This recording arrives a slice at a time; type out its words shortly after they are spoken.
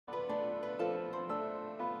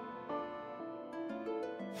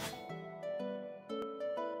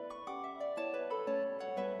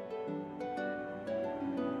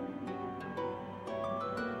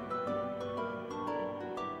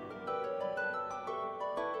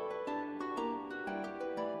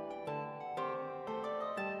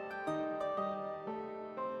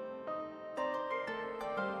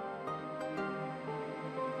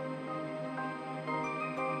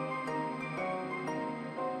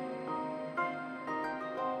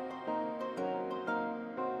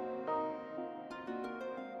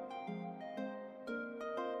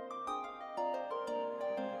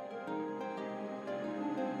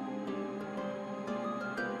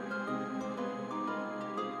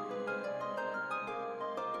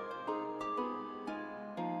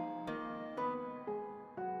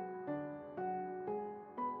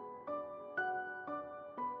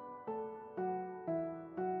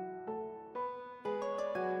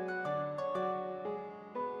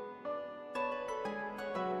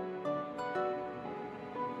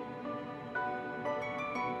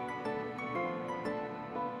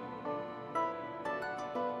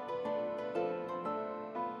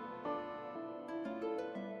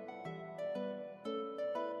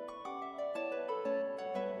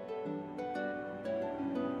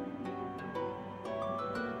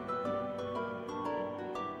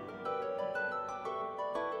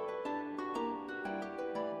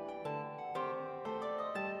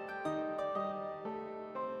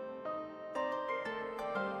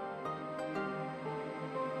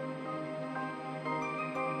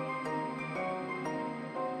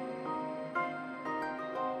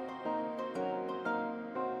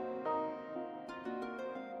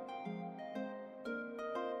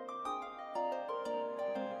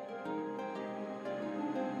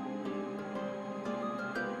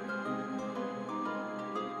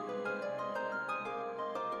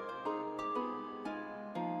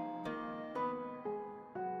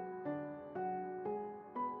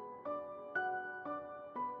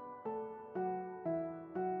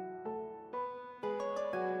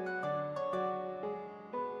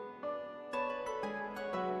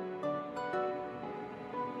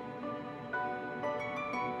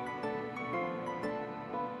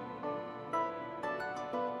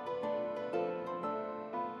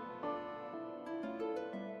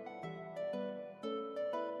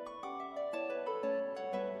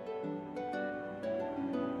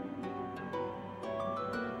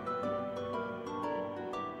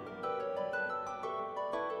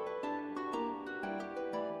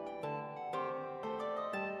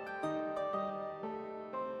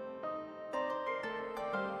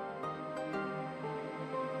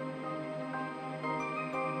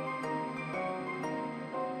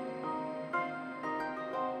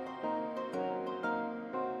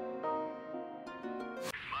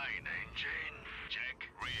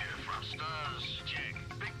Blasters, check.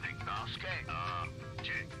 Picnic basket,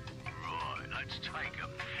 check. Right, let's take 'em.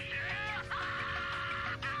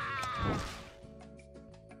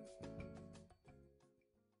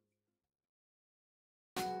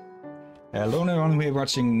 Hello everyone who are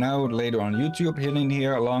watching now, later on YouTube, Hillyan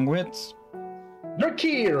here along with... Look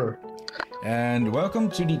here! And welcome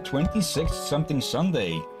to the 26th something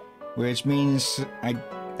Sunday, which means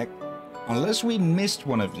unless we missed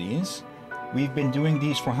one of these, we've been doing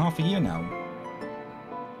these for half a year now.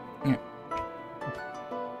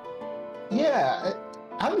 Yeah,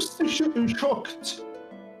 I'm still shocked.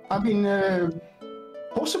 I mean,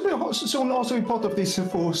 possibly soon also be part of this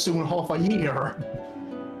for soon half a year.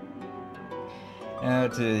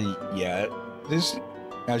 Yeah, this,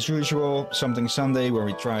 as usual, something Sunday where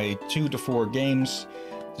we try 2 to 4 games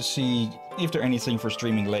to see if they're anything for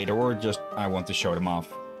streaming later or just I want to show them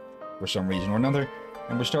off for some reason or another.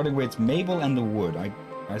 And we're starting with Mable and the Wood.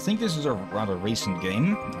 I think this is a rather recent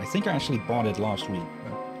game. I think I actually bought it last week.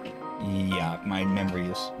 Yeah, my memory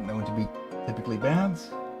is known to be typically bad.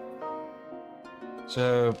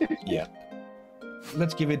 So, yeah.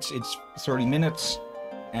 Let's give it its 30 minutes,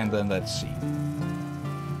 and then let's see.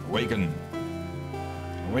 Awaken.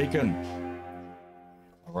 Awaken.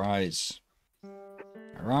 Arise.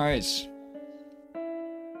 Arise.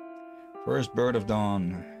 First bird of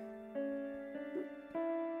dawn.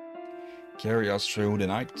 Carry us through the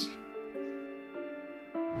night.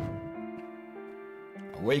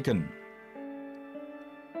 Awaken.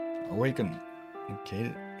 Awaken.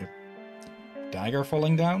 Okay. Dagger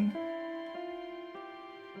falling down?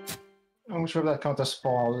 I'm sure that counts as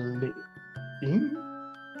falling.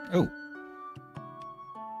 Oh.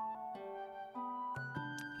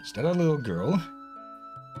 Is that a little girl?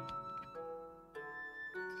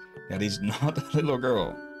 That is not a little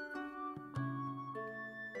girl.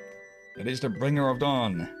 That is the bringer of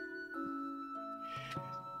dawn.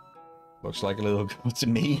 Looks like a little girl to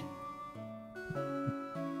me.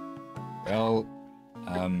 Well,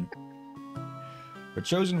 her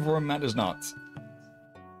chosen form matters not.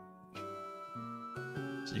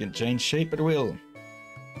 So you can change shape at will.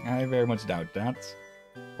 I very much doubt that.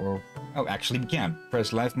 Or, oh, actually we can.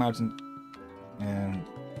 Press left mouse and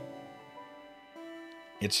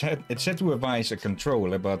it's set to advise a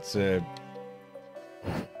controller, but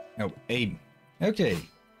oh, aim. Okay.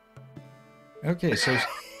 Okay, so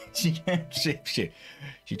she can't shapeshift.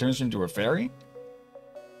 She turns into a fairy?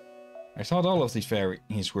 I thought all of these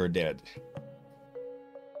fairies were dead.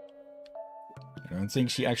 I don't think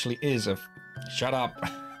she actually is a... Shut up!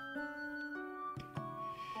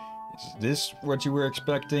 Is this what you were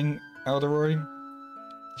expecting, Elderoy?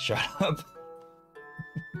 Shut up!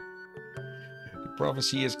 The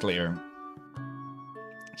prophecy is clear.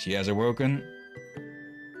 She has awoken.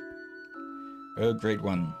 Oh, great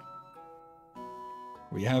one.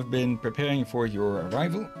 We have been preparing for your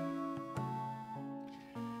arrival.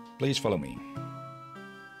 Please follow me.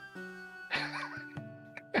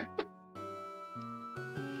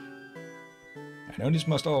 I know this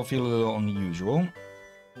must all feel a little unusual.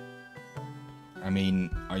 I mean,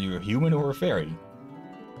 are you a human or a fairy?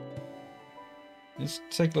 Just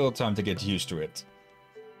take a little time to get used to it.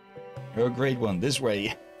 Oh, great one, this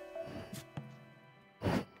way.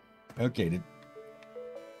 Okay,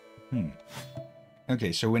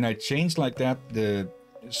 Okay, so when I change like that, the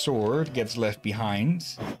sword gets left behind.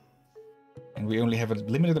 And we only have a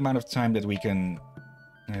limited amount of time that we can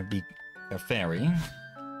be a fairy.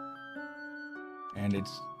 And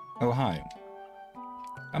it's... Oh, hi.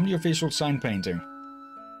 I'm the official sign painter.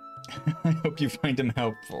 I hope you find them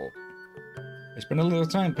helpful. I spent a little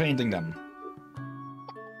time painting them.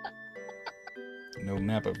 No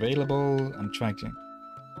map available. I'm trying to...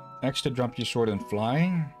 X to drop your sword and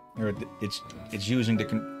fly. Or it's using the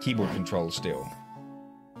keyboard control still.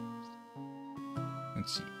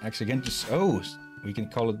 Let's see. X again. Just... Oh! We can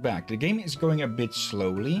call it back. The game is going a bit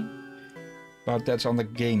slowly. But that's on the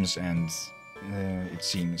game's end. It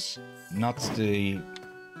seems. Not the...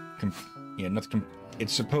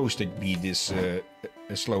 it's supposed to be this a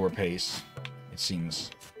slower pace, it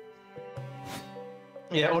seems.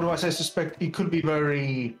 Yeah, otherwise I suspect it could be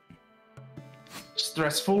very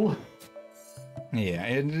stressful.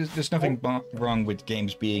 Yeah, there's nothing wrong with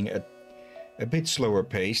games being a bit slower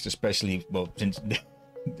paced, especially, well, since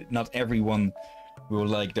not everyone will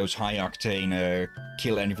like those high-octane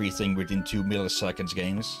kill everything within 2 milliseconds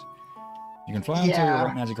games. You can fly until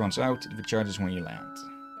your magic runs out, it recharges when you land.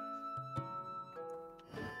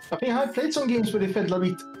 I think I played some games where they felt a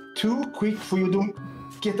bit too quick for you to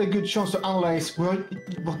get a good chance to analyze what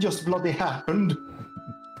just bloody happened.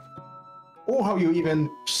 Or how you even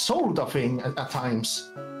solved a thing at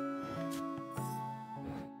times.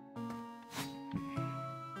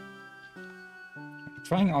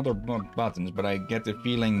 trying other buttons, but I get the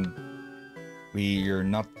feeling we're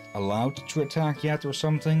not allowed to attack yet or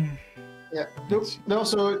something. Yeah.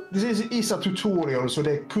 Also, this is a tutorial, so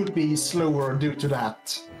they could be slower due to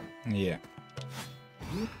that. Yeah.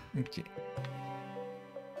 Okay.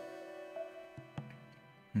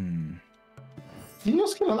 Did you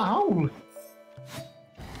just kill an owl?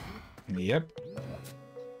 Yep.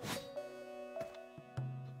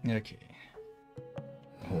 Okay.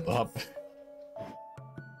 Hold up.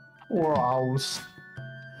 Or owls.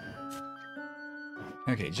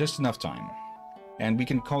 Okay, just enough time. And we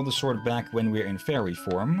can call the sword back when we're in fairy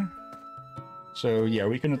form. So yeah,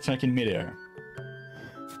 we can attack in midair.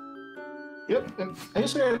 Yep, and I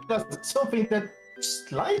just realized that's something that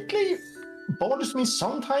slightly bothers me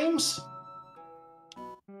sometimes.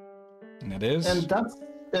 And it is? And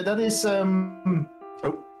that is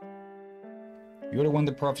oh. You're the one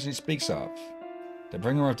the prophecy speaks of. The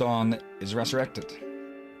bringer of dawn is resurrected.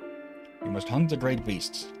 We must hunt the great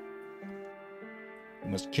beasts.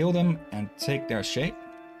 We must kill them and take their shape.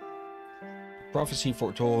 Prophecy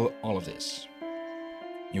foretold all of this.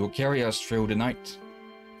 You will carry us through the night.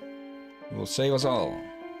 You will save us all.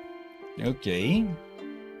 Okay.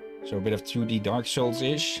 So a bit of 2D Dark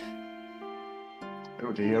Souls-ish.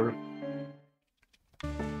 Oh dear.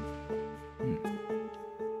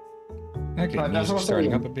 Okay, Right, that's music what I'm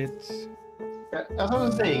starting saying. up a bit. Yeah, that's what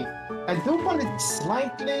I'm saying. I do find it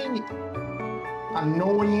slightly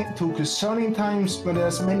annoying to concerning times when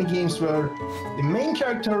there's many games where the main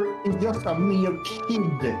character is just a mere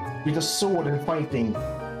kid with a sword and fighting.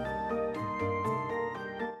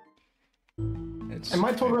 And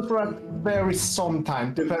my tolerance for that varies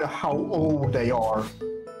sometimes, depending on how old they are.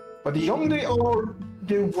 But the younger they are,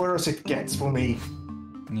 the worse it gets for me.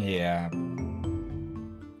 Yeah.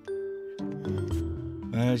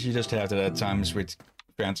 You just have that at times with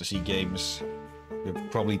fantasy games. You're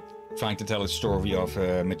probably trying to tell a story of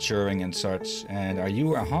maturing and such. And are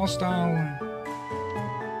you a hostile?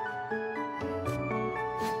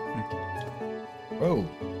 Whoa.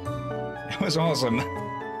 That was awesome.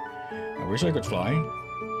 I wish I could fly.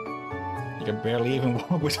 You can barely even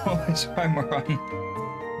walk with all this armor on.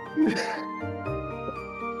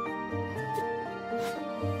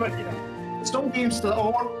 But yeah. Some games that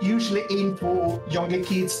are usually aimed for younger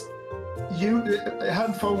kids, you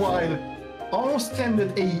had for a while almost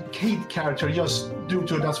tended a kid character just due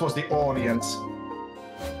to that was the audience.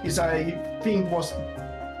 Is I think was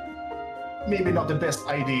maybe not the best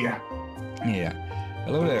idea. Yeah.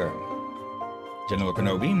 Hello there, General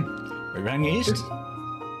Kenobi. Are you heading east?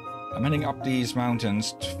 I'm heading up these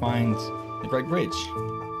mountains to find the Great Bridge.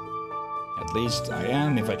 At least I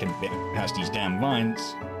am, if I can pass these damn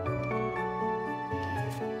vines.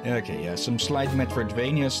 Okay, yeah, some slight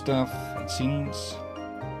Metroidvania stuff, it seems.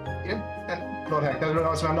 Yeah, and not heck, that's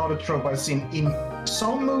also another trope I've seen in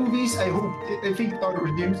some movies. I think are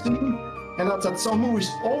reducing, and that's that some movies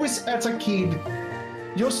always as a kid,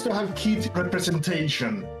 just to have kid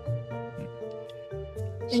representation.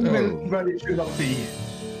 So, Even when it should not be.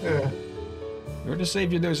 you're the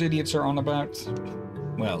savior those idiots are on about?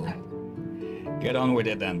 Well, get on with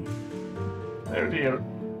it then. Oh dear.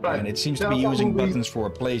 Right. And it seems to be using buttons for a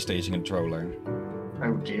PlayStation controller.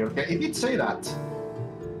 Oh dear. Okay, it did say that.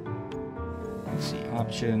 Let's see,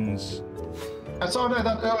 options. I saw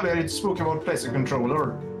that earlier. It spoke about PlayStation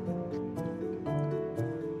controller.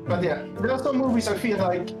 But yeah, there are some movies I feel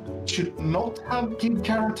like should not have kid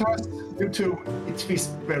characters due to it feels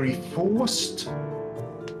very forced.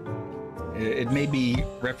 It may be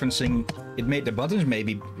referencing, it made the buttons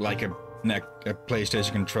maybe like a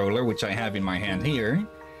PlayStation controller, which I have in my hand here,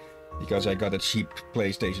 because I got a cheap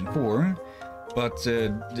PlayStation 4, but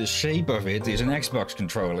the shape of it is an Xbox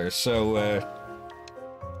controller, so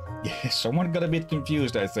yeah, someone got a bit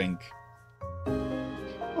confused, I think.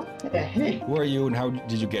 What the heck? Who are you and how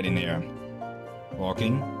did you get in here?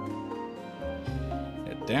 Walking?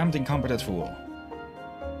 A damned incompetent fool.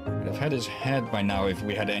 I'd have had his head by now if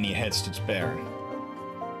we had any heads to spare.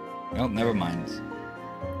 Well, never mind.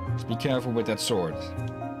 Just be careful with that sword.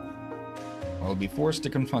 I'll be forced to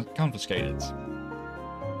confiscate it.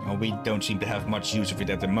 Well, we don't seem to have much use of it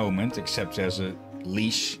at the moment, except as a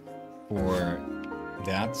leash for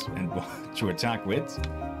that and to attack with.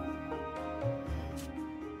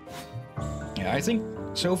 Yeah, I think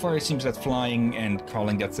so far it seems that flying and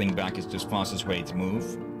calling that thing back is the fastest way to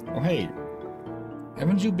move. Oh hey,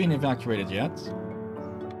 haven't you been evacuated yet?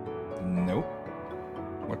 Nope.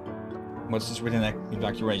 What's this with an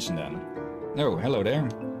evacuation then? Oh, hello there.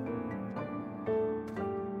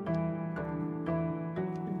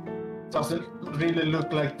 Doesn't really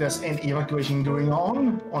look like there's any evacuation going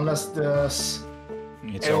on, unless there's...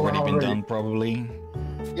 It's already been done, probably.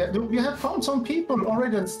 Yeah, we have found some people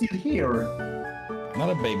already that's still here. Not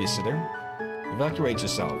a babysitter. Evacuate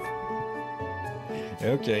yourself.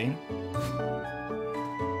 Okay.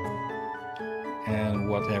 And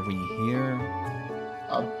what have we here?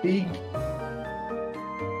 A big...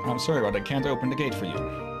 I'm sorry, but I can't open the gate for you.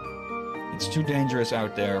 It's too dangerous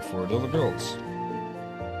out there for little girls.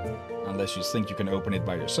 Unless you think you can open it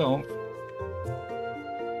by yourself.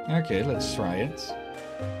 Okay, let's try it.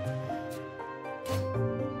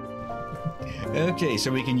 Okay,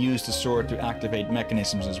 so we can use the sword to activate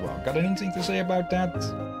mechanisms as well. Got anything to say about that?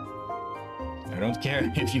 I don't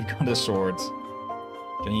care if you've got a sword.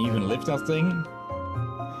 Can you even lift that thing?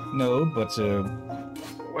 No, but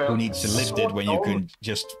well, who needs to lift it when you can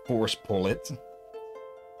just force pull it?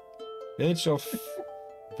 Village of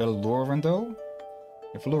Velorandal?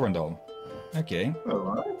 Velorandal. Okay.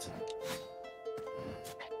 Alright.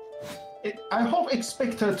 I hope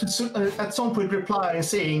expect her to at some point reply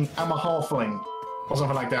saying I'm a halfling or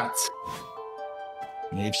something like that.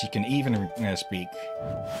 If she can even speak.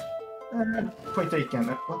 Quite taken.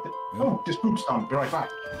 Oh, this poop's done. Be right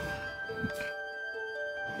back.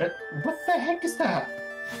 What the heck is that?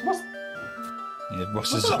 It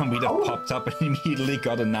was a zombie that popped up and immediately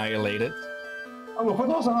got annihilated. Oh, what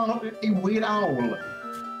was a weird owl?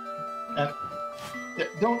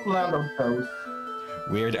 Don't land on toes.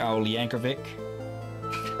 Weird Owl Yankovic.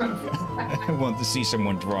 I want to see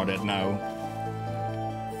someone draw that now.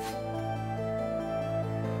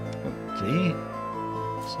 Okay.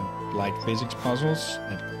 Some light physics puzzles.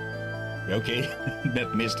 Okay,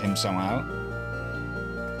 that missed him somehow.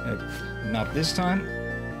 Not this time.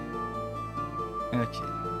 Okay.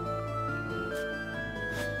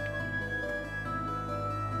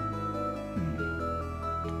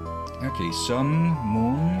 Okay, sun,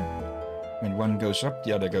 moon. When one goes up,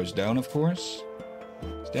 the other goes down, of course.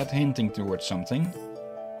 Is that hinting towards something?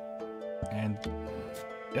 And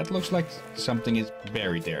that looks like something is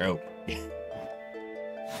buried there. Oh.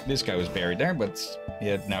 This guy was buried there, but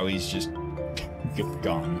yeah, now he's just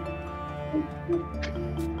gone.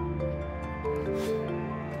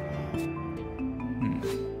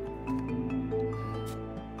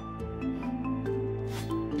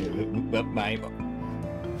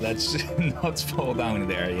 Let's not fall down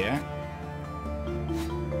there, yeah?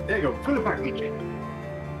 There you go, pull it back, Nicky.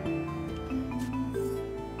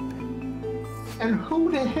 And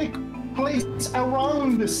who the heck plays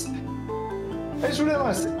around this? I just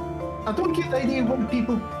realized, I don't get the idea when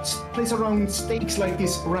people place around stakes like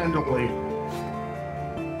this randomly.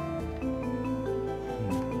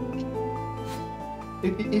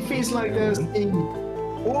 It feels like there's a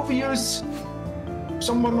obvious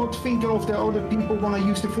someone not thinking of the other people want to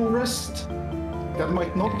use the forest. That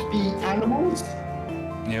might not be animals.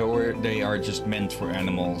 Yeah, or they are just meant for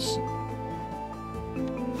animals.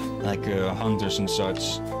 Like hunters and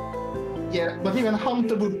such. Yeah, but even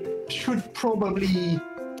hunter should probably,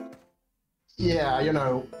 yeah, you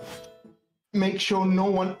know, make sure no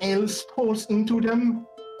one else falls into them.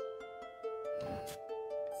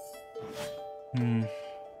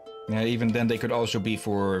 Yeah, even then they could also be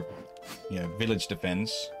for, yeah, village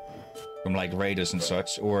defense. From like raiders and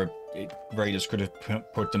such, or raiders could have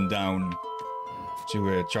put them down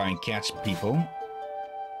to try and catch people.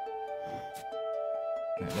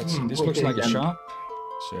 Now, this looks like a shop,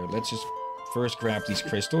 so let's just first grab these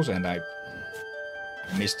crystals, and I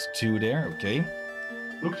missed 2 there, okay.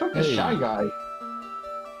 Looks like a shy guy.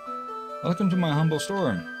 Welcome to my humble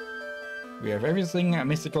store. We have everything a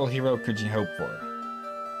mythical hero could hope for.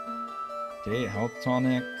 Okay, health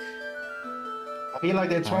tonic. I feel like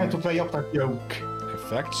they're trying to play up that joke.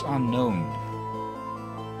 Effects unknown.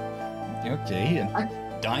 Okay,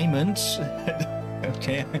 and diamonds.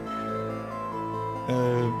 Okay.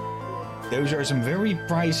 Those are some very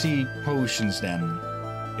pricey potions then.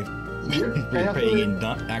 If we're paying in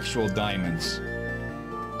actual diamonds.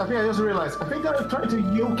 I think I just realized, I think I'm trying to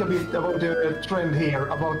joke a bit about the trend here,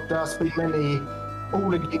 about there's been many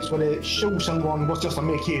older games where the chosen one was just a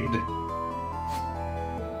mere kid.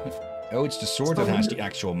 Oh, it's the sword that has the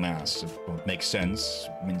actual mass. Well, it makes sense.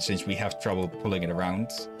 I mean, since we have trouble pulling it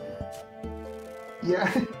around.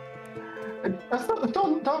 Yeah.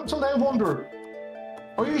 Don't I wonder,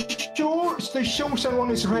 are you sure the chosen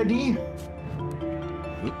one is ready?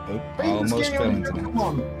 Almost fell into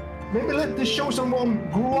that. Maybe let the chosen one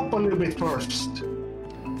grow up a little bit first.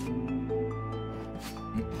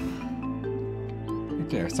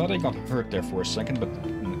 Okay, I thought I got hurt there for a second, but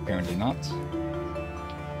apparently not.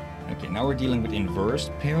 Okay, now we're dealing with inverse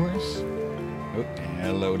pillars. Oh,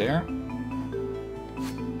 hello there.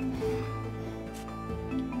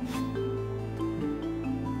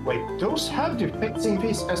 Wait, those have the same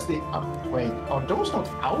face as the... wait, are those not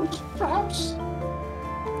out, perhaps?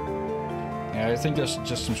 Yeah, I think there's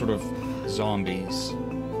just some sort of zombies.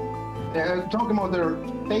 Talking about their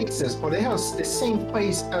faces, but they have the same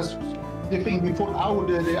face as the thing we put out,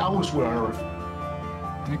 the owls were.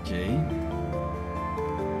 Okay.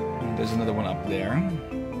 And there's another one up there.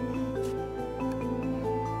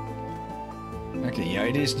 Okay, yeah,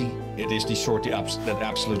 it is the sort that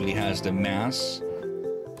absolutely has the mass.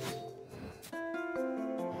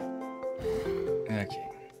 Okay.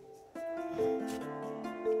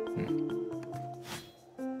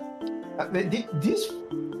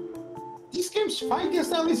 This game's fighting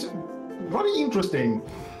style is very interesting.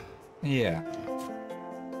 Yeah.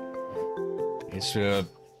 It's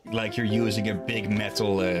like you're using a big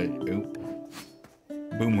metal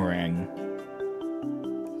boomerang.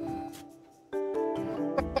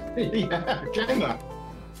 Yeah, kinda.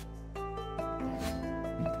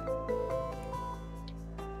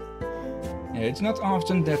 Yeah, it's not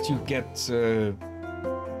often that you get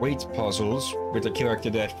weight puzzles with a character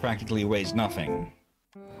that practically weighs nothing.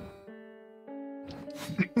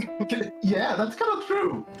 Yeah, that's kind of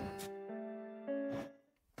true.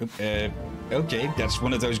 Okay, that's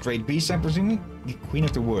one of those great beasts, I'm presuming? The Queen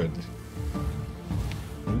of the Wood.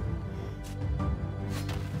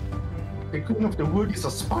 The Queen of the Wood is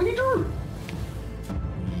a spider?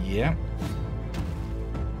 Yeah.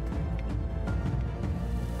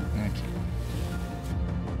 Okay.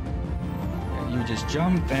 You just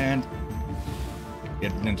jump and it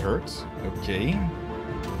didn't hurt. Okay.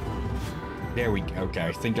 There we go. Okay,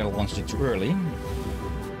 I think I launched it too early.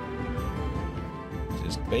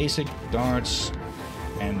 Just basic darts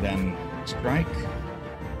and then strike.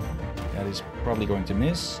 That is probably going to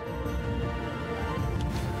miss.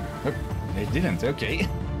 Oh, it didn't. Okay.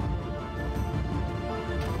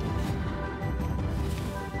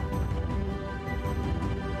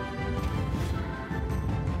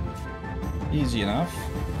 Easy enough.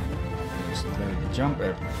 Just jump.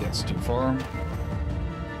 That's too far.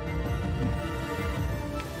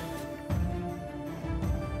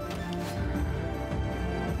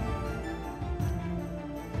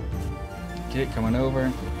 Okay, coming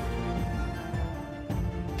over.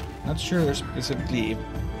 Not sure specifically.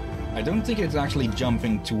 I don't think it's actually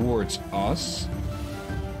jumping towards us.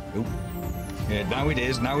 Oop. Yeah, now it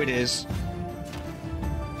is. Now it is.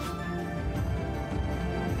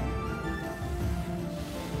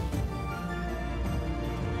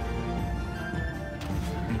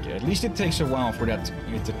 Okay, at least it takes a while for it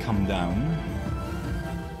to come down.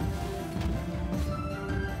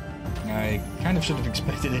 I kind of should have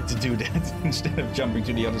expected it to do that instead of jumping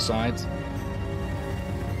to the other side.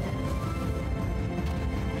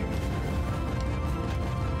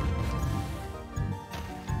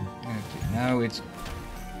 Okay, now it's...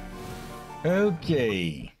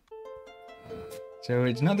 Okay. So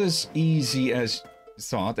it's not as easy as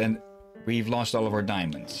thought, and we've lost all of our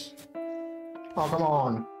diamonds. Oh, come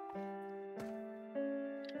on.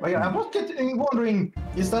 Well, yeah, I was wondering,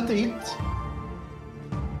 is that it?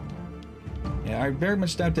 Yeah, I very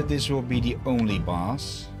much doubt that this will be the only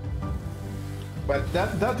boss. But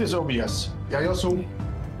that is obvious. Yeah, also,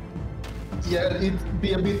 yeah, it'd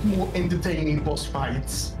be a bit more entertaining boss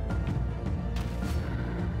fights.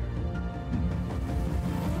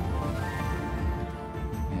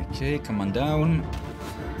 Okay, come on down.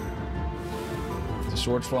 The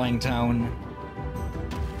sword flying town.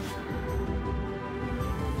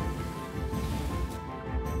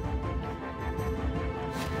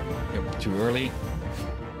 Yep, too early.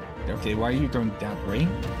 Okay, why are you going that way?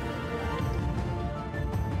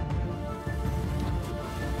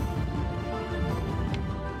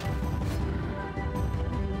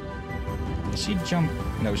 Does she jump?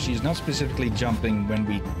 No, she's not specifically jumping when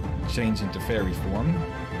we change into fairy form.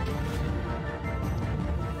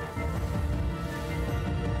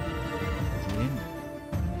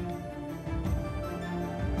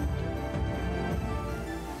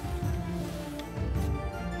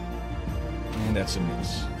 That's a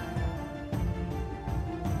miss.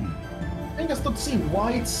 I just don't see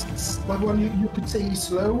why it's like when you could say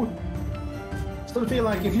slow. Still feel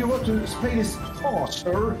like if you were to play this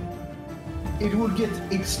faster, it would get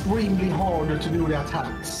extremely harder to do the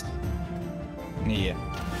attacks. Yeah.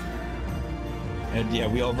 And yeah,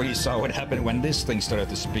 we already saw what happened when this thing started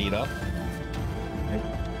to speed up.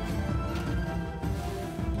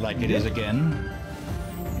 Like it is again.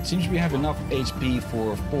 It seems we have enough HP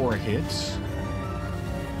for 4 hits.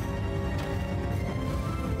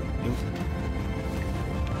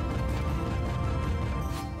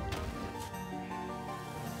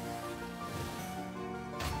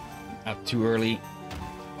 Up too early.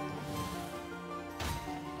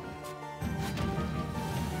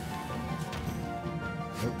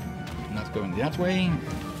 Not going that way.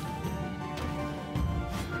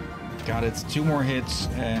 Got it. 2 more hits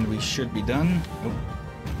and we should be done. Oh.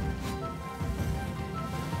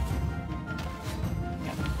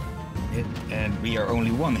 And we are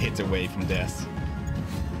only 1 hit away from death.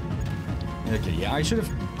 Okay, yeah, I should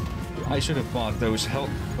have bought those health.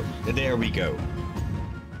 There we go.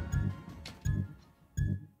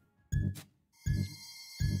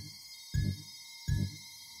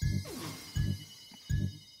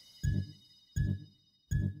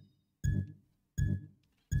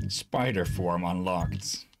 Spider form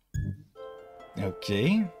unlocked.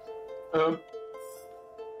 Okay.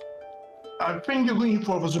 I think you're going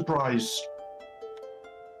for a surprise.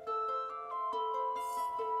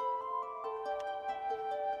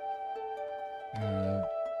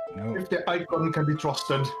 No. If the icon can be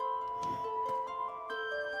trusted.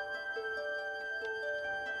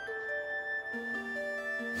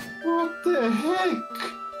 What the heck?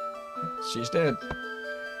 She's dead.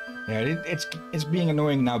 Yeah, it's being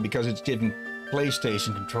annoying now because it's giving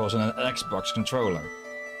PlayStation controls and an Xbox controller.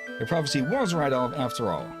 The prophecy was right off after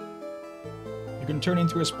all. You can turn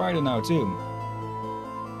into a spider now too.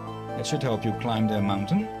 That should help you climb the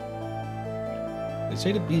mountain. They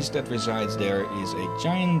say the beast that resides there is a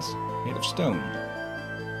giant made of stone.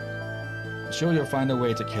 I'm sure you'll find a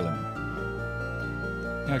way to kill him.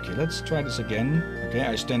 Okay, let's try this again. Okay,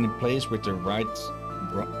 I stand in place with the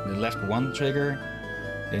left 1 trigger,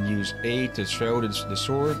 then use A to throw the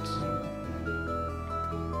sword.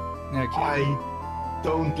 Okay. I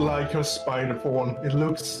don't like her spider form. It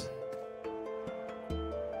looks...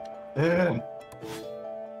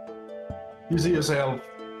 You see yourself.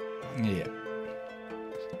 Yeah.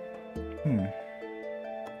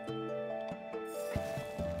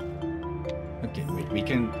 Okay, wait, we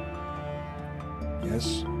can...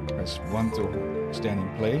 Yes, press 1 to stand in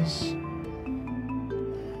place.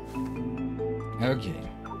 Okay.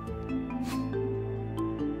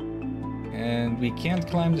 And we can't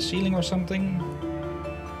climb the ceiling or something?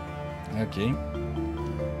 Okay.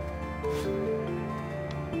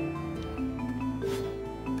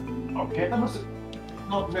 Okay, that was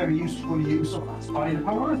not very useful use of spider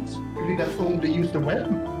powers. Really, that only use the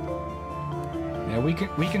web. Yeah, we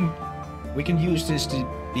can use this to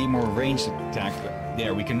be more ranged attack.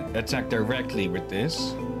 There, we can attack directly with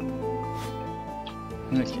this.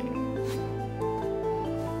 Okay.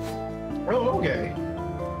 Oh, okay.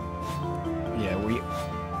 Yeah,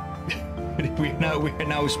 we're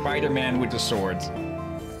now Spider-Man with the sword.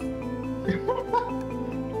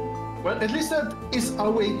 Well, at least that is a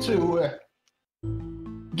way to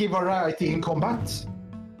give variety in combat.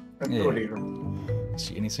 Yeah.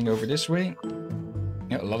 See anything over this way?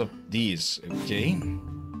 Yeah, a lot of these. Okay.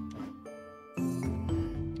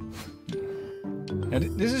 Now,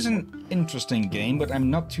 this is an interesting game, but I'm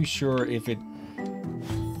not too sure if it...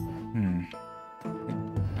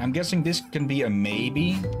 I'm guessing this can be a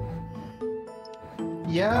maybe.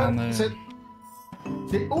 Yeah, so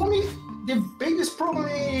the biggest problem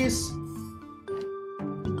is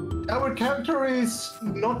our character is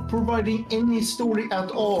not providing any story at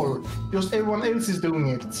all. Just everyone else is doing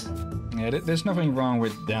it. Yeah, there's nothing wrong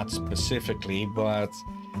with that specifically, but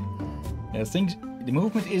I think the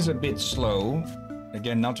movement is a bit slow.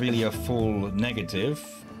 Again, not really a full negative,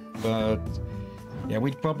 but yeah,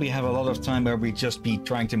 we'd probably have a lot of time where we'd just be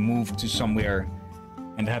trying to move to somewhere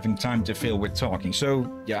and having time to fill with talking. So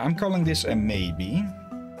yeah, I'm calling this a maybe.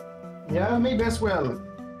 Yeah, maybe as well.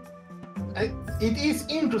 It is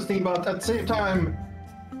interesting, but at the same time,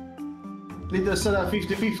 little sort of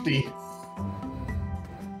 50-50.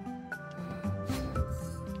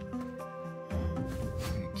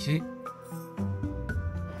 Okay.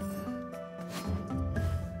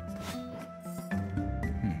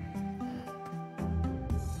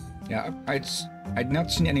 Yeah, I'd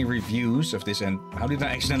not seen any reviews of this, and how did I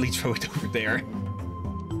accidentally throw it over there?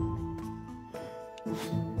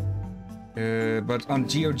 But on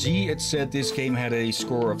GOG it said this game had a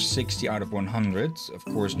score of 60 out of 100. Of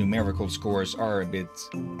course, numerical scores are a bit...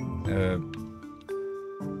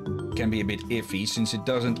 can be a bit iffy, since it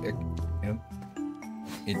doesn't...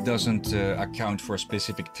 it doesn't account for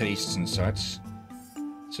specific tastes and such.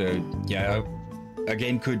 So, yeah, a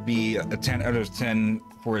game could be a 10 out of 10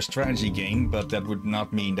 for a strategy game, but that would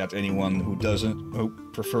not mean that anyone who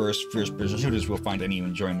prefers first-person shooters will find any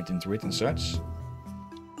enjoyment into it and such.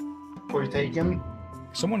 Point taken.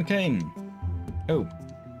 Someone came. Oh.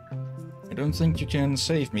 I don't think you can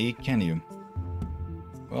save me, can you?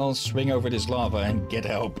 Well, swing over this lava and get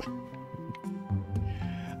help.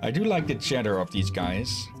 I do like the chatter of these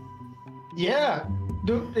guys. Yeah,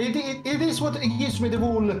 it is what gives me the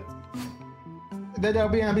whole that are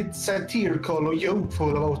being a bit satirical or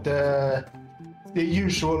jokeful about the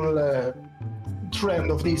usual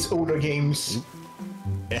trend of these older games.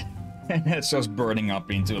 And that's us burning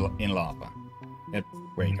up in lava.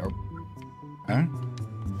 Wait, huh?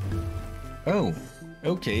 Oh,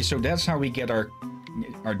 okay, so that's how we get our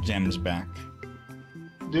gems back.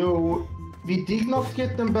 Though we did not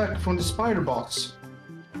get them back from the spider boss.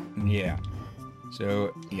 Yeah.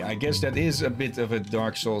 So, yeah, I guess that is a bit of a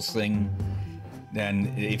Dark Souls thing.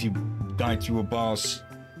 Then, if you die to a boss,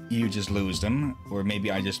 you just lose them. Or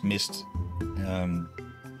maybe I just missed...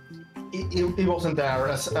 It wasn't there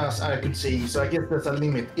as I could see, so I guess there's a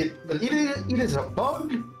limit. It is a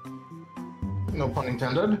bug, no pun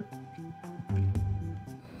intended,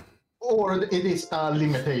 or it is a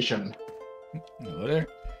limitation. Hello there.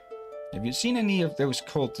 Have you seen any of those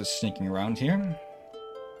cultists sneaking around here?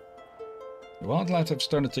 The wildlife have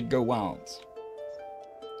started to go wild.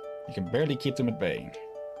 You can barely keep them at bay.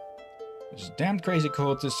 Those damn crazy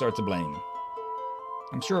cultists are to blame.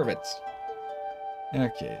 I'm sure of it.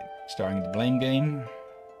 Okay, starting the blame game.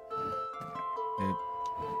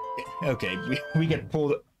 Okay, we get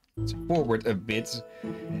pulled forward a bit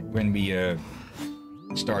when we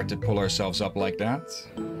start to pull ourselves up like that.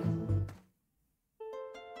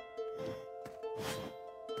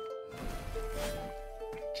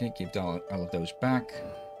 Okay, keep all of those back.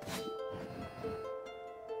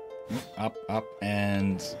 Up, up,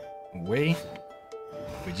 and away.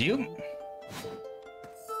 With you.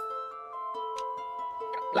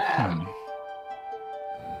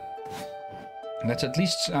 Let's at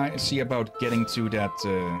least see about getting to that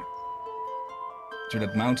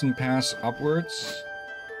mountain pass upwards.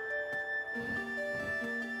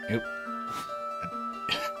 Oh.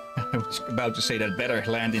 I was about to say that better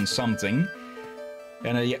land in something.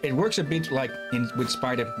 And yeah, it works a bit like with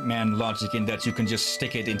Spider-Man logic in that you can just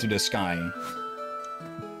stick it into the sky.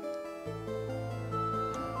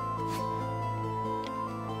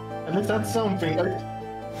 And if that's something,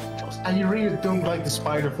 I really don't like the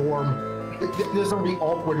spider form. There's something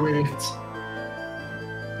awkward with it.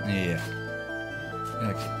 Yeah.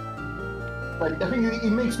 Okay. Like, I think it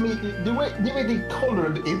makes me, the way they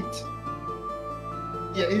colored it,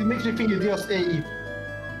 yeah, it makes me think it's just a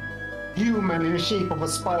human in the shape of a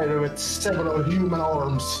spider with several human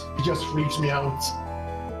arms. It just freaks me out.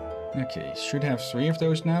 Okay, should have 3 of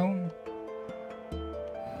those now.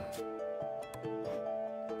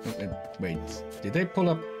 Wait, did they pull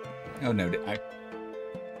up? Oh no,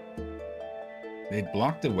 they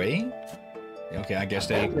blocked the way. Okay, I guess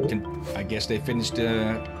they finished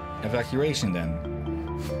the evacuation then.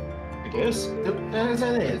 I guess. As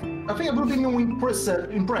it is. I think I would be more impressed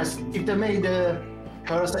if they made her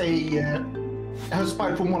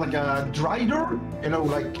spider form more like a Drider, you know,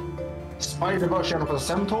 like spider version of a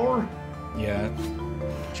centaur. Yeah,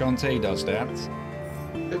 Shantae does that.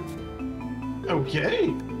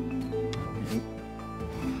 Okay.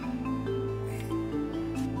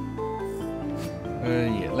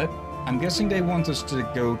 Yeah, I'm guessing they want us to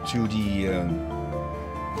go to the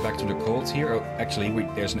back to the cult here. Oh, actually,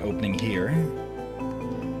 there's an opening here.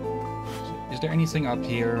 Is there anything up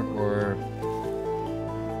here, or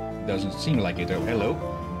doesn't seem like it? Oh, hello,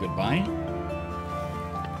 goodbye.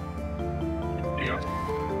 Yeah.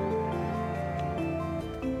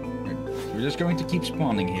 We're just going to keep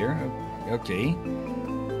spawning here. Okay.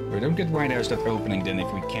 We don't get why there's that opening then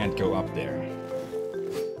if we can't go up there.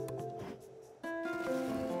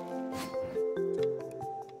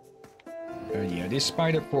 Yeah, this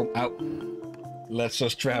spider form out lets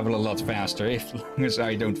us travel a lot faster, as long as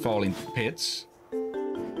I don't fall into pits.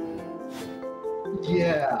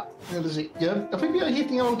 Yeah. Let's see. Yeah, I think we are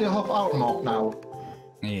hitting out the half-hour mark now.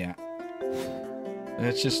 Yeah.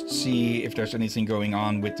 Let's just see if there's anything going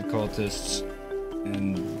on with the cultists,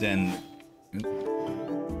 and then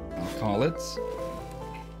I'll call it.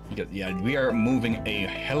 Because, yeah, we are moving a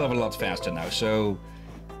hell of a lot faster now, so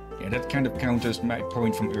yeah, that kind of counters my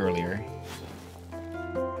point from earlier.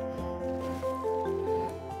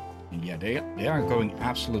 Yeah, they are going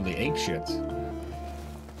absolutely apeshit.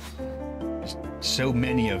 There's so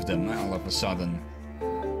many of them all of a sudden.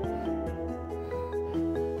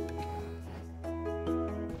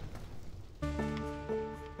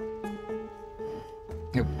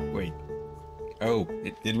 Oh, wait. Oh,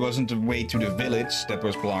 it wasn't the way to the village that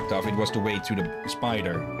was blocked off, it was the way to the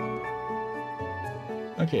spider.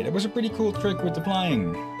 Okay, that was a pretty cool trick with the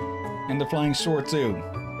flying. And the flying sword too.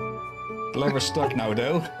 Glover's stuck now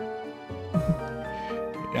though.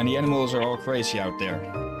 And the animals are all crazy out there.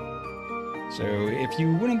 So if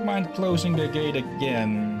you wouldn't mind closing the gate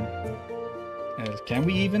again... can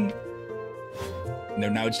we even? No,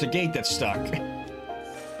 now it's the gate that's stuck.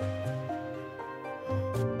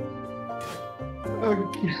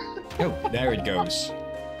 Oh, there it goes.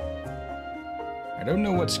 I don't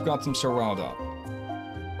know what's got them so riled up.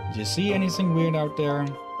 Did you see anything weird out there?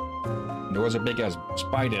 There was a big ass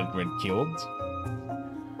spider that went killed.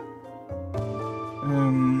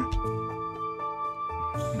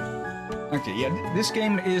 Okay, yeah, this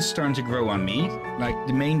game is starting to grow on me. Like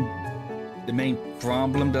the main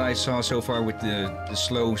problem that I saw so far with the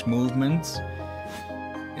slow movement,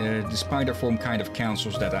 the spider form kind of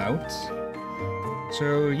cancels that out.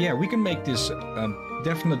 So yeah, we can make this a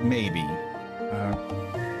definite maybe.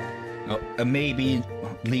 A maybe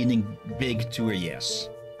leaning big to a yes.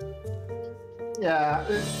 Yeah,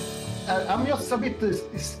 I'm just a bit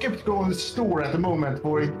skeptical on the store at the moment,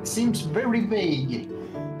 for it seems very vague.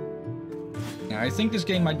 Yeah, I think this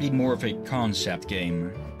game might be more of a concept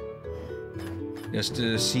game. Just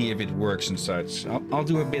to see if it works and such. I'll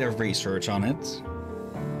do a bit of research on it.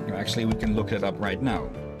 Actually, we can look it up right now.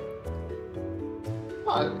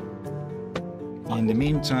 In the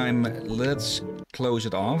meantime, let's close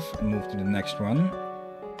it off and move to the next one.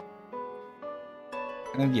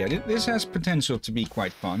 And yeah, this has potential to be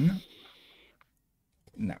quite fun.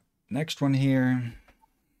 Now, next one here.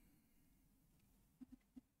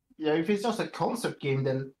 Yeah, if it's just a concept game,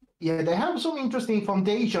 then yeah, they have some interesting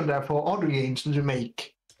foundation there for other games to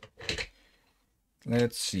make.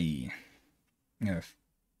 Let's see. Yeah,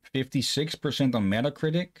 56% on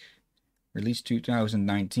Metacritic. Released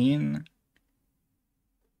 2019.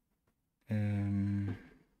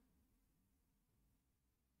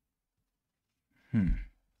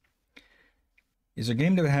 It's a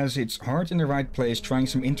game that has its heart in the right place, trying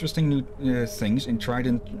some interesting new things and tried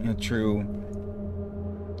and true.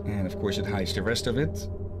 And of course it hides the rest of it.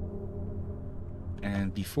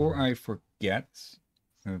 And before I forget...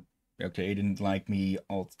 okay, it didn't like me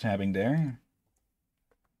alt-tabbing there.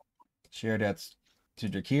 Share that to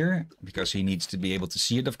Drakir, because he needs to be able to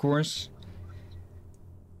see it, of course.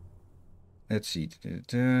 Let's see.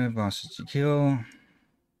 Bosses to kill.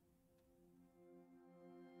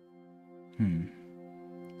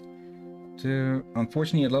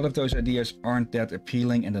 Unfortunately, a lot of those ideas aren't that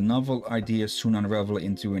appealing, and the novel ideas soon unravel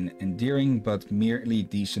into an endearing but merely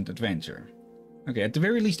decent adventure. Okay, at the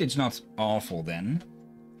very least, it's not awful then.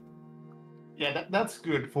 Yeah, that's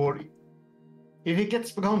good. For if it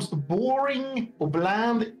becomes boring or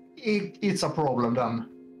bland, it's a problem then.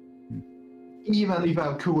 Even if I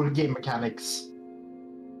have cool game mechanics.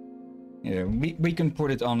 Yeah, we can put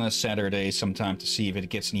it on a Saturday sometime to see if it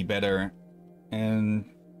gets any better. And...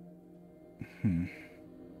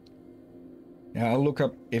 yeah, I'll look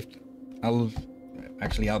up if...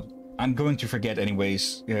 I'm going to forget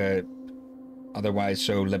anyways. Otherwise,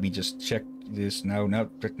 so let me just check this now.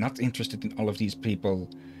 Not interested in all of these people.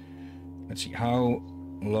 Let's see, how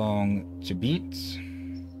long to beat?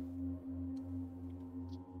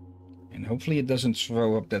 And hopefully it doesn't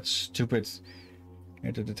throw up that stupid...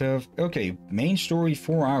 Okay, main story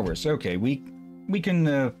 4 hours. Okay, we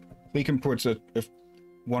can put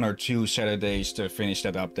 1 or 2 Saturdays to finish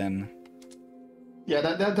that up then.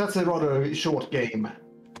 Yeah, that's a rather short game.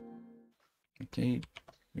 Okay,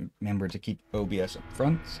 remember to keep OBS up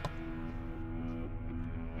front.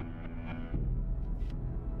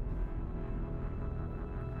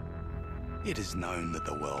 It is known that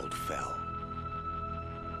the world fell,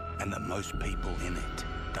 and that most people in it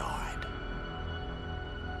died.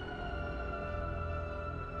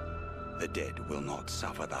 The dead will not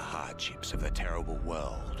suffer the hardships of the terrible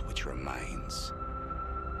world which remains.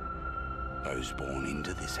 Those born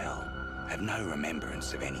into this hell have no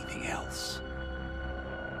remembrance of anything else.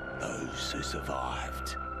 Those who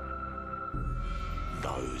survived,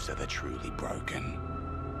 those are the truly broken,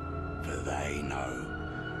 for they know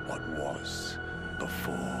what was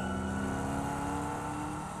before.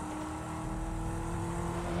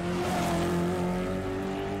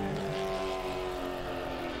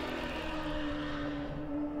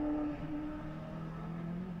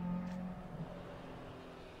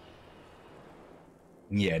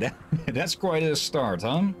 Yeah, that's quite a start,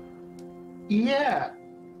 huh? Yeah.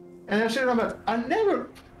 And I should remember, I know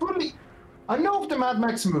of the Mad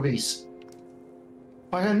Max movies,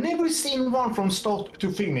 but I've never seen one from start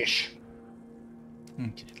to finish.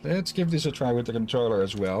 Okay, let's give this a try with the controller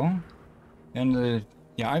as well. And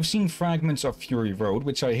yeah, I've seen fragments of Fury Road,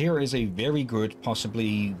 which I hear is a very good,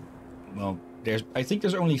 possibly, well, I think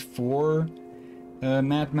there's only 4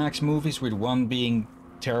 Mad Max movies, with one being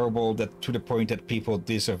terrible to the point that people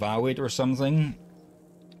disavow it or something.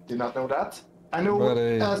 Did not know that. I know.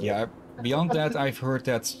 But yeah, beyond that, I've heard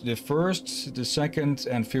that the first, the second,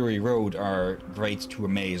 and Fury Road are great to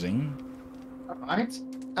amazing. Right.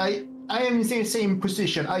 I I am in the same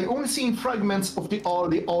position. I only seen fragments of all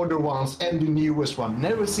the older ones and the newest one.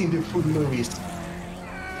 Never seen the full movies.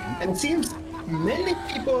 And it seems many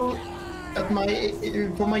people at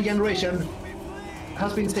for my generation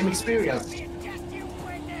has been the same experience.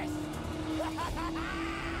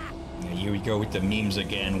 Here we go with the memes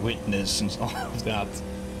again, Witness and all of that.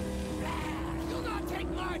 You'll not take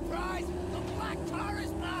my prize! The black tar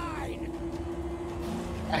is mine!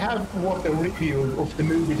 I have watched a review of the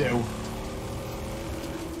movie though.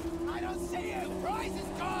 I don't see you! Prize is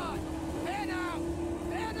gone! Fan out!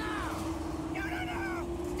 Fan out! No, no,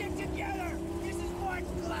 no! Stick together! This is one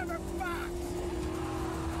clever fox!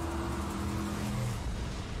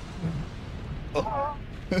 Oh.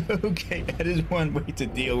 Okay, that is one way to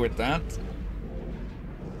deal with that.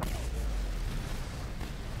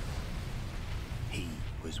 He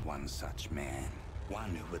was one such man,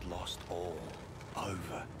 one who had lost all,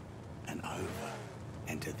 over and over,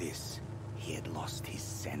 and to this, he had lost his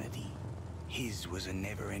sanity. His was a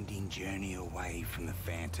never-ending journey away from the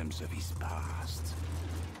phantoms of his past.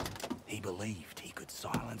 He believed he could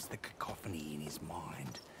silence the cacophony in his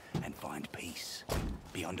mind and find peace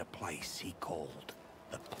beyond a place he called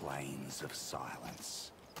the Plains of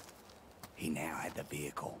Silence. He now had the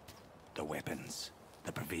vehicle, the weapons,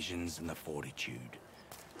 the provisions and the fortitude.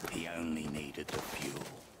 He only needed the fuel.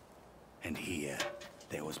 And here,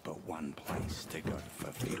 there was but one place to go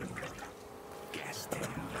for fuel. Gastown.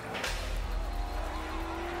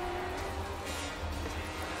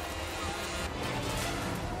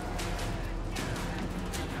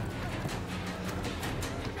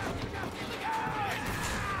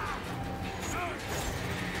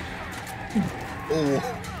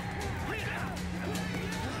 Oh.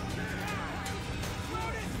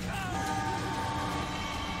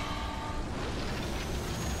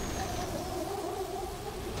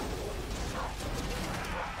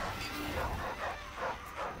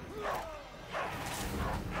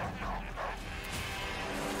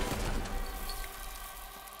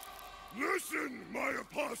 Listen, my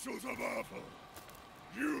apostles of Awful.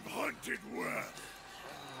 You've hunted well.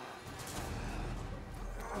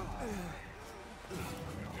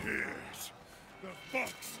 Here's the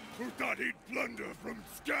fox who thought he'd plunder from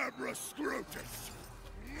Scabra Scrotus.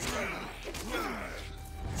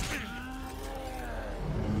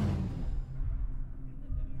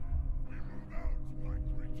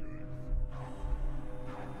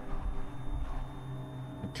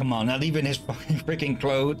 Come on, not even his fucking freaking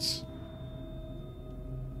clothes.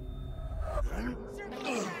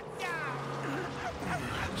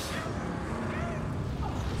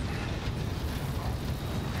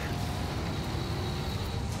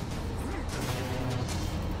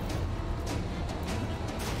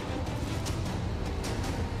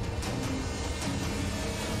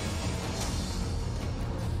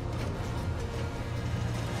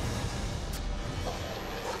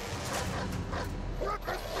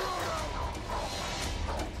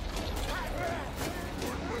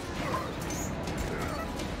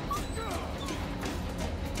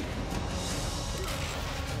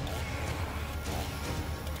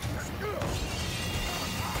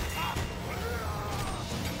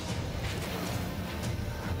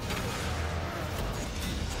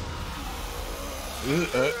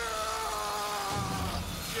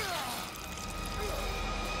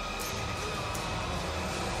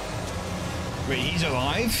 Wait, he's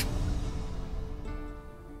alive?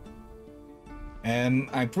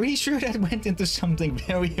 I'm pretty sure that went into something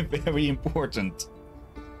very, very important.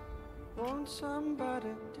 Won't somebody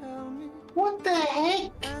tell me? What the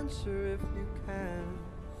heck? Answer if you can.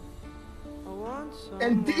 I want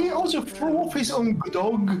And did he also throw off his own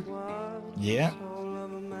dog? Yeah.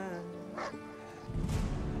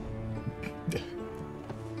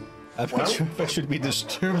 I'm not sure if I should be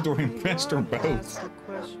disturbed or impressed or both.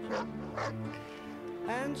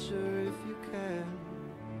 Answer if you can.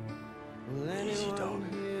 Will Easy, dog. anyone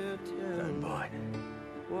here tell Don't me bite.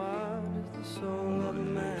 what is the soul I'm not of a in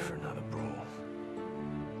the man? mood for another brawl.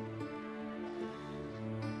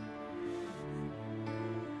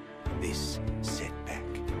 This setback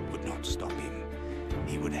would not stop him.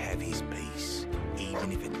 He would have his peace,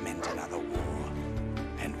 even if it meant another war.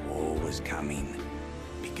 And war was coming,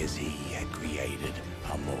 because he had created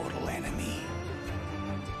a mortal enemy.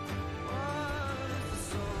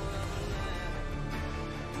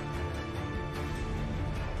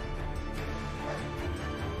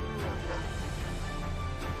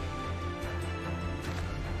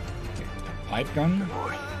 Pipe gun?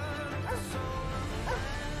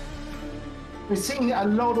 We're seeing a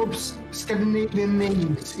lot of Scandinavian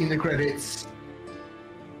names in the credits.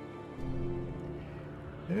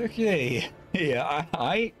 Okay. Yeah,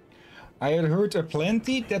 I had heard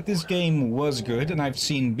aplenty that this game was good, and I've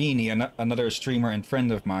seen Beanie, another streamer and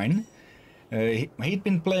friend of mine. He'd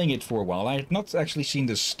been playing it for a while. I had not actually seen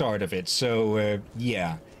the start of it, so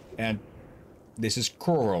yeah. And this is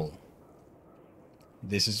coral.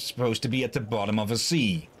 This is supposed to be at the bottom of a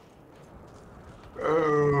sea.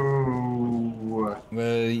 Oh.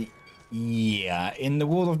 Yeah. In the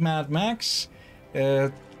world of Mad Max,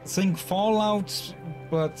 think Fallout,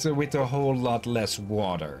 but with a whole lot less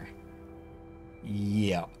water.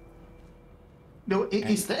 Yeah. No,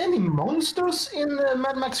 is there any monsters in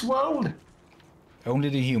Mad Max world? Only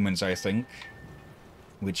the humans, I think,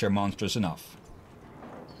 which are monstrous enough.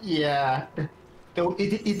 Yeah. Though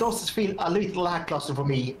it does feel a little lackluster for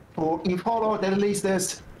me. For in Fallout, at least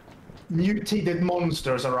there's mutated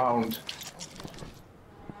monsters around.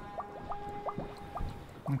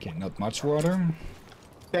 Okay, not much water.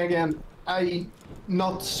 Then again, I'm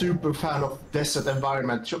not super fan of desert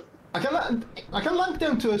environment. So I can like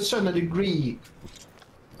them to a certain degree,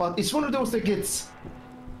 but it's one of those that gets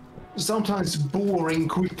sometimes boring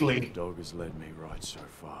quickly. Dog has led me right so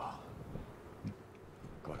far.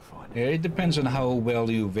 Gotta find Yeah, it depends on how well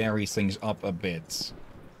you vary things up a bit.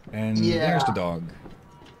 And Yeah. there's the dog.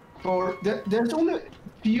 For there's only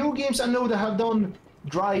few games I know that have done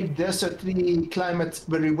dry deserty climate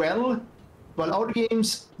very well, but other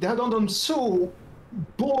games they have done them so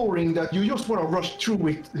boring that you just want to rush through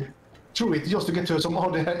it just to get to some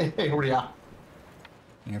other area.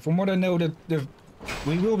 Yeah, from what I know,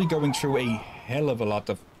 we will be going through a hell of a lot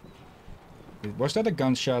of... Was that a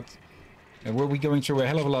gunshot? We'll be going through a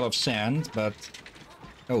hell of a lot of sand, but...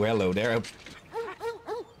 Oh, hello there.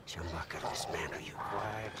 Magicka, dismantle you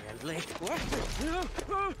quiet, gently. What?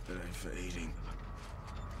 That ain't for eating.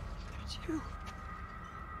 It's you.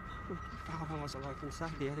 Power was alive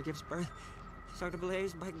inside the other gives birth. Start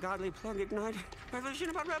ablaze by godly plug ignite. Revolution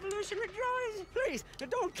upon revolution rejoice. Please,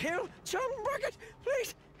 don't kill Chum Bucket.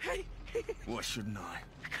 Please. Hey. Why shouldn't I?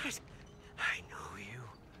 Because I know you.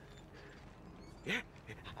 Yeah,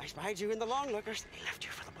 I spied you in the long lookers. They left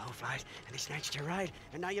you for the blowflies, and they snatched your ride.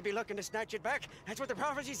 And now you'll be looking to snatch it back. That's what the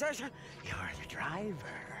prophecy says. You're the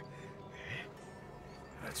driver.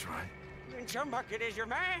 That's right. And Chum Bucket is your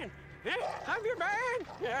man. Yeah, I'm your man.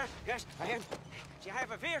 Yeah, yes, I am. See, I have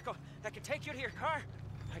a vehicle that can take you to your car.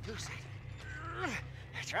 I do say.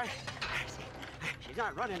 That's right. See, she's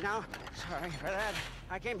not running now. Sorry for that.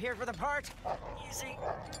 I came here for the parts. You see,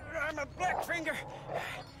 I'm a black finger.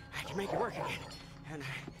 I can make it work again. And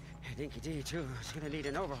Dinky D, too, is gonna need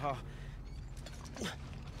an overhaul.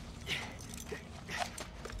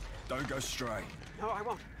 Don't go stray. No, I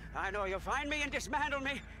won't. I know you'll find me and dismantle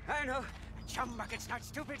me. I know. Chum Bucket's not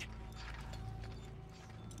stupid.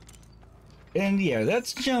 And yeah,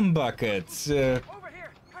 that's Chum Bucket. Over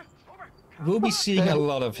here. Over. We'll be seeing a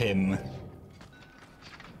lot of him.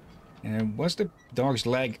 Was the dog's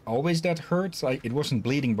leg always that hurt? It wasn't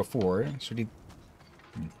bleeding before, so they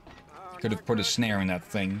could have put a snare in that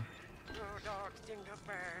thing. No dog sting a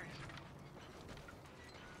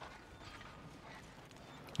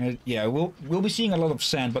bird. Yeah, we'll be seeing a lot of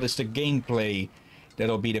sand, but it's the gameplay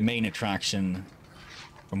that'll be the main attraction,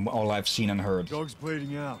 from all I've seen and heard. Dog's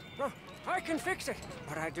bleeding out. Oh, I can fix it,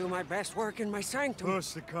 but I do my best work in my sanctum.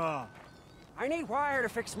 Push the car. I need wire to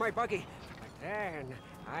fix my buggy, but then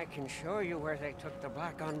I can show you where they took the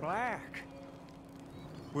black on black.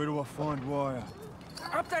 Where do I find wire?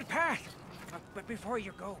 Up that path. But before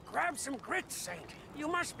you go, grab some grits, Saint. You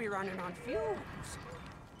must be running on fumes.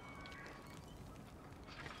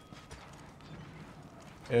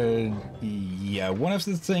 Yeah, one of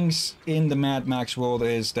the things in the Mad Max world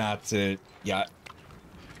is that, yeah,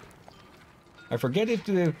 I forget if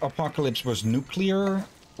the apocalypse was nuclear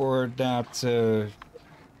or that,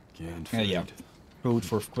 yeah, food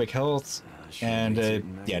for quick health, and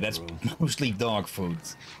yeah, that's mostly dog food.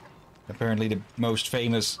 Apparently the most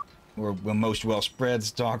famous, or most well spread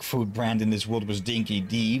dog food brand in this world was Dinky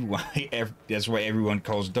D. That's why everyone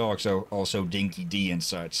calls dogs also Dinky D and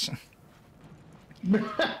such.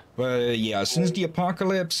 But yeah, since the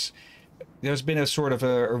apocalypse, there's been a sort of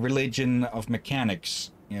a religion of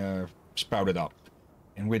mechanics sprouted up.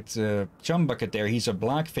 And with Chum Bucket there, he's a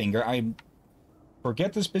black finger. I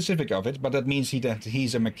forget the specific of it, but that means that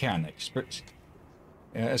he's a mechanic.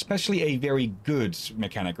 Especially a very good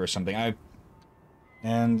mechanic or something.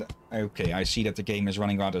 Okay, I see that the game is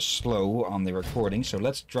running rather slow on the recording, so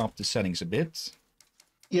let's drop the settings a bit.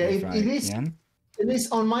 Yeah, it is. It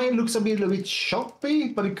is on mine. Looks a bit choppy,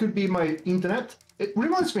 but it could be my internet. It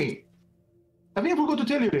reminds me. I never forgot to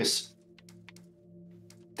tell you this.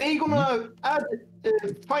 They're gonna add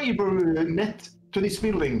a fiber net to this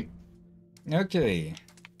building. Okay.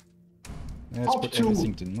 Let's up put to,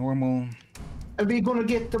 everything to normal. and we're gonna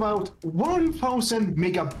get about 1000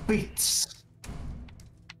 megabits.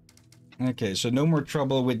 Okay, so no more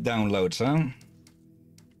trouble with downloads, huh?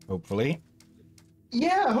 Hopefully.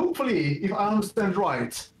 Yeah, hopefully, if I understand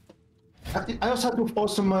right. I also had to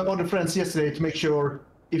ask some other friends yesterday to make sure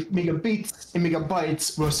if megabits and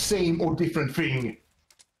megabytes were same or different thing.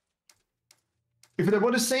 If they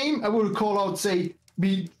were the same, I would call out, say,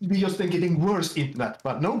 we just been getting worse internet,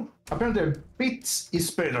 but no, apparently bits is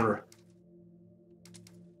better.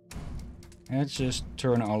 Let's just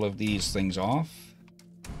turn all of these things off.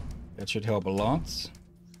 That should help a lot.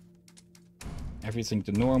 Everything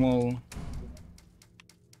to normal.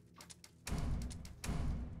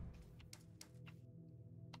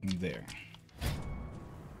 There.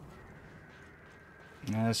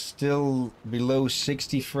 Still below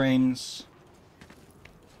 60 frames.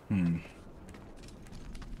 You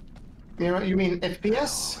mean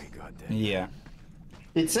FPS? Yeah.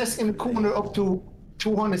 It says in the corner up to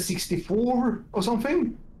 264 or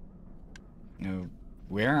something.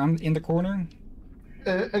 Where? I'm in the corner?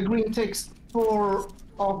 A green text for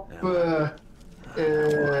up. Well,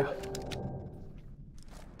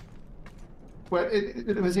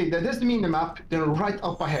 let's see. There's the minimap. Then right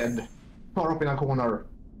up ahead, far up in a corner.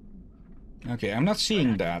 Okay, I'm not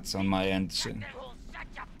seeing that on my end. So.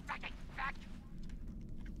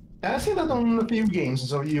 I've seen that on a few games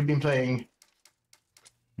so you've been playing.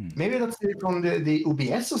 Maybe that's from the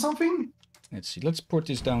OBS or something? Let's see. Let's put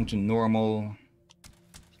this down to normal.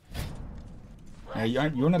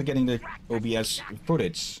 You're not getting the OBS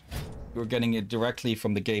footage. You're getting it directly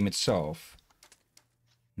from the game itself.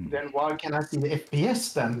 Then why can I see the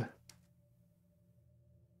FPS then?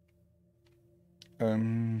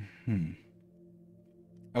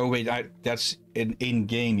 Oh wait, that's in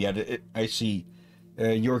game. Yeah, I see.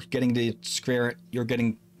 You're getting the square. You're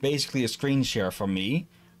getting basically a screen share from me.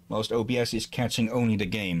 Most OBS is catching only the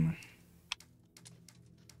game.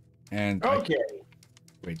 And okay.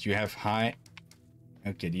 Wait, you have high.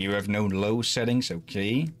 Okay, you have no low settings.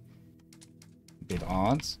 Okay. A bit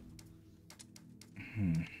odd.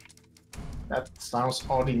 That sounds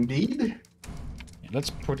odd indeed. Yeah, let's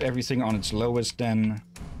put everything on its lowest then.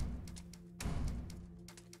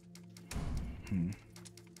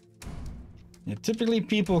 Yeah, typically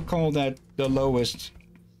people call that the lowest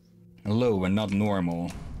low and not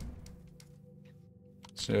normal.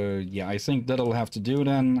 So yeah, I think that'll have to do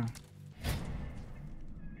then.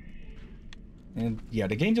 And yeah,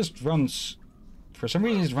 the game just runs, for some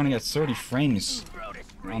reason it's running at 30 frames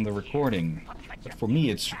on the recording. But for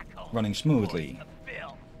me it's running smoothly.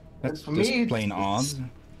 That's just plain odd.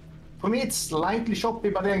 For me it's slightly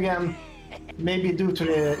choppy, but then again, maybe due to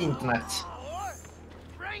the internet.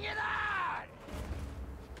 Bring it on!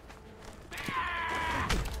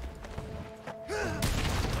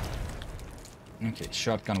 Okay,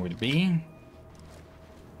 shotgun will be.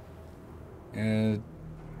 Yeah.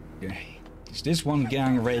 Is this one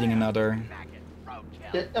gang raiding another?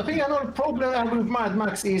 Yeah, I think another problem I have with Mad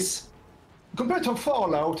Max is, compared to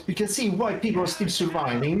Fallout, you can see why people are still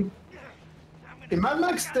surviving. In Mad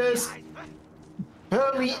Max, there's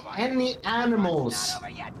barely any animals.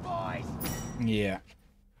 Yeah.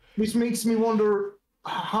 Which makes me wonder,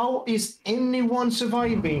 how is anyone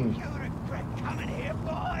surviving?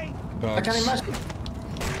 Bugs. I can imagine.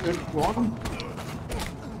 One.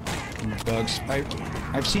 Bugs.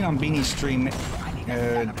 I've seen on Beanie's stream.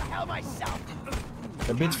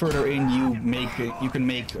 A bit further in, you can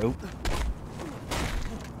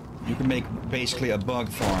make basically a bug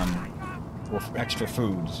farm with extra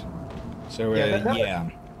food. So yeah,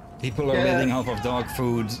 people are living off of dog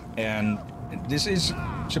food, and this is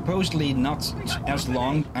supposedly not as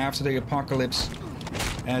long after the apocalypse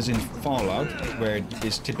as in Fallout, where it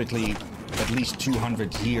is typically at least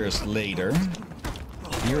 200 years later.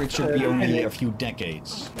 Here it should be only a few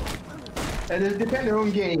decades. Depending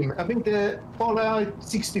on game, I think the Fallout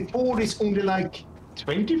 64 is only like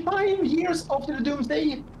 25 years after the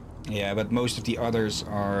Doomsday. Yeah, but most of the others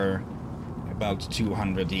are about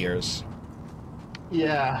 200 years.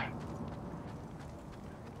 Yeah.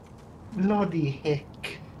 Bloody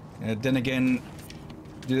heck. Then again,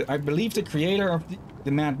 I believe the creator of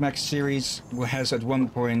the Mad Max series has at one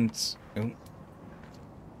point... Oh,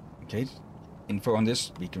 okay, info on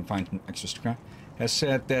this, we can find an extra scrap. Has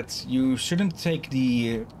said that you shouldn't take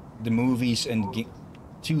the movies and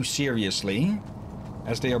too seriously,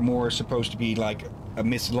 as they are more supposed to be like a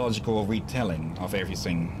mythological retelling of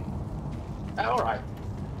everything. Alright.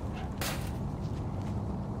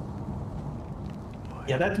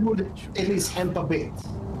 Yeah, that would at least help a bit.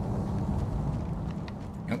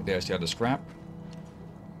 Oh, there's the other scrap.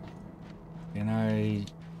 Can I...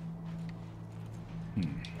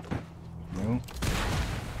 No.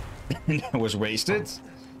 That was wasted.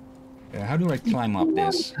 How do I climb up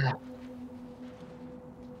this?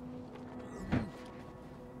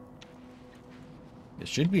 There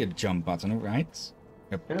should be a jump button, right?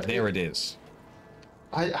 Yep, there it is.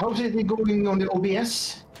 How's it going on the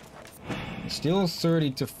OBS? Still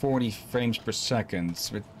 30 to 40 frames per second,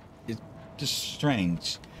 but it's just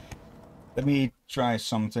strange. Let me try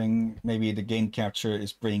something. Maybe the game capture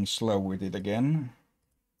is being slow with it again.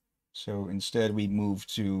 So instead we move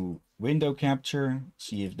to window capture,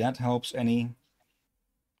 see if that helps any.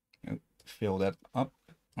 Fill that up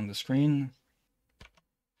on the screen.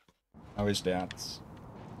 How is that?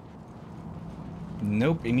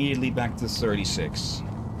 Nope, immediately back to 36.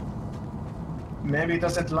 Maybe it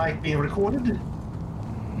doesn't like being recorded?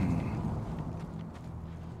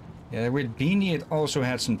 Yeah, with Beanie it also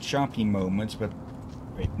had some choppy moments, but...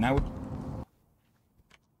 Wait, now...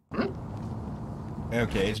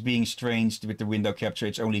 Okay, it's being strange with the window capture.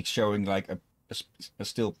 It's only showing like a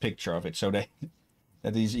still picture of it, so that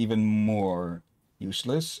is even more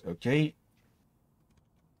useless. Okay.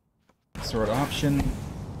 Third option.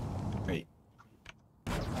 Wait.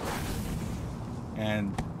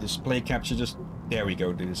 And display capture just... There we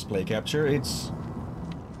go, the display capture. It's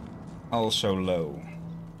also low.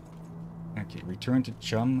 Okay, return to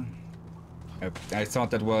Chum. I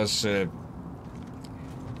thought that was...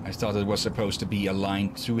 I thought it was supposed to be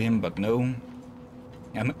aligned to him, but no.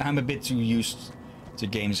 I'm a bit too used to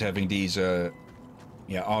games having these, yeah,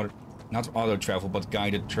 not auto travel, but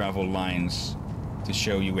guided travel lines to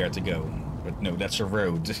show you where to go. But no, that's a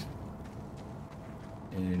road.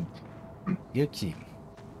 And yucky.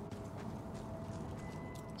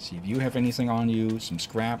 See if you have anything on you, some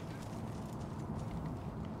scrap.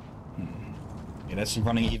 Yeah, that's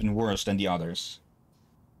running even worse than the others.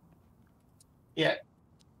 Yeah.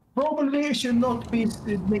 Probably you should not be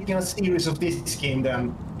making a series of this game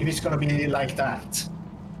then, if it's gonna be like that.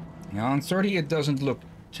 Now on 30 it doesn't look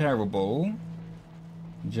terrible.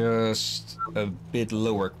 Just a bit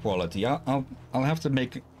lower quality. I'll have to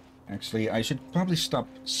make... Actually, I should probably stop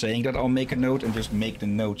saying that I'll make a note and just make the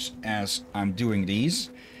notes as I'm doing these.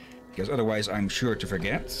 Because otherwise I'm sure to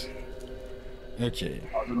forget. Okay.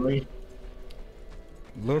 Probably.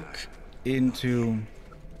 Look into...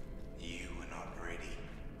 You were not ready.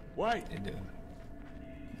 Wait!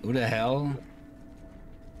 Who the hell?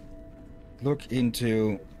 Look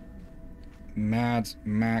into Mad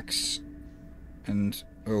Max and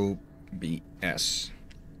OBS.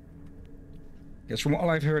 Yes, from all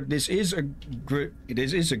I've heard, this is a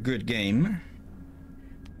good game.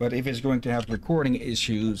 But if it's going to have recording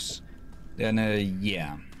issues, then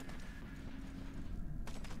yeah.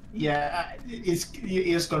 Yeah,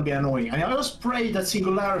 it's gonna be annoying. And I just pray that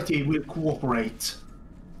Singularity will cooperate.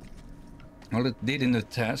 Well, it did in the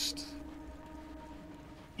test.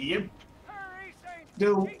 Yep. Hurry, Saint!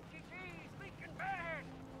 No. Keep your keys, leaking bad!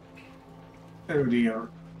 Oh dear.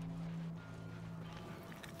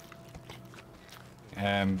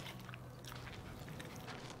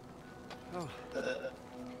 Oh.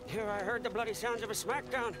 Here I heard the bloody sounds of a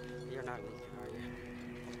smackdown. You're not leaking, are you?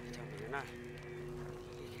 Tell me you're not.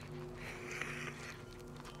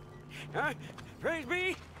 Huh? Praise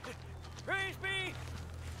be! Praise be!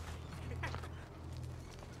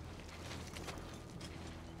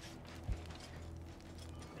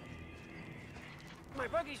 My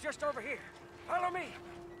buggy's just over here. Follow me.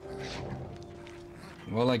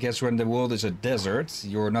 Well, I guess when the world is a desert,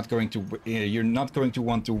 you're not going to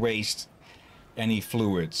want to waste any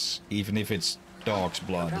fluids, even if it's dog's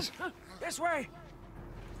blood. Come, this way.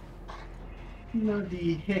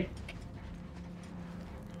 Bloody heck.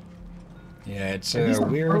 Yeah, it's a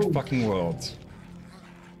weird fucking world.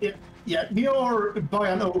 Yeah, we are by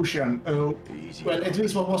an ocean. Well, at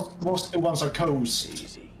least what was once a coast.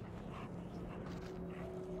 Easy.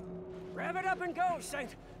 Rev it up and go,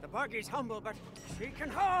 Saint. The buggy's humble, but she can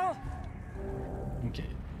haul. Okay,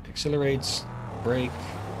 accelerates, brake,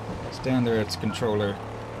 standard controller,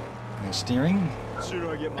 steering.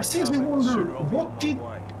 I seriously wonder, what did...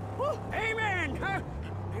 Woo, amen! Huh?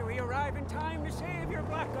 May we arrive in time to save your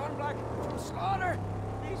black on black from slaughter.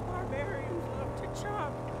 These barbarians love to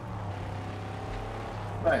chop.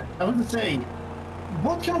 Right, I want to say,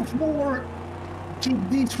 what kind of war did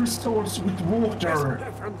these resorts with water?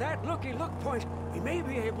 Yes, from that looky look point, we may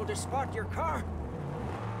be able to spot your car.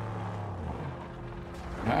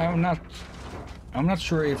 I'm not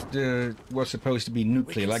sure if the was supposed to be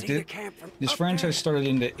nuclear. Like this franchise started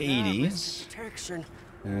in the 80s.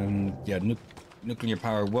 Yeah, nuclear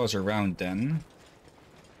power was around then.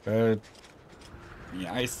 But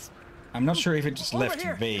yeah, I'm not sure if it's Over left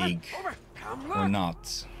here. vague Over. Come look. or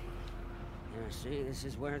not. Yeah, see, this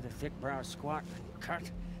is where the thick brow squat and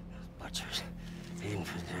cut. Butchers.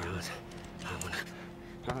 Infidels.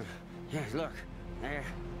 Oh, yeah, look. There.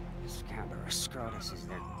 Scabrous Scrotus is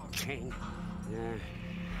their king. Yeah.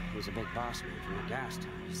 He's a big boss man from the gas tower,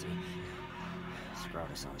 you see.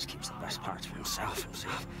 Scrotus always keeps the best parts for himself.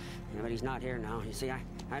 Yeah, but he's not here now. You see,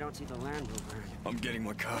 I don't see the Land Rover. I'm getting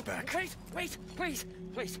my car back. Wait, please.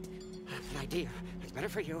 An idea. It's better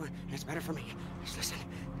for you, and it's better for me. Just listen.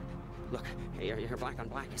 Look, your black on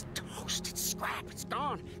black is toast. It's scrap. It's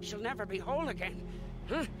gone. She'll never be whole again.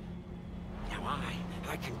 Huh? Now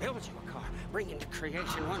I can build you a car, bring into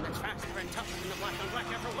creation one that's faster and tougher than the black on black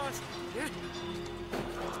ever was. Yeah?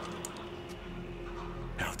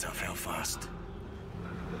 How tough, how fast?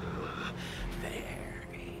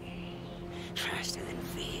 Very. Faster than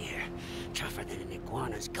fear. Tougher than an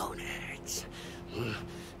iguana's gonads.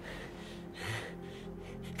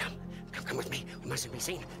 Come with me. We mustn't be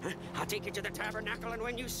seen. Huh? I'll take you to the tabernacle, and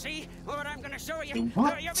when you see what I'm gonna show you,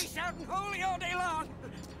 What? you'll be shouting holy all day long.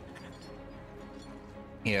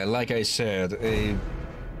 Yeah, like I said, a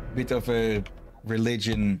bit of a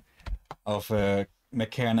religion of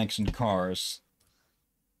mechanics and cars.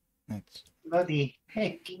 That's... Bloody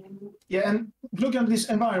heck. Yeah, and look at this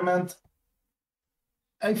environment.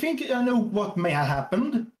 I think I know what may have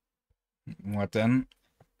happened. What then?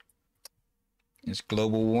 Is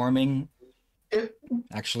global warming? Uh,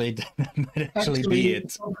 Actually, that might actually be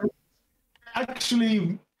it.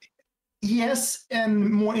 Actually, yes, and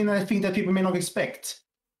more in I think that people may not expect.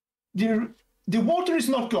 The water is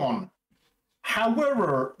not gone.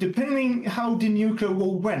 However, depending how the nuclear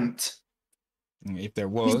war went, If there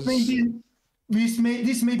was...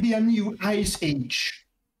 this may be a new ice age.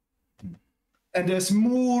 And there's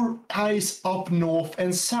more ice up north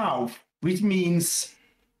and south, which means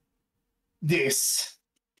this.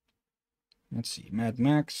 Let's see, Mad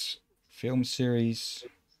Max, film series.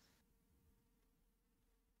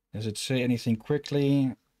 Does it say anything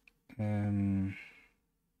quickly?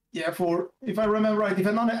 Yeah, for if I remember right, if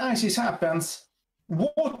another ice happens,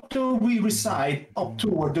 water will reside up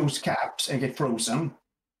toward those caps and get frozen.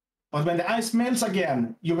 But when the ice melts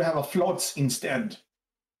again, you will have a floods instead.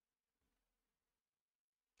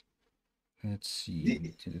 Let's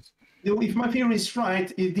see. If my theory is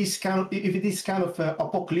right, if this kind of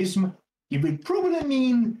apocalypse, it will probably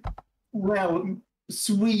mean, well,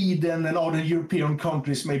 Sweden and other European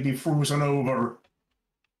countries may be frozen over.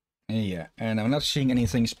 Yeah, and I'm not seeing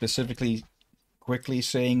anything specifically quickly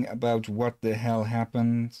saying about what the hell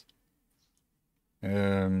happened.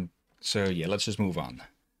 So yeah, let's just move on.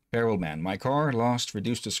 Barrel Man, my car lost,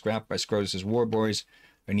 reduced to scrap by Scrotus' war boys.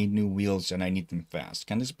 I need new wheels and I need them fast.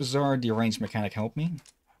 Can this bizarre deranged mechanic help me?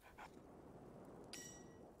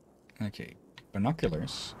 Okay,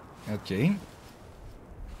 binoculars. Okay.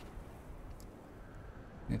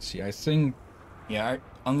 Let's see, I think... Yeah,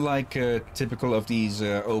 unlike typical of these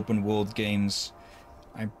open world games,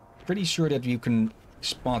 I'm pretty sure that you can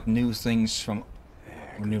spot new things from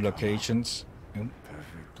or new locations. Oh.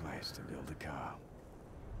 Perfect place to build a car.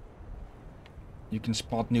 You can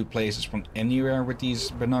spot new places from anywhere with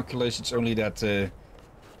these binoculars. It's only that,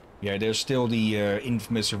 yeah, there's still the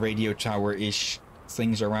infamous radio tower-ish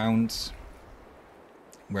things around,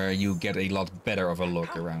 where you get a lot better of a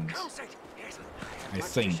look around. I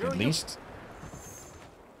think, at least.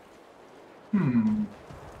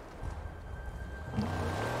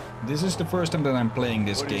 This is the first time that I'm playing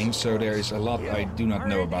this game, so there is a lot I do not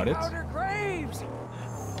know about it. Graves.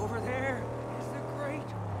 Over there is the Great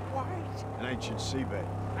White. An ancient seabed.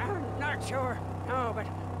 I'm not sure. No, but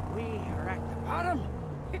we are at the bottom.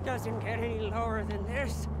 It doesn't get any lower than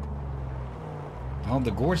this. Well,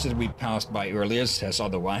 the gorge that we passed by earlier says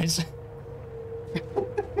otherwise.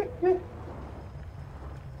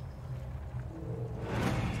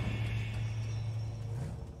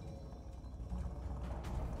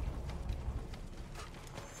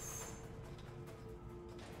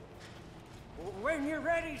 When you're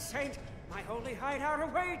ready, Saint, my holy hideout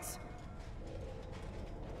awaits.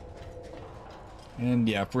 And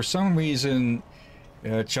yeah, for some reason,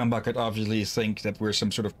 Chamba could obviously think that we're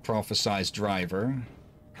some sort of prophesized driver.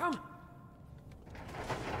 Come.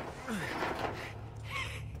 Come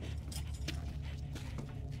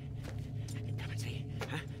and see.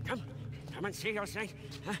 Huh? Come and see, O Saint.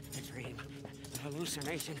 Huh? The dream, the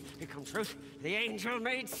hallucination become truth. The angel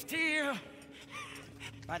made steel.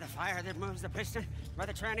 By the fire that moves the piston, by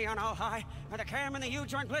the tranny on all high, by the cam and the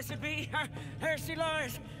U-joint blessed be, there she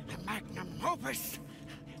lies, the magnum opus.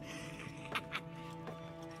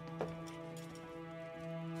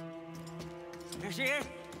 There she is.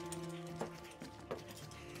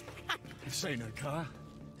 This ain't her car.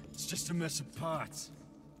 It's just a mess of parts.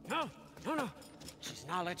 No. She's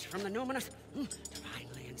knowledge from the numinous,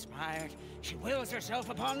 divinely inspired. She wills herself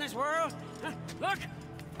upon this world. Look!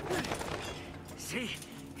 See?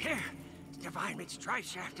 Here. Divine meets drive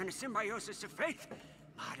shaft and a symbiosis of faith.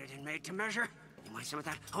 Modded and made to measure. You want some of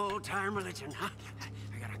that old-time religion, huh?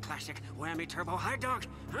 I got a classic whammy turbo high dog.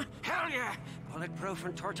 Huh? Hell yeah! Bulletproof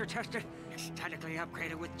and torture tested. Statically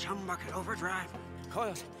upgraded with chum bucket overdrive.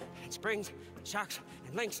 Coils and springs, shocks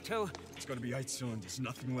and links too. It's gonna be 8 cylinders,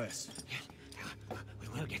 nothing less. Yes,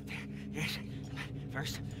 we will get there. Yes.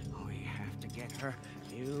 First, we have to get her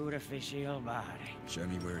beautificial body. Show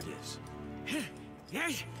me where it is.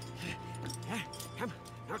 Yes. Come.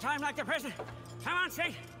 No time like the present. Come on,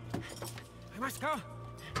 Saint. We must go.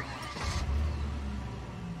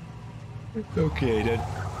 Okay,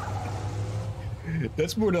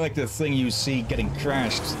 that's more like the thing you see getting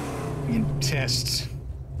crashed in tests.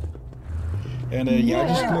 And yeah, I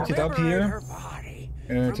just looked it up here.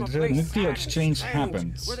 The nuclear exchange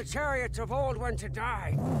happened. Where the chariots of old went to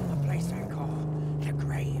die. A place I call the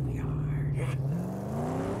graveyard.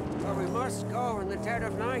 Where we must go in the dead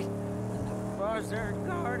of night when the buzzard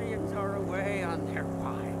guardians are away on their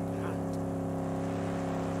wild hunt.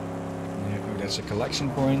 Yeah, that's a collection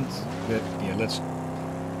point. But yeah, let's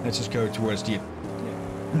just go towards the.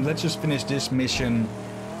 Let's just finish this mission,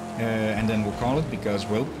 and then we'll call it because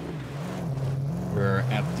well, we're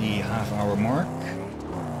at the half-hour mark.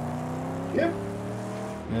 Yep.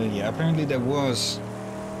 Yeah, apparently there was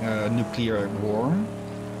a nuclear war.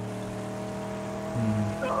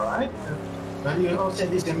 Alright. Well, you also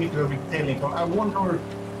said this in nuclear retelling. I wonder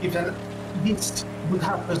if this would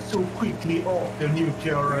happen so quickly after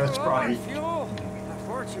nuclear strike. Fuel.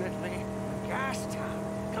 Unfortunately, from gas town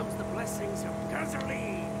comes the blessings of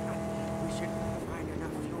gasoline. We should find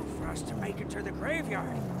enough fuel for us to make it to the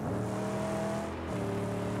graveyard.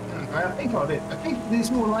 I think of it. I think this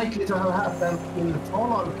is more likely to have happened in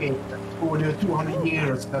Fallout game over the 200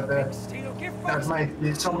 years that that might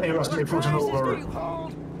be some areas may frozen over.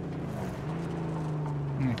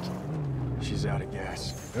 She's out of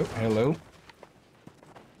gas. Oh, hello.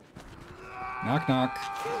 Knock, knock.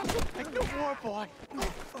 Make no more, boy. What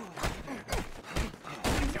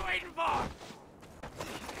you waiting for?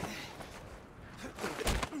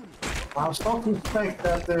 I'm starting to suspect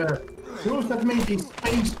that those that made these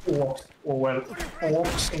space orcs, or well,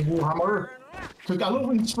 orcs in Warhammer, took a lot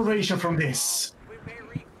of inspiration from this.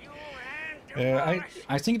 I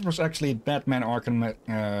think it was actually Batman Arkham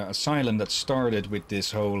Asylum that started with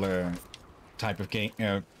this whole type of game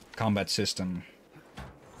combat system.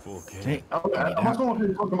 Okay. I must want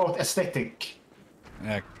to talk about aesthetic.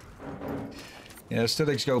 Yeah,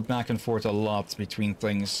 aesthetics go back and forth a lot between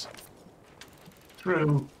things.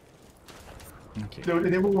 True. Okay.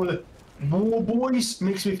 The whole War Boys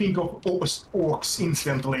makes me think of orcs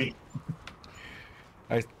instantly.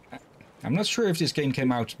 I'm not sure if this game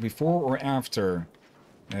came out before or after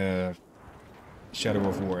Shadow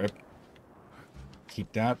of War.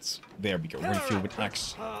 Keep that. There we go. Refuel with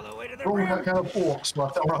axe. Wrong kind of orcs,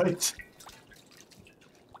 but alright.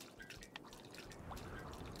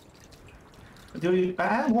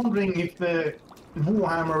 I'm wondering if the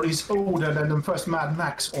Warhammer is older than the first Mad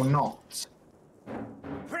Max or not.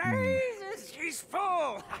 Praises, she's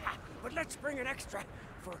full! But let's bring an extra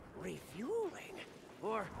for refueling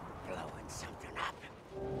or blowing something up.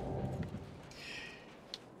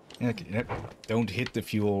 Okay, don't hit the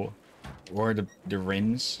fuel or the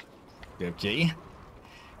rims. Okay.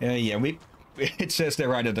 Yeah, it says there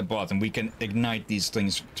right at the bottom we can ignite these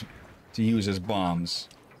things to use as bombs.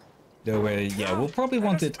 Though, yeah, we'll probably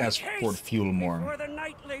want it as for fuel more. Before the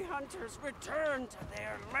nightly hunters return to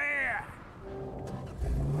their lair.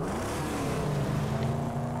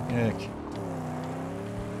 Okay.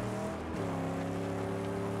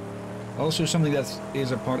 Also, something that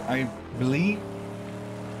is a part, I believe.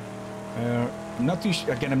 I'm not too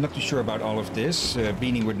sure about all of this.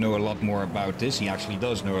 Beanie would know a lot more about this. He actually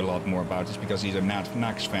does know a lot more about this because he's a Mad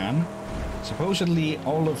Max fan. Supposedly,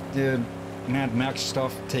 all of the Mad Max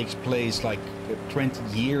stuff takes place like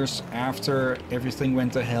 20 years after everything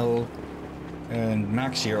went to hell. And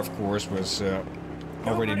Max here, of course, was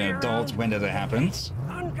already an adult when that happened.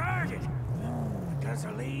 Unguarded.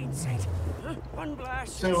 Gasoline, Saint. One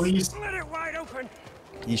blast. So he's Split it wide open.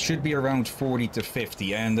 He should be around 40 to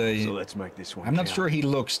 50, and So let's make this one I'm not count. sure he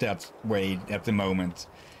looks that way at the moment,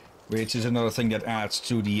 which is another thing that adds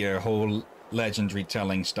to the whole legendary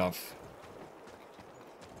telling stuff.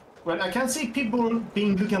 Well, I can see people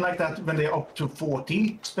being looking like that when they're up to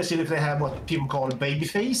 40, especially if they have what people call baby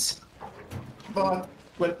face. But,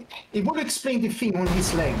 well, it would explain the thing on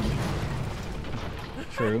his leg.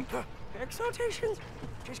 True. Exaltations!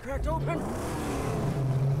 She's cracked open.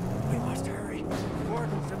 We must hurry.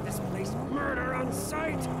 Wardens of this place murder on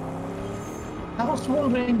sight. I was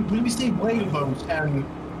wondering, will we see whaleboats and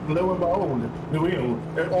lo and behold, we will.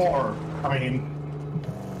 Or, I mean...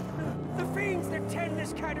 The fiends that tend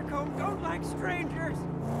this catacomb don't like strangers.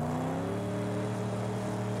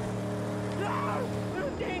 No! There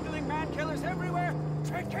are dangling man-killers everywhere.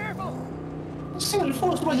 Tread careful. Ser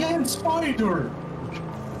först var jag en spider!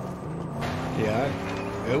 Yeah.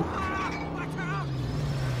 Oh. Watch out!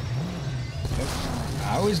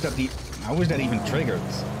 How is that even triggered?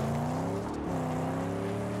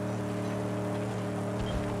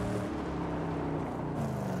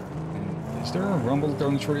 Is there a rumble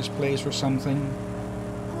going through this place or something?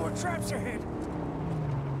 More traps ahead.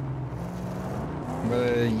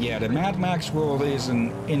 But yeah, the Mad Max world is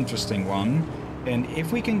an interesting one. And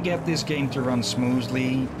if we can get this game to run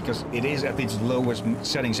smoothly, because it is at its lowest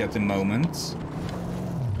settings at the moment,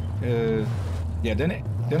 yeah,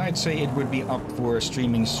 then I'd say it would be up for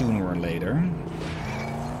streaming sooner or later.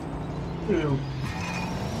 True.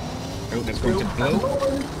 Oh, that's going to blow.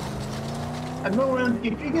 At the moment,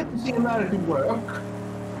 if you get to see America work,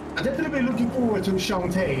 I'm definitely looking forward to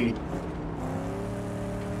Shantae.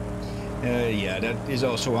 Yeah, that is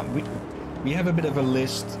also... We have a bit of a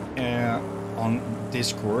list on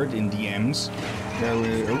Discord in DMs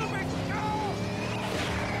where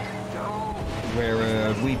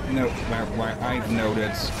where I've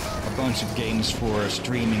noted a bunch of games for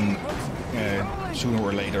streaming sooner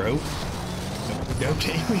or later. Oh,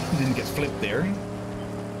 okay, we didn't get flipped there.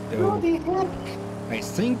 So, What the heck? I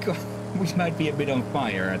think we might be a bit on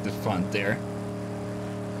fire at the front there.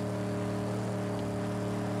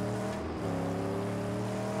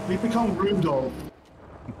 We become Rudolph.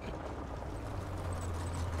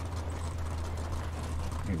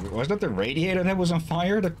 Was that the radiator that was on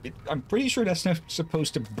fire? I'm pretty sure that's not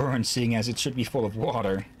supposed to burn, seeing as it should be full of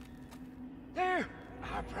water. There!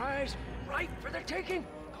 Our prize, right for the taking!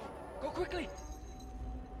 Go quickly!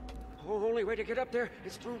 The only way to get up there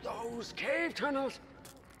is through those cave tunnels.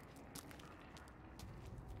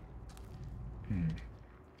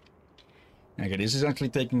 Okay, this is actually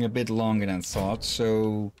taking a bit longer than thought,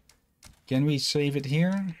 so... Can we save it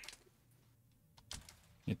here?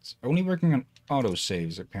 It's only working on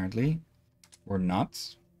auto-saves, apparently. Or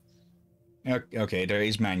not. Okay, there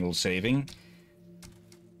is manual saving.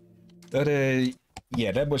 But,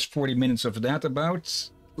 yeah, that was 40 minutes of that about.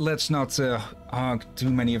 Let's not hog too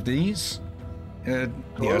many of these. Yeah,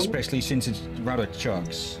 especially since it's rather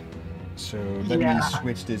chugs. So, let me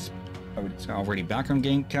switch this... Oh, it's already back on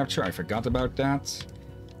game capture. I forgot about that.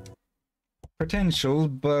 Potential,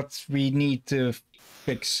 but we need to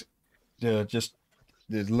fix the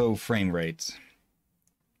low frame rate.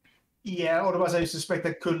 Yeah, otherwise I suspect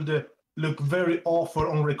that could look very awful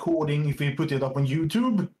on recording if we put it up on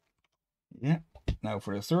YouTube. Yeah. Now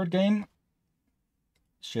for the third game.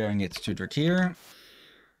 Sharing it to Drakir.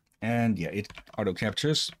 And yeah, it auto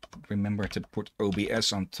captures. Remember to put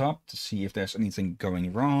OBS on top to see if there's anything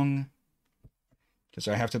going wrong. Because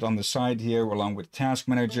I have that on the side here along with Task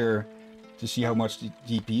Manager to see how much the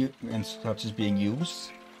GPU and such is being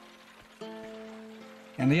used.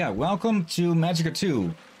 And yeah, welcome to Magicka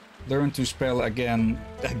 2. Learn to spell again.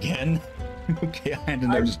 Okay, I hadn't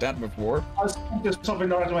noticed that before. I'll just something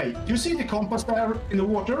right away. Do you see the compass there in the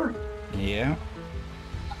water? Yeah.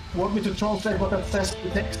 Want me to translate what that says in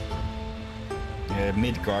the text?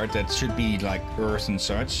 Midgard, that should be like Earth and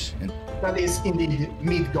such. And That is indeed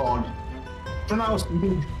Midgard. Pronounced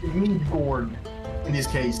Midgard in this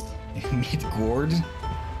case. Midgard?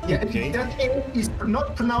 Yeah, Okay. that A is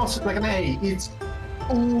not pronounced like an A. It's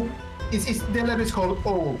O. The letter is called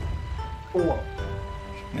O. O.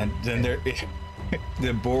 And then there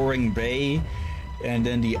the boring bay, and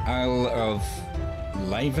then the Isle of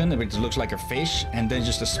Leven, which looks like a fish, and then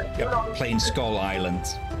just a plain skull island.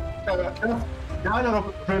 The island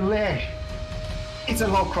of Relais. It's a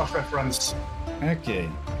Lovecraft reference. Okay.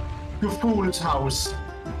 The Fool's House.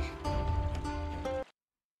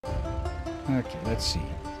 Okay, let's see.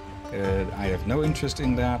 I have no interest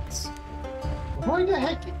in that. Why the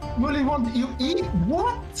heck will he want you eat?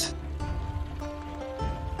 What?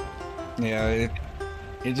 Yeah,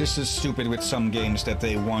 it just is stupid with some games that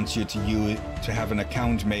they want you to have an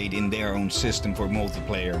account made in their own system for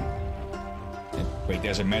multiplayer. Wait,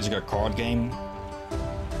 there's a Magicka card game?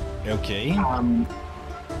 Okay.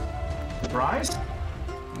 Surprise?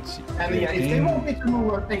 Let's see. And yeah, if they want me to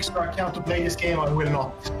move an extra account to play this game, I will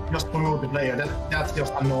not. Just for multiplayer. That's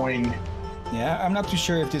just annoying. Yeah, I'm not too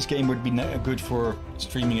sure if this game would be good for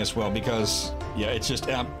streaming as well, because Yeah, it's just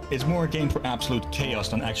it's more a game for absolute chaos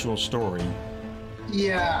than actual story.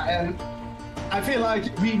 Yeah, and I feel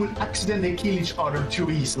like we would accidentally kill each other too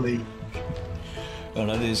easily. Well,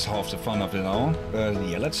 that is half the fun of it all.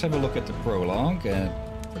 Yeah, let's have a look at the prologue.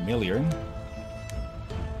 Familiar.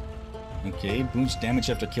 Okay, boosts damage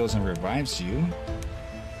after kills and revives you.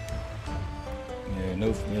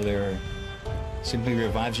 No familiar. Simply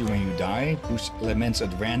revives you when you die. Boosts elements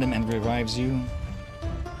at random and revives you.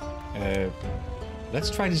 Let's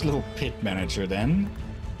try this little pit manager then.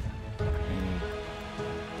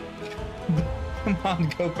 Come on,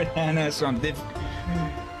 go bananas on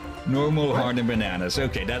normal, hard, and bananas.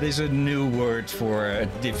 Okay, that is a new word for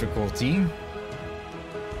difficulty.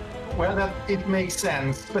 Well, that it makes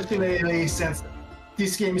sense, especially since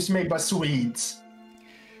this game is made by Swedes.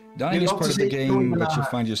 Dying is part of the game, but you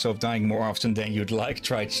find yourself dying more often than you'd like.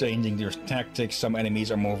 Try changing your tactics. Some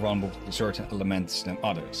enemies are more vulnerable to certain elements than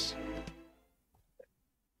others.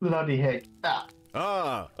 Bloody heck.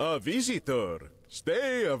 Ah, a visitor.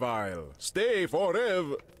 Stay a while. Stay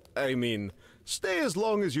forever. I mean, stay as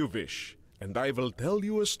long as you wish, and I will tell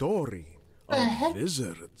you a story of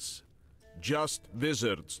wizards. Just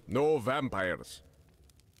wizards, no vampires.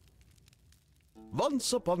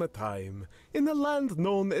 Once upon a time, in a land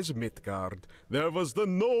known as Midgard, there was the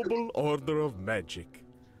noble order of magic.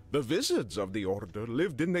 The wizards of the order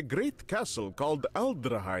lived in a great castle called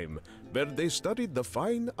Aldraheim, where they studied the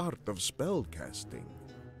fine art of spellcasting.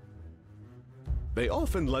 They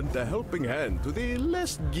often lent a helping hand to the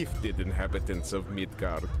less gifted inhabitants of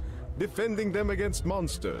Midgard, defending them against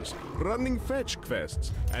monsters, running fetch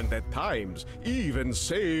quests, and at times even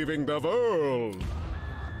saving the world.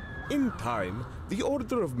 In time, the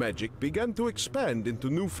Order of Magic began to expand into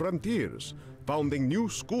new frontiers, founding new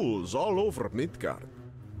schools all over Midgard.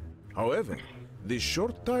 However, this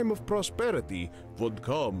short time of prosperity would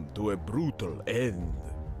come to a brutal end.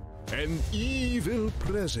 An evil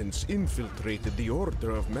presence infiltrated the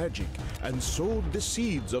Order of Magic and sowed the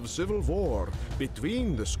seeds of civil war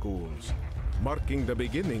between the schools, marking the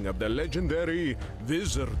beginning of the legendary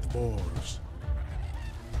Wizard Wars.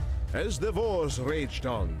 As the wars raged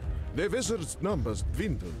on, the wizards' numbers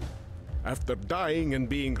dwindled. After dying and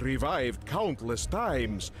being revived countless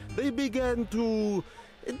times, they began to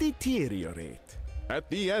deteriorate. At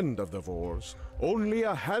the end of the wars, only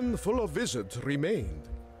a handful of wizards remained.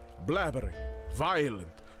 Blabbering,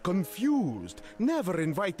 violent, confused, never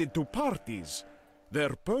invited to parties.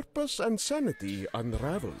 Their purpose and sanity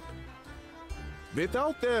unraveled.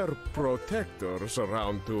 Without their protectors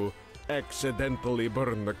around to accidentally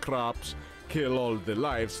burn the crops, kill all the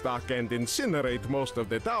livestock, and incinerate most of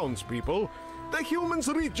the townspeople, the humans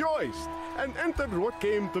rejoiced and entered what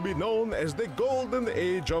came to be known as the Golden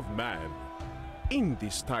Age of Man. In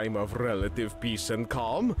this time of relative peace and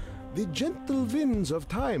calm, the gentle winds of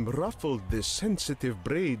time ruffled the sensitive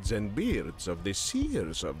braids and beards of the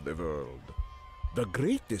seers of the world. The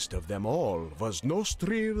greatest of them all was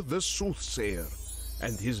Nostrir the Soothsayer,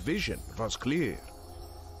 and his vision was clear.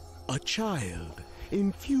 A child,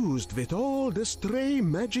 infused with all the stray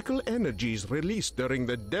magical energies released during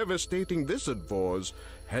the devastating Wizard Wars,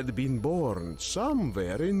 had been born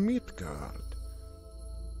somewhere in Midgard.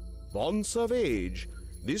 Once of age,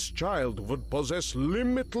 this child would possess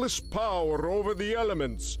limitless power over the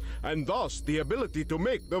elements, and thus the ability to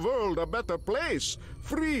make the world a better place,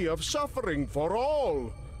 free of suffering for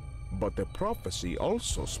all. But the prophecy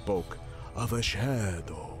also spoke of a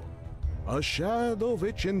shadow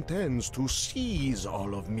which intends to seize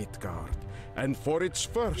all of Midgard, and for its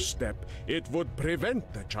first step, it would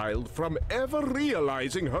prevent the child from ever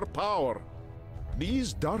realizing her power.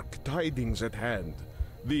 These dark tidings at hand,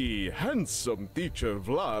 the handsome teacher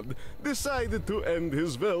Vlad decided to end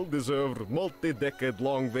his well-deserved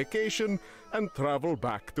multi-decade-long vacation and travel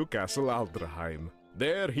back to Castle Aldraheim.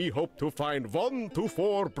 There he hoped to find 1 to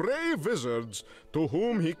 4 brave wizards to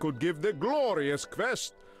whom he could give the glorious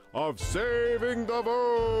quest of saving the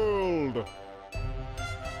world.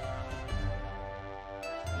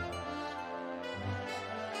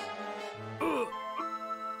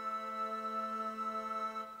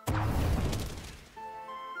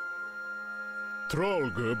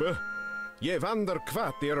 Trollgubbe, je vandrar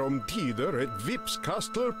kvarter om tider ett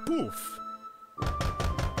vipskastler puff.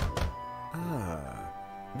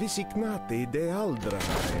 Visignati de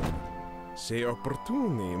Aldraheim. Se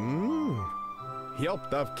opportuni,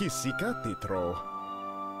 hjälpt av Kissikati tro.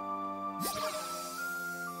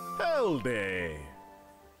 Helde!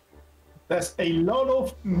 There's a lot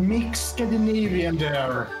of mixed Scandinavian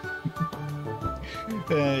there.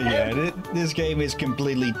 Yeah, this game is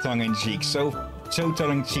completely tongue-in-cheek. So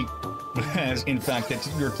tongue-in-cheek As in fact, that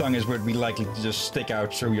your tongue is would be likely to just stick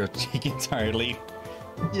out through your cheek entirely.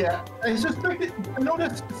 Yeah, I suspect it. I know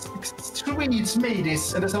that Swedes made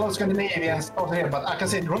this, and there's a lot of Scandinavians out here, but I can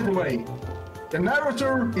say it right away. The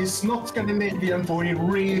narrator is not Scandinavian, for he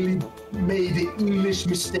really made the English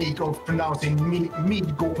mistake of pronouncing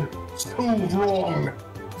Midgård so wrong.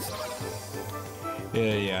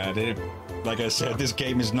 Yeah, like I said, this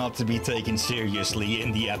game is not to be taken seriously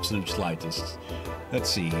in the absolute slightest. Let's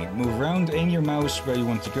see, move around, aim your mouse where you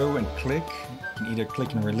want to go and click. You can either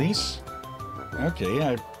click and release. Okay,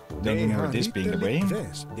 I don't remember this being the way.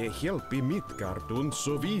 Det hjälper Midgard und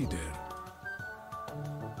så vidare.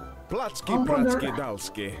 Platski,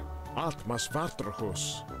 dalski, atmas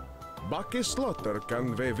vatrhus. Backe slotter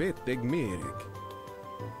kan ve vettig merig.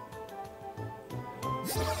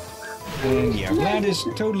 And yeah, Vlad is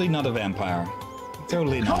totally not a vampire.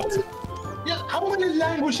 Totally not. Yeah, how many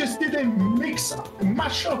languages did they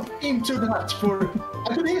mash up into that for?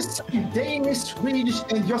 I could hear some Danish, Swedish,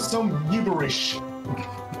 and just some gibberish.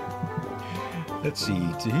 Let's see,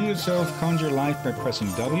 to heal yourself, conjure life by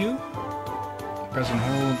pressing W. Press and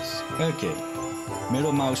hold. Okay.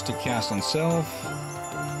 Middle mouse to cast on self.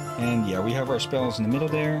 And yeah, we have our spells in the middle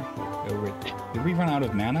there. Did we run out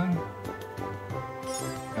of mana?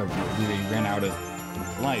 Oh, we ran out of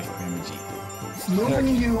life energy.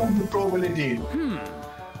 Knowing you probably did.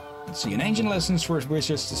 Let's see, in ancient lessons for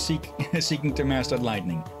wizards to seeking to master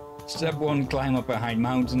lightning. Step 1, climb up a high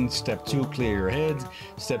mountain. Step 2, clear your head.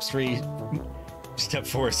 Step 3, Step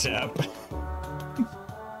 4, sap.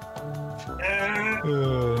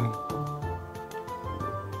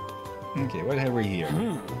 Okay, what have we here?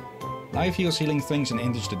 Life heals healing things and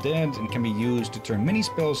injures the dead and can be used to turn many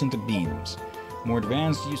spells into beams. More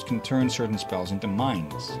advanced use can turn certain spells into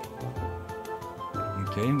mines.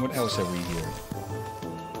 Okay, what else have we here?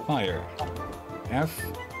 Fire. F.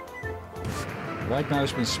 Right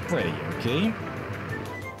mouse with spray, okay.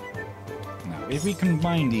 Now, if we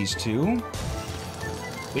combine these two,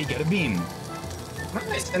 we get a beam.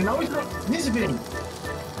 Nice, and now it's not this beam.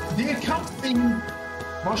 The casting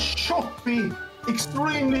was choppy,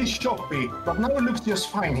 extremely choppy, but now it looks just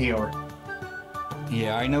fine here.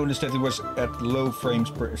 Yeah, I noticed that it was at low frames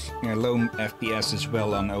per, low FPS as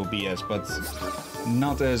well on OBS, but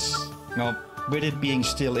not as, well, with it being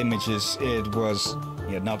still images, it was,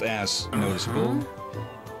 yeah, not as noticeable.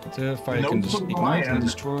 But, fire can ignite and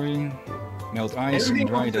destroy, melt ice, and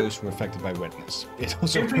dry those who are affected by wetness. It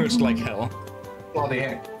also burns like hell. Bloody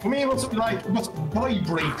heck. For me, it was like, it was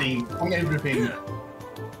vibrating on everything.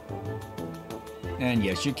 And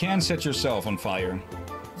yes, you can set yourself on fire.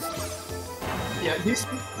 Yeah,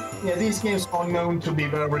 these games are known to be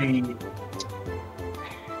very...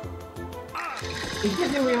 It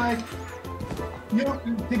gives you like...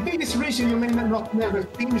 the biggest reason you may not never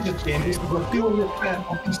finish a game is because you only plan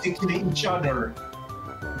on basically each other.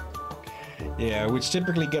 Yeah, which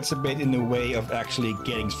typically gets a bit in the way of actually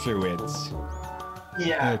getting through it.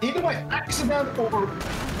 Yeah, either by accident or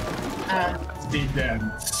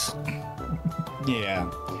accidents. Yeah.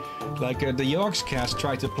 Like the Yorks cast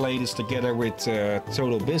tried to play this together with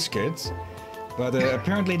Total Biscuit, but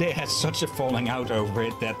apparently they had such a falling out over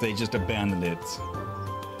it that they just abandoned it.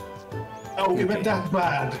 Oh, it went that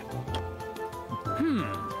bad.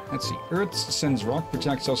 Let's see. Earth sends rock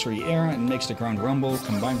projectiles through the air and makes the ground rumble.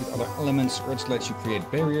 Combined with other elements, Earth lets you create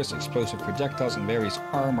barriers, explosive projectiles, and various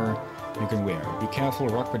armor you can wear. Be careful,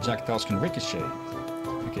 rock projectiles can ricochet.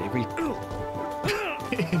 Okay, if we...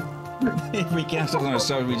 if we cast it on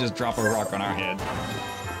ourselves, we just drop a rock on our head.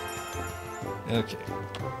 Okay.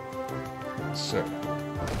 So.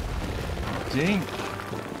 Okay.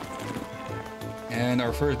 And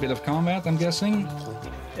our first bit of combat, I'm guessing?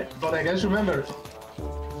 Yeah, but I guess remember,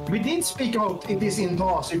 we did speak out it is in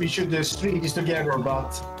boss if we should string this together,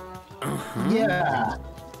 but... Yeah.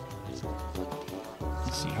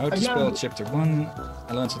 Let's see, how to spell chapter 1.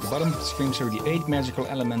 Elements at the bottom screams through the 8 magical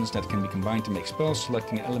elements that can be combined to make spells.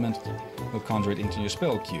 Selecting an element will conjure it into your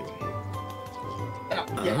spell queue.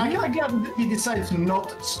 Yeah, I got we decided to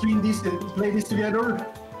not stream this and play this together.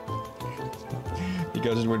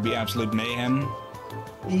 Because it would be absolute mayhem.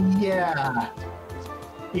 Yeah.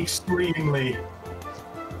 Extremely.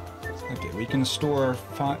 Okay, we can store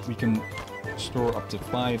up to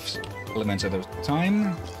 5 elements at a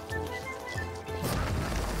time.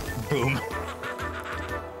 Boom.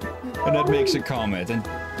 And that makes a comment. And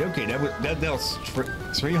okay, that dealt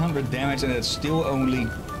 300 damage, and it still only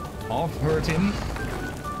hurt him.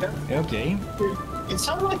 Okay. It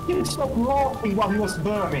sounded like he stopped laughing while he was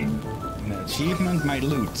burning. An achievement, my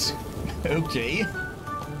loot. Okay.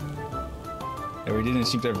 We didn't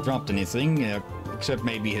seem to have dropped anything. except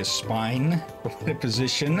maybe his spine or the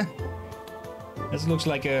position. This looks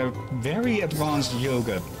like a very advanced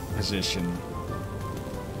yoga position.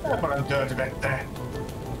 Ja, bara en död vette.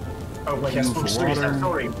 Oh wait, I spoke for Swedish, water. I'm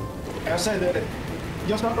sorry. I said that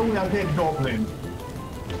just not only a dead goblin.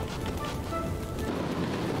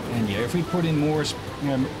 And yeah, if we put in more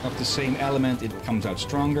of the same element, it comes out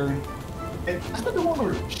stronger. And I don't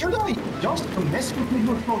wonder, should I just mess with me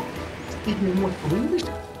with not speaking more Swedish?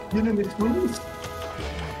 You know the Swedes?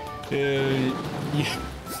 Yeah.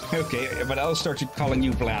 Okay, but I'll start calling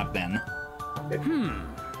you Vlad then.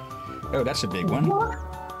 Oh, that's a big one. What?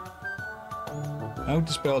 How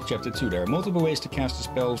to spell chapter 2. There are multiple ways to cast a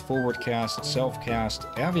spell: forward cast, self cast,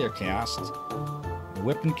 area cast,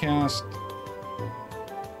 weapon cast.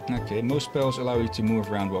 Okay, most spells allow you to move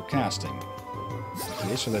around while casting.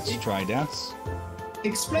 Okay, so let's try that.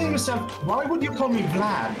 Explain yourself. Why would you call me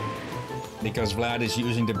Vlad? Because Vlad is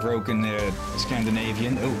using the broken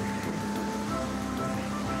Scandinavian. Oh,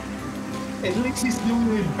 At least he's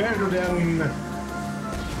doing it better than...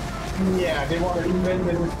 Yeah, they want to invent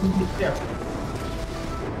it with yeah.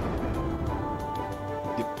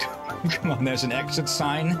 come on, there's an exit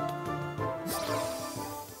sign.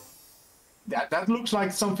 That looks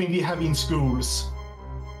like something we have in schools.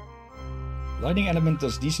 Lightning element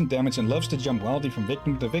does decent damage and loves to jump wildly from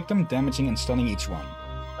victim to victim, damaging and stunning each one.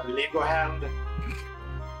 A Lego hand.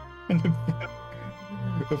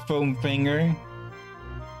 A foam finger.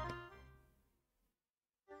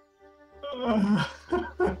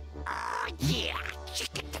 Yeah,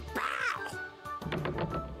 chicken the bow.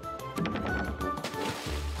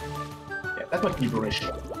 Yeah, that's what people wish.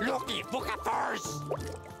 Lucky bookers.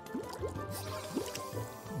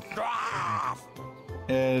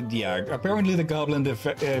 Yeah, apparently the goblin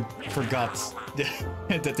forgot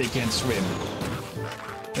that they can't swim.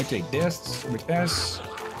 Okay, deaths with S.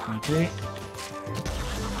 Okay.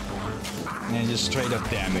 And just straight up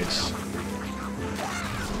damage.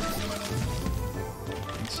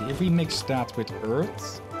 Let's see if we mix that with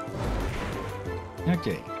earth.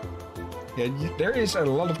 Okay. Yeah, there is a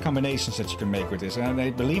lot of combinations that you can make with this, and I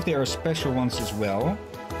believe there are special ones as well.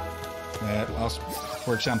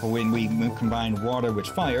 For example, when we combine water with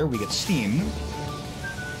fire, we get steam.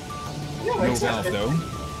 Yeah, No valve though.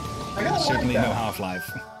 I gotta Certainly like no that.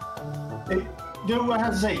 Half-Life. You know, I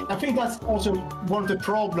have to say, I think that's also one of the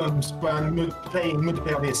problems when playing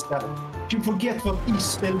multiplayer is that you forget what each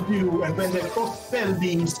spell do, and when they cross spell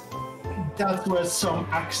these, that's where some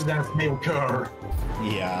accidents may occur.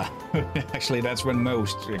 Yeah, actually that's when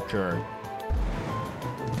most occur.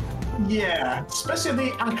 Yeah, especially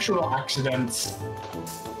the actual accidents.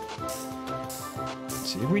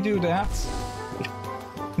 See if we do that.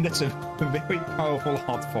 That's a very powerful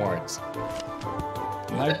hot fart.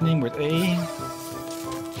 Lightning with A.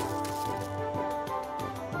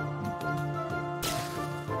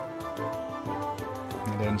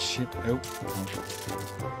 And then ship. Oh.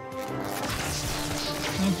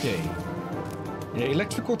 Okay. Yeah,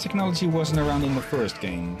 electrical technology wasn't around in the first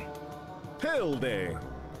game. Hilde,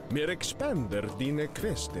 mer expander dine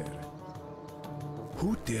kvester.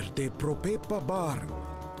 Huter de propepa barn.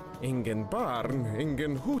 Ingen barn,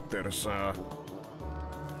 ingen huter, sa.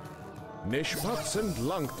 Nespatsen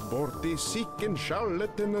langt borti sikken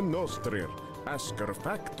skjalletene nostrer, asker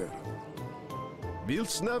fakter.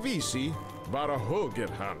 Vilsna visi, vara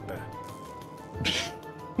högerhande.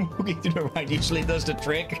 Looking to the right usually does the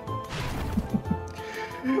trick.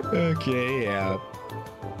 Okay, yeah.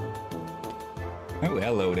 Oh,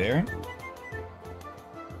 hello there.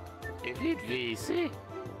 Is it VC?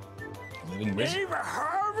 Living wizard. Even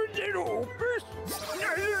Harvard and Opus.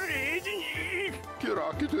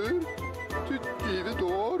 Kuraketur. Givet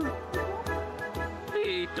år.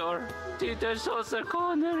 Peter, Titter Saucer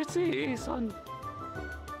Corner season.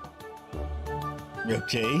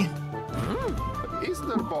 Okay. Is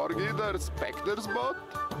der Borgi der Spectresbot?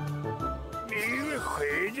 Even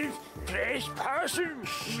Gredens trespassen.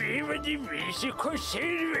 Even die vieze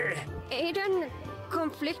conserve. Aiden,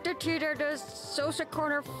 conflicted to the Saucer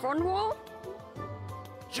Corner fun wall?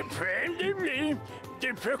 Surprisingly,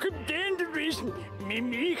 de fucking danderisen.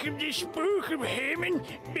 Mimieken de spook of him and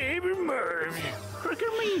baby Merv.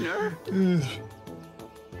 Cricket meaner?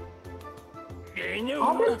 You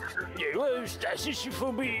know, det var Stasis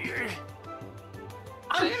forbi.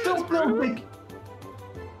 I don't know, like...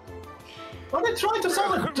 Are they trying to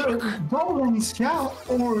sound like Dolenska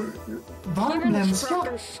or Even Varmlenska?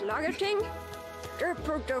 Sprocken Sluggerting? They're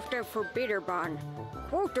put of the Forbidderban.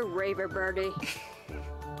 Quote the Raver Birdie.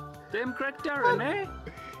 Dem crackdaren, eh?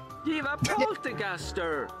 Giva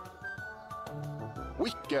poltergaster.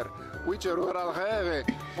 Wicker,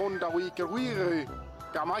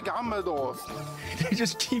 They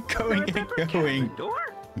just keep going and going.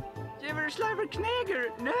 Door? Never slaver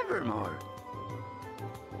knager, nevermore.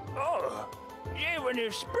 Oh, jij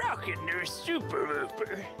wanneer sprak in de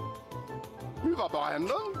superlooper. Hyvä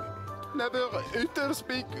Brandon. Never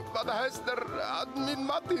uiterspeak wat heister admin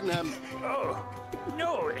Martinhem. Oh,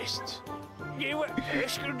 noist. Jij was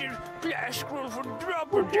eskelder plaaskrol voor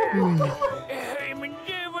dropperder. Men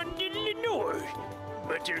jij was de noord.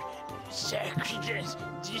 But er sacredness,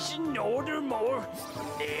 this another more.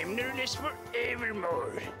 Name this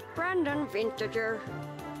forevermore. Brandon Vintager.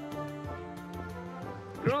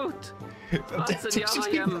 Groot. Alltså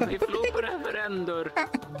jag hem i flopen förändor.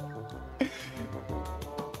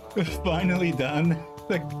 Finally done.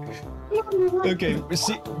 Like, okay,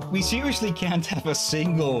 we seriously can't have a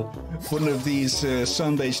single one of these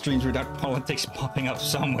Sunday streams without politics popping up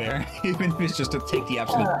somewhere, even if it's just to take the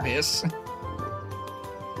absolute piss.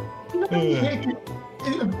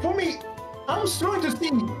 For me, I'm starting to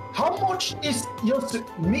think how much is just a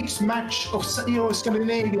mixed match of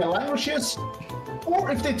Scandinavian languages,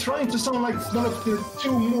 or if they're trying to sound like one of the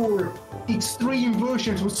two more extreme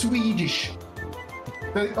versions of Swedish.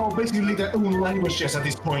 They are basically their own languages at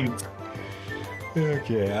this point.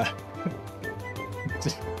 Okay.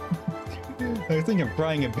 I think I'm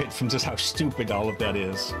crying a bit from just how stupid all of that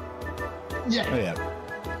is. Yeah. Oh, yeah.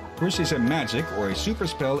 Push is a magic or a super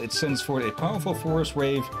spell. It sends forth a powerful force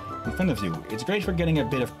wave in front of you. It's great for getting a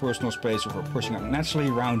bit of personal space or for pushing unnaturally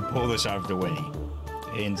round boulders out of the way.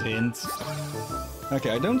 Hint, hint. Okay,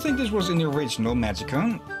 I don't think this was in the original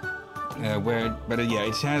Magicka. But yeah,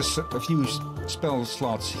 it has a few spell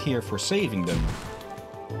slots here for saving them.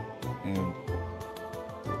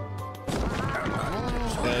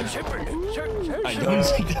 I don't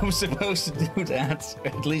think I was supposed to do that,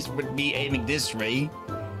 at least with me aiming this way.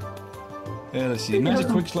 Let's see, magic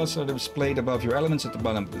quick slots are displayed above your elements at the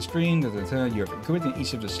bottom of the screen. You have equipped in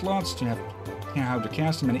each of the slots to have how to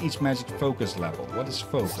cast them and each magic focus level. What is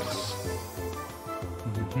focus?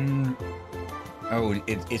 Oh,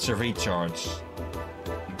 it's a recharge.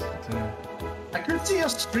 I could see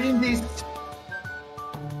us stream this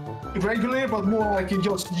regularly, but more like in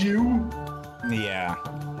just you. Yeah.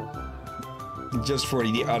 Just for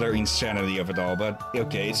the utter insanity of it all, but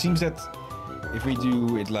okay, it seems that if we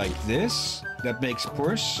do it like this, that makes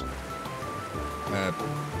push.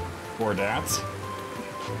 Or that.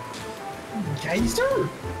 Geyser?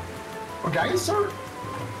 Or Geyser?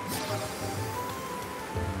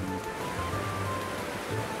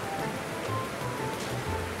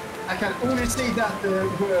 I can only say that the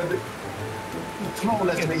word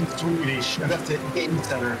flawlessly in Swedish, and that's a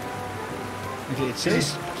geyser. Okay, it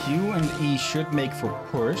says Q and E should make for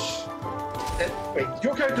push. Wait,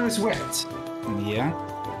 your character is wet. Yeah.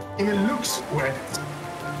 And it looks wet.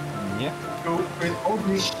 Yeah. So it's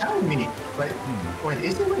oddly shiny. Like, wait,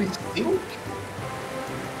 is it really silk?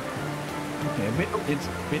 Okay, it's a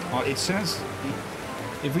bit odd. It says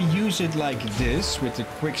if we use it like this with the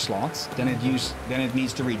quick slot, then it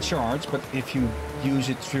needs to recharge. But if you use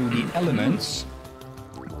it through the elements,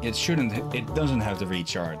 it doesn't have the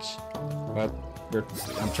recharge. But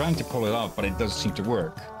I'm trying to pull it off, but it doesn't seem to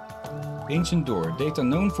work. Ancient door. Data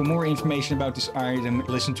known. For more information about this item,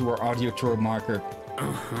 listen to our audio tour marker.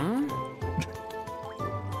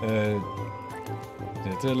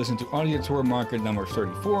 Listen to audio tour marker number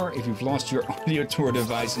 34. If you've lost your audio tour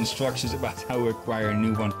device, instructions about how to acquire a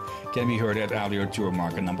new one can be heard at audio tour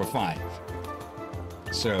marker number 5.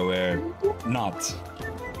 So, not.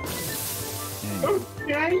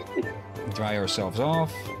 Okay. Dry ourselves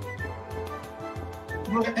off.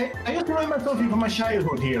 I just remember something from my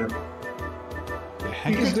childhood here. The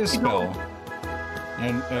heck is this spell?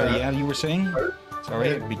 And yeah, you were saying?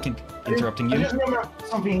 Sorry, we keep interrupting you. I just remember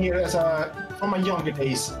something here from my younger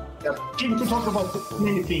days. That people could talk about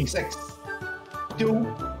many things. I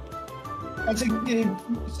think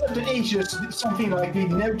certain ages, something like we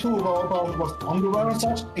never talk about was underwear and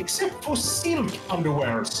such, except for silk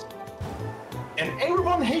underwears. And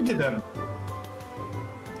everyone hated them.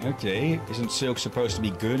 Okay, isn't silk supposed to be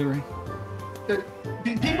good or?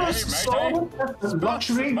 People saw it as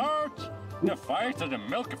luxury. The fight of the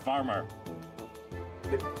milk farmer.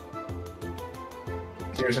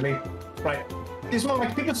 Seriously? Right. It's more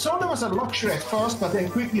like people saw them as a luxury at first, but then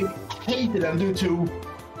quickly hated them due to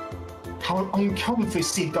how uncomfy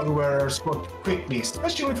silk underwears got quickly,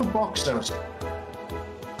 especially for boxers.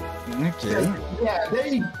 Okay. Yeah,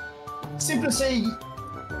 they simply say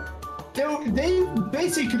they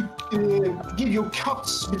basically give you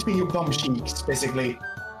cuts between your bum cheeks, basically.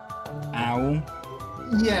 Ow.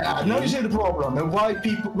 Yeah, now you see the problem, and why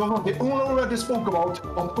people, well, we already spoke about,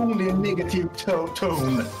 but only a negative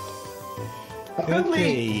tone.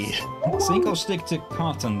 Okay, I think I'll stick to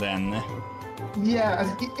cotton then.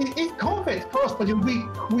 Yeah, it comfy at first, but you will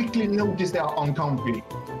quickly notice they are uncomfy.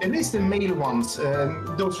 At least the male ones,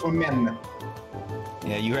 those for men.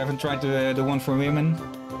 Yeah, you haven't tried the one for women?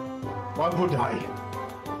 Why would I?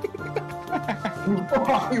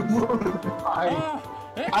 Why would I?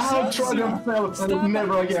 I have tried them myself and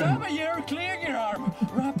never again. Stop it, you're clearing your arm!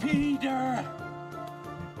 Rapider!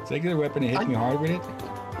 Take the weapon and hit me hard with it.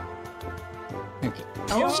 Okay.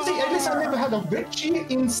 Honestly, at least I never had a veggie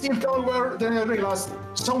in Steel Tower, then I realized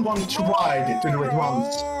someone tried to do it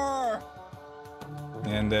once.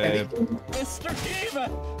 And Mr. Diva!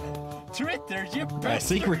 Twitter, you I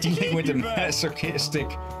think we're dealing with a masochistic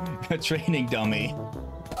training dummy.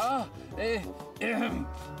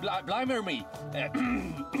 Blimer me.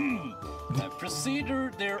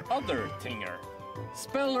 Procedure their other thinger.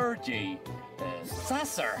 Speller J.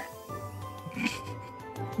 Sasser.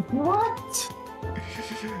 What?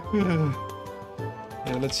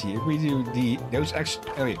 Yeah, let's see. If we do those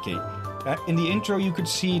actually. Oh, okay. In the intro, you could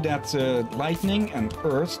see that lightning and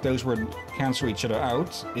earth, those were cancel each other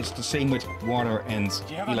out. It's the same with water and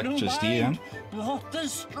electricity. Yeah. Not the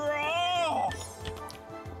straw.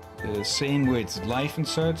 Same with life and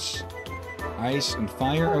such. Ice and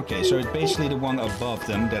fire. Okay, so it's basically the one above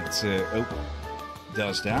them that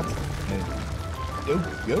does that.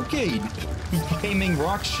 Okay. Flaming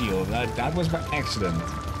rock shield. That was by accident.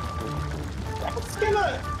 That's kind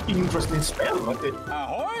of interesting spell, but it...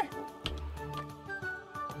 Ahoy!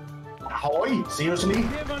 Ahoy? Seriously?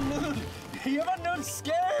 You haven't no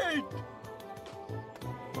scared!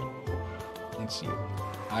 Let's see.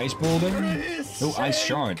 Ice boulder? No, ice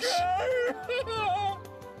shards.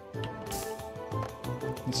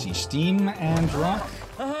 Let's see. Steam and rock?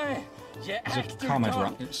 Is it comet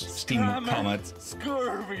rock? Steam comet.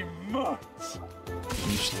 Scurvy much.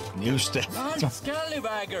 New step.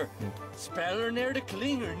 Scallywagger. Speller near the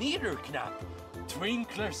klinger neither knap.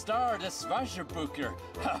 Twinkler star the swasherbooker.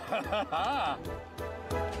 Ha ha ha ha.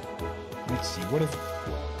 Let's see. What if?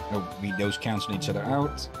 Oh, those cancel each other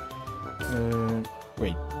out.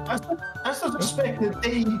 Wait. I suspect that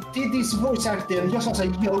they did this voice acting just as a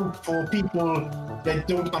joke for people that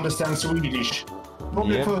don't understand Swedish.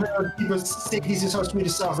 Probably for people say this is how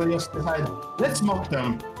Swedish sounds and just decide, let's mock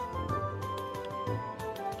them.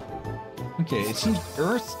 Okay, it seems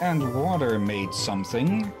earth and water made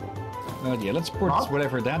something. Yeah, let's put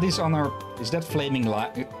whatever that is on our... Is that flaming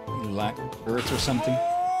earth or something?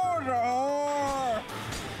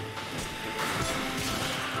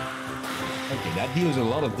 Okay, that deals a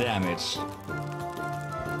lot of damage.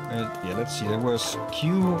 Yeah, let's see. There was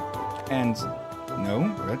Q and... No?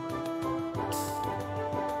 What?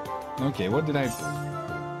 Okay, what did I...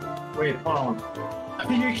 Wait, hold on. I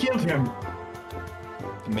think you killed him.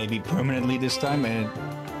 Maybe permanently this time.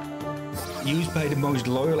 Used by the most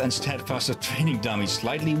loyal and steadfast of training dummies.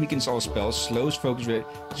 Slightly weakens all spells. Slows focus rate.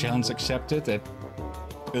 Challenge accepted.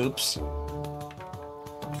 Oops.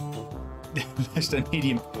 Less than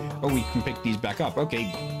medium. Oh, we can pick these back up.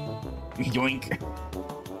 Okay. Yoink.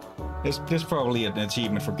 There's probably an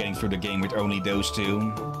achievement for getting through the game with only those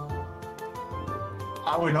two.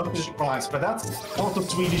 I would not be surprised, but that's part of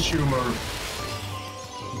Swedish humor.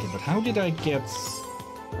 Okay, but how did I get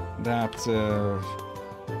that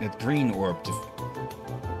that green orb to...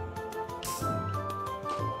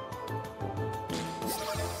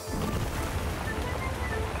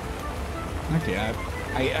 Okay,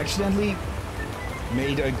 I accidentally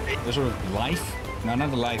made a sort of life, no, not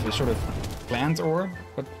a life, a sort of plant orb,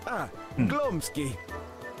 but... Glomski.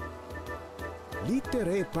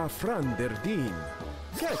 Literepa franderdin.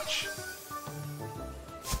 Catch.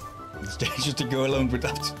 It's dangerous to go alone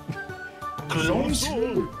without...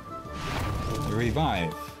 Glomski?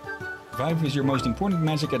 Revive. Revive is your most important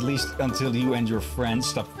magic, at least until you and your friends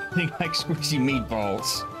stop feeling like squishy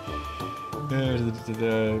meatballs.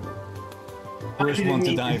 The first one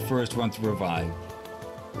to die, first one to revive.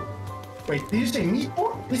 Wait, did you say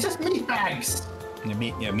meatball? It's just meat bags.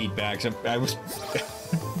 Yeah, meat bags. I was...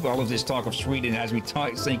 all of this talk of Sweden has me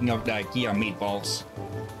thinking of the IKEA meatballs.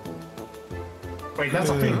 Wait, that's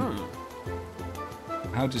a thing.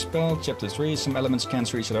 How to spell, chapter 3. Some elements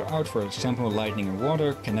cancel each other out. For example, lightning and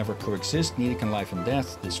water can never coexist, neither can life and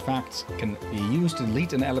death. This fact can be used to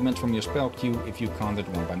delete an element from your spell queue if you counted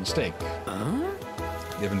one by mistake.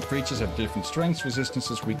 Different creatures have different strengths,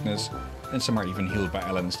 resistances, weakness, and some are even healed by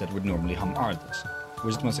elements that would normally harm others.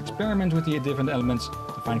 Wizard must experiment with the different elements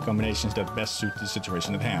to find combinations that best suit the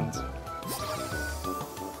situation at hand.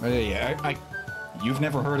 Yeah, You've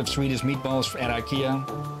never heard of Swedish meatballs at IKEA?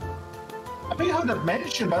 I think I heard that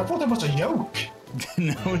mentioned, but I thought that was a joke.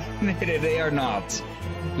 No, they are not.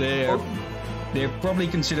 They're probably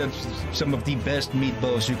considered some of the best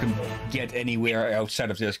meatballs you can get anywhere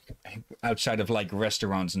outside of like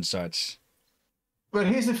restaurants and such. But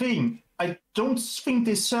here's the thing. I don't think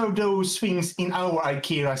they serve those things in our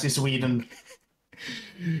IKEAs in Sweden.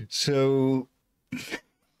 So,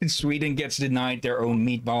 Sweden gets denied their own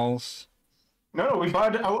meatballs? No, we buy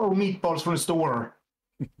our own meatballs from the store.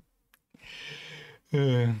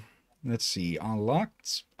 Let's see.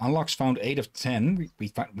 Unlocked. Unlocks found 8 of 10.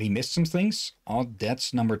 We missed some things. Odd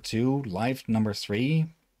deaths number 2. Life number 3.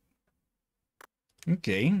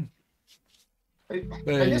 Okay. I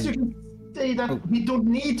guess you can say that we don't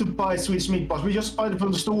need to buy Swedish meatballs. We just buy them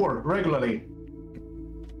from the store regularly.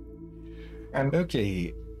 And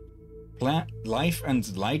okay. Life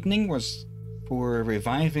and lightning was for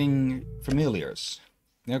reviving familiars.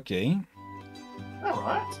 Okay. All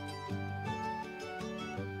right.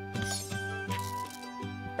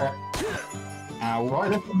 Ow. Why are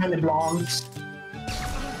there so many blondes?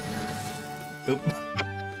 Oop.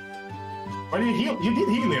 Well, you did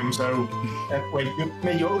heal him, so wait, you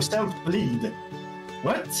made yourself bleed.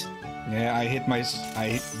 What? Yeah,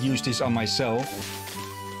 I used this on myself.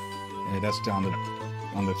 That's on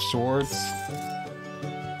the sword.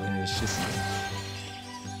 It's just...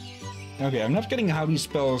 Okay, I'm not getting how these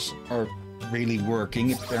spells are really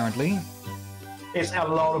working, apparently. It's a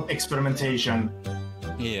lot of experimentation.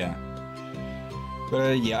 Yeah.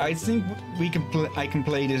 But yeah, I think we can I can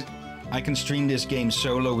play this. I can stream this game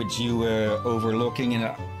solo with you overlooking,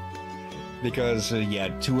 and because yeah,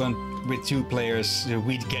 with two players,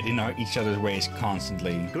 we'd get in each other's ways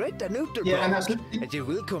constantly. Great and and you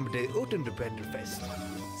welcome the Utenderfest.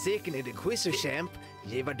 Second in the Quizzer-champ,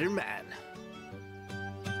 Jeva der man.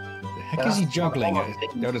 The heck is he juggling?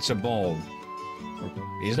 No, that's a ball.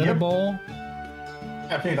 Is that a ball?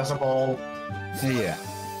 I think that's a ball. Yeah.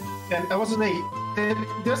 And I was saying,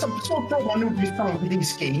 there's a small problem we found with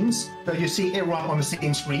these games that you see everyone on the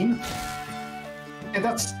same screen. And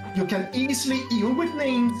that's, you can easily, even with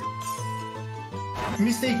names,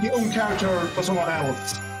 mistake your own character for someone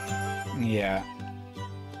else. Yeah.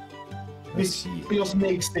 This just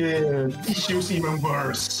makes the issues even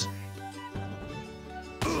worse.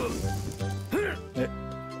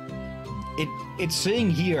 It's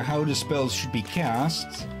saying here how the spells should be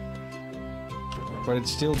cast, but it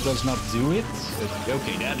still does not do it.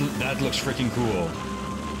 Okay, that looks freaking cool.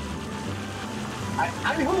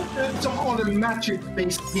 I hope that some other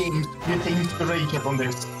magic-based games get inspiration from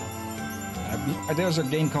this. There's a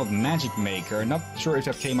game called Magic Maker. Not sure if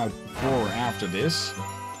that came out before or after this.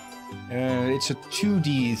 It's a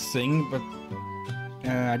 2D thing, but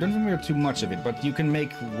I don't remember too much of it. But you can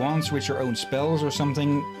make wands with your own spells or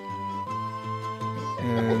something.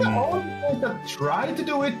 There are games that try to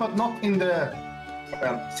do it, but not in the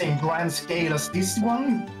same grand scale as this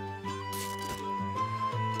one.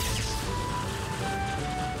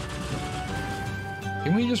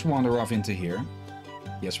 Can we just wander off into here?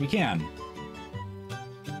 Yes, we can.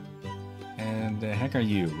 And the heck are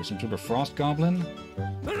you? Some sort of frost goblin?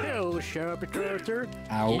 Hello, Sharp Arthur.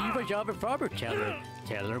 Ow. Eva Jobber Farber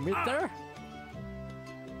Tell her, Mister.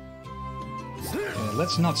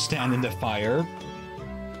 Let's not stand in the fire.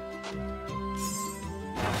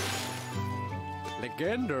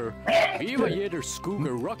 Legender. Eva Jeder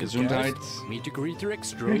Skooger Rocket Gesundheit. Meet a creature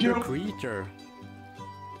extraordinary creature.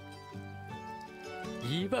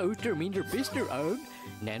 Eva Uter Minder Bister Own.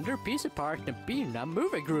 Nender Piece Apart and Pina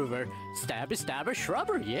Movie Groover. Stabber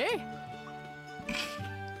Shrubber, yeah?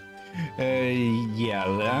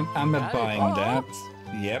 Yeah, I'm not buying that.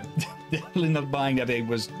 Yep, definitely not buying that. It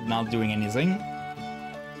was not doing anything.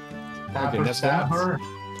 Okay, that's that.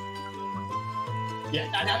 Yeah,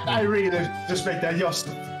 I really suspect that just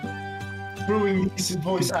brewing this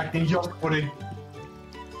voice acting just for the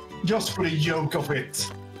joke of it.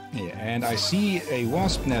 Yeah, and I see a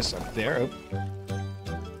wasp nest up there. Oh.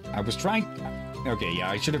 I was trying... Okay, yeah,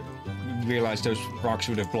 I should have realized those rocks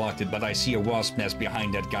would have blocked it, but I see a wasp nest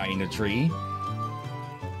behind that guy in the tree.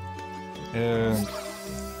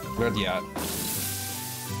 But yeah.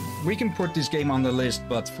 We can put this game on the list,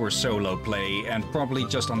 but for solo play, and probably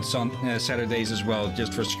just on Saturdays as well,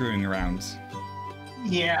 just for screwing around.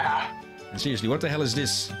 Yeah. And seriously, what the hell is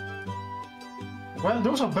this? Well,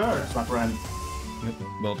 those are birds, my friend.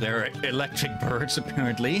 Well, they're electric birds,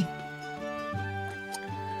 apparently.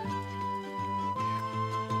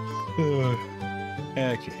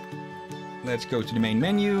 Okay. Let's go to the main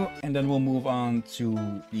menu, and then we'll move on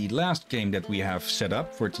to the last game that we have set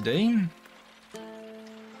up for today.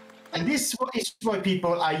 And this is why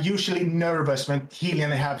people are usually nervous when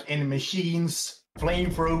Hillyan have any machines,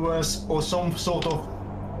 flamethrowers, or some sort of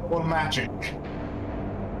magic.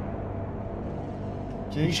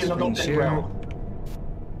 You should not get well.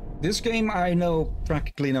 This game I know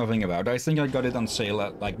practically nothing about. I think I got it on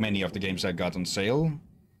sale, like many of the games I got on sale.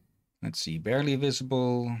 Let's see, barely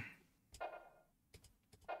visible.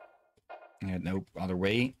 Nope, other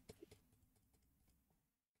way.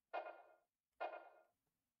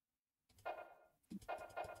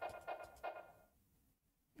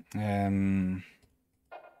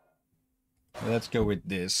 Let's go with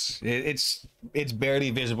this. It's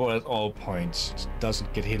barely visible at all points. It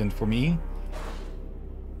doesn't get hidden for me.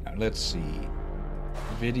 Now let's see.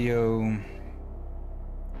 Video.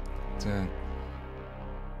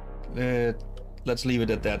 Let's leave it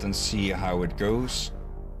at that and see how it goes.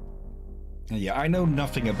 Yeah, I know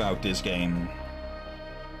nothing about this game.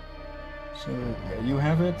 So yeah, you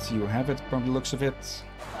have it from the looks of it.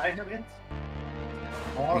 I have it.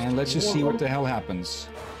 And let's just see what the hell happens.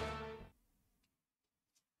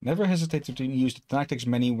 Never hesitate to use the tactics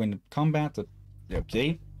menu when in combat.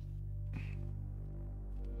 Okay.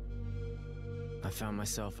 I found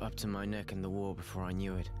myself up to my neck in the war before I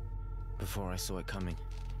knew it. Before I saw it coming.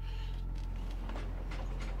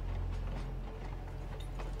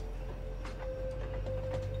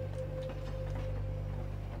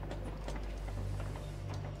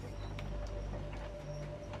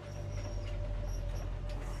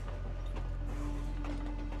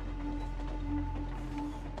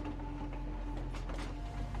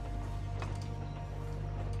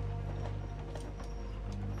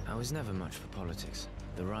 I was never much for politics.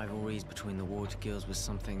 The rivalries between the water guilds was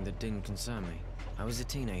something that didn't concern me. I was a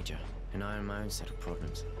teenager, and I had my own set of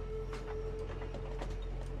problems.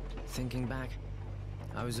 Thinking back,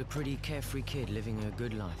 I was a pretty carefree kid living a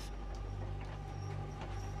good life.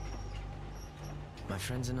 My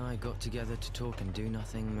friends and I got together to talk and do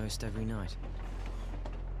nothing most every night.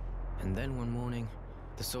 And then one morning,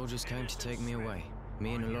 the soldiers came to take me away,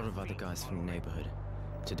 me and a lot of other guys from the neighborhood,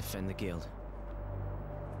 to defend the guild.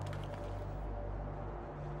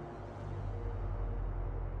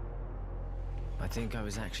 I think I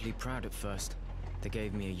was actually proud at first. They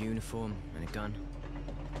gave me a uniform and a gun.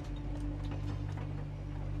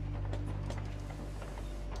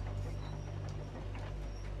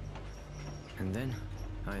 And then,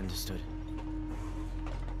 I understood.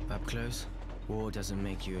 Up close, war doesn't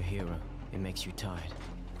make you a hero. It makes you tired.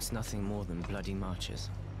 It's nothing more than bloody marches.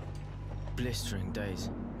 Blistering days,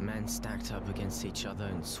 men stacked up against each other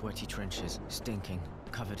in sweaty trenches, stinking,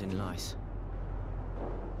 covered in lice.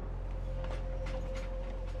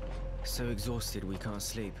 So exhausted we can't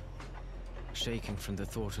sleep, shaking from the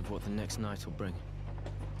thought of what the next night will bring.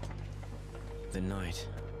 The night,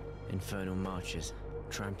 infernal marches,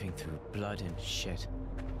 tramping through blood and shit.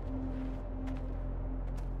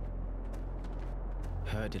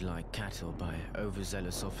 Herded like cattle by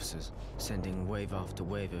overzealous officers, sending wave after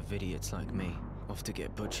wave of idiots like me off to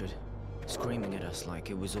get butchered, screaming at us like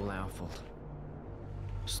it was all our fault.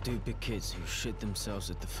 Stupid kids who shit themselves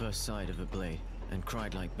at the first sight of a blade and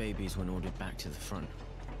cried like babies when ordered back to the front.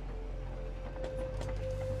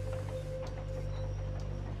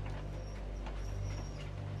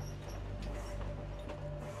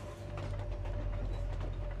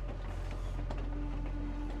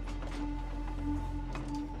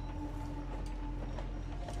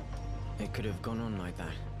 It could have gone on like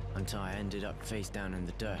that, until I ended up face down in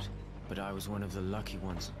the dirt, but I was one of the lucky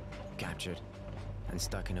ones, captured, and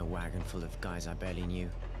stuck in a wagon full of guys I barely knew.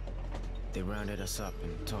 They rounded us up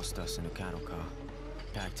and tossed us in a cattle car,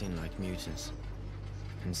 packed in like mutants,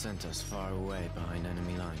 and sent us far away behind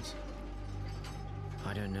enemy lines.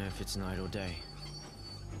 I don't know if it's night or day.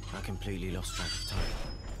 I completely lost track of time.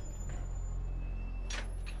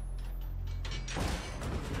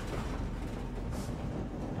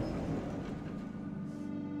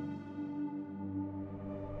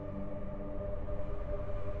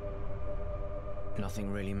 Nothing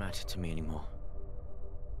really mattered to me anymore.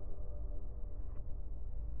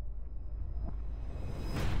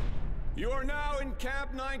 You are now in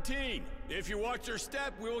Camp 19. If you watch your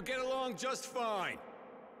step, we will get along just fine.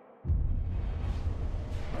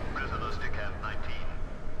 Prisoners to Camp 19.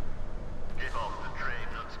 Get off the train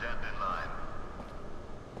and stand in line.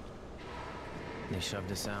 They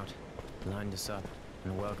shoved us out, lined us up,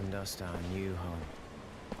 and welcomed us to our new home.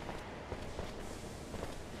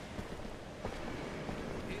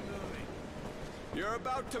 You're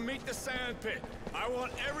about to meet the sandpit. I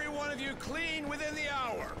want every one of you clean within the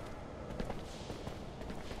hour.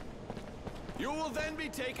 You will then be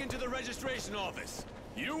taken to the registration office.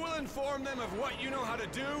 You will inform them of what you know how to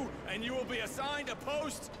do, and you will be assigned a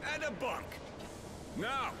post and a bunk.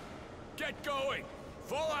 Now, get going.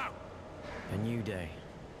 Fall out. A new day.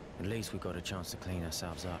 At least we got a chance to clean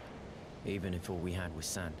ourselves up, even if all we had was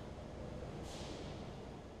sand.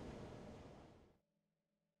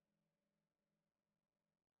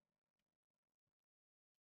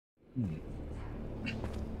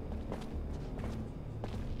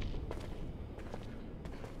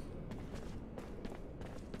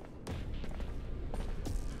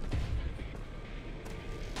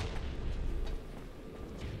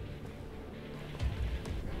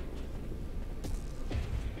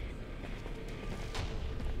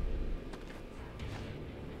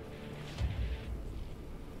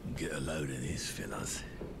 Get a load of this, fellas.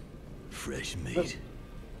 Fresh meat.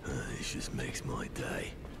 This just makes my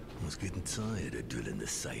day. I was getting tired of drilling the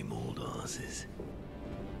same old asses.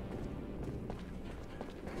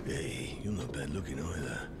 Hey, you're not bad looking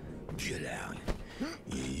either. Get out.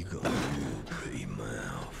 Yeah, you got a real pretty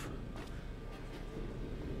mouth.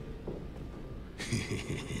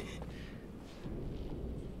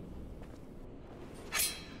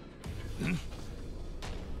 Hmm?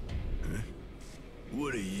 Huh?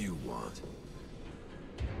 What do you want?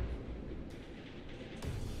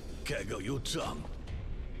 Cat got your tongue.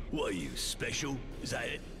 What are you, special? Is that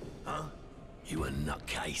it? Huh? You a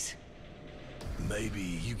nutcase? Maybe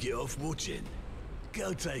you get off watching.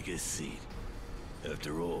 Go take a seat.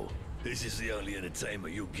 After all, this is the only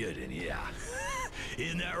entertainment you'll get in here.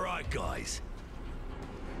 Isn't that right, guys?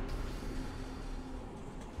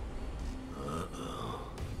 Uh-oh.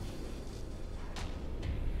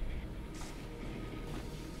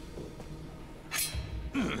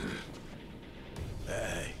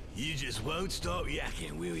 You just won't stop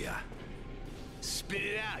yakking, will ya? Spit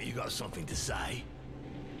it out, you got something to say.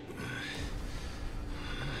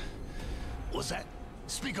 What's that?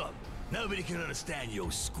 Speak up. Nobody can understand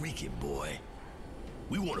your squeaking, boy.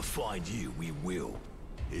 We want to find you, we will.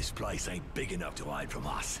 This place ain't big enough to hide from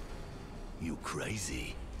us. You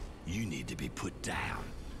crazy. You need to be put down.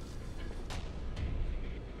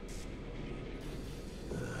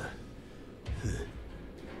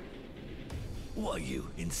 What are you,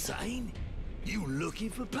 insane? You looking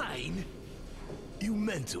for pain? You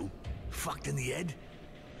mental? Fucked in the head?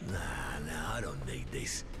 Nah, I don't need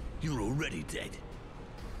this. You're already dead.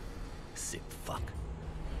 Sick fuck.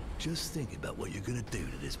 Just thinking about what you're gonna do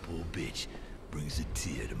to this poor bitch brings a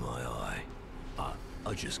tear to my eye.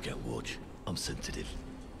 I just can't watch. I'm sensitive.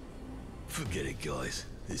 Forget it, guys.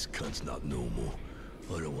 This cunt's not normal.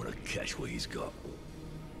 I don't want to catch what he's got.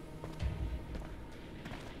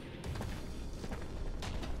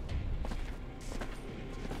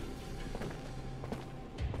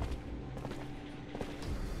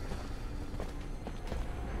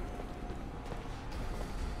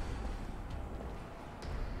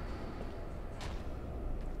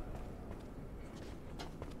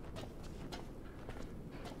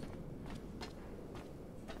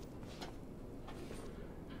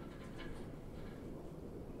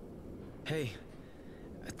 Hey,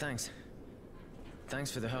 thanks.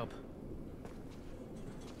 Thanks for the help.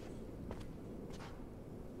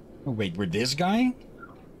 Oh, wait, we're this guy?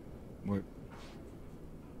 We're...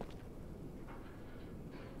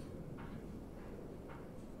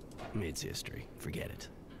 It's history. Forget it.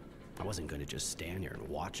 I wasn't going to just stand here and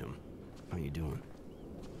watch him. How you doing?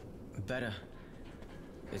 Better.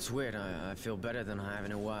 It's weird. I feel better than I have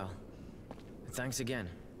in a while. Thanks again.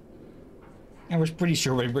 I was pretty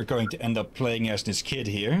sure we were going to end up playing as this kid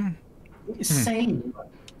here. Same.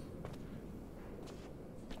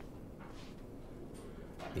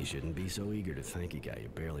 You shouldn't be so eager to thank a guy you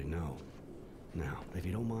barely know. Now, if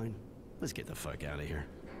you don't mind, let's get the fuck out of here.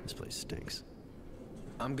 This place stinks.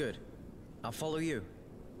 I'm good. I'll follow you.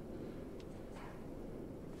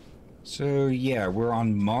 So yeah, we're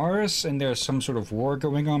on Mars and there's some sort of war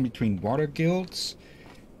going on between water guilds.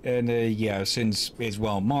 And yeah, since it's,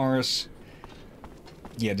 well, Mars...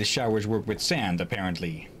 Yeah, the showers work with sand,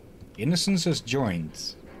 apparently. Innocence has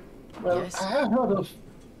joined. Well, yes. I have heard of...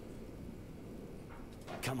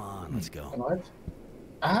 Come on, let's go. Right.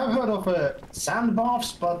 I have heard of sand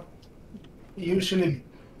baths, but usually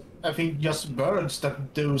I think just birds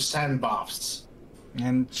that do sand baths.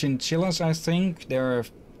 And chinchillas, I think, their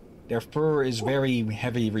fur is very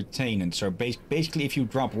heavy retained, so basically if you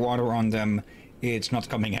drop water on them, it's not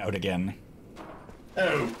coming out again.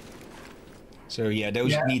 Oh. So yeah,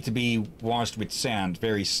 those need to be washed with sand,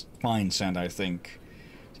 very fine sand, I think.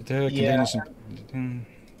 Yeah,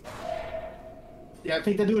 I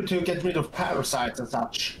think they do it to get rid of parasites and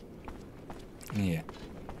such. Yeah.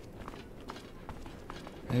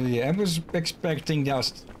 Yeah, I was expecting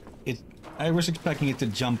just it. I was expecting it to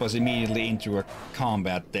jump us immediately into a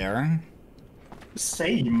combat there.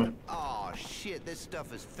 Same. Oh shit, this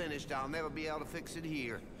stuff is finished. I'll never be able to fix it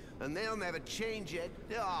here. And they'll never change it.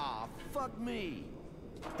 Ah, fuck me.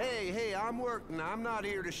 Hey, I'm working. I'm not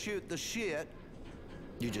here to shoot the shit.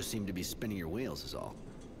 You just seem to be spinning your wheels is all.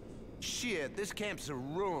 Shit, this camp's a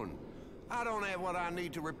ruin. I don't have what I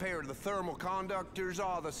need to repair the thermal conductors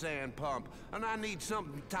or the sand pump. And I need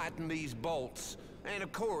something to tighten these bolts. And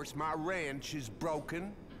of course, my wrench is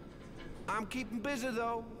broken. I'm keeping busy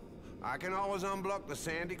though. I can always unblock the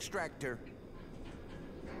sand extractor.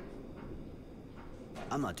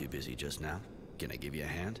 I'm not too busy just now. Can I give you a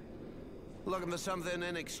hand? Looking for something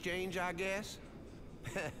in exchange, I guess?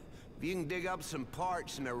 If you can dig up some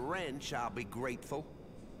parts and a wrench, I'll be grateful.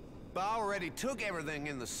 But I already took everything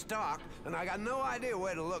in the stock, and I got no idea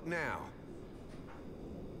where to look now.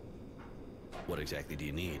 What exactly do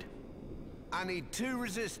you need? I need 2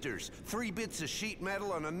 resistors, 3 bits of sheet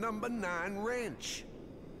metal, and a number 9 wrench.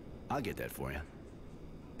 I'll get that for you.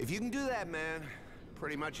 If you can do that, man,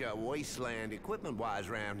 pretty much a wasteland equipment-wise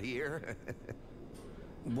around here.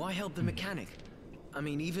 Why help the mechanic? I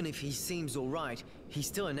mean, even if he seems alright, he's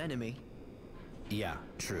still an enemy. Yeah,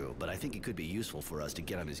 true, but I think it could be useful for us to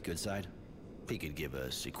get on his good side. He could give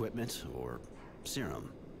us equipment or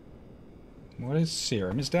serum. What is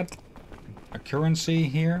serum? Is that a currency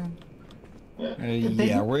here?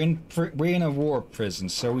 Yeah, we're in a war prison,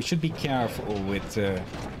 so we should be careful with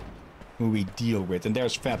who we deal with. And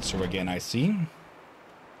there's Fatso again, I see.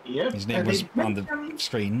 Yep. His name was on the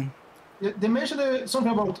screen. They mentioned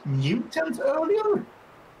something about mutants earlier.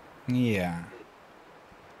 Yeah.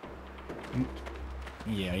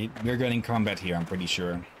 Yeah, we're getting combat here, I'm pretty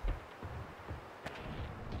sure.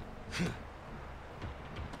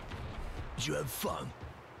 Did you have fun?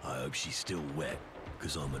 I hope she's still wet,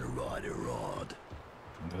 because I'm gonna ride her hard.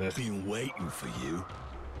 Been waiting for you.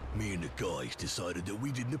 Me and the guys decided that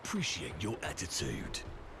we didn't appreciate your attitude.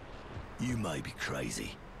 You may be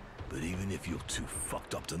crazy, but even if you're too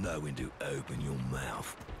fucked up to know when to open your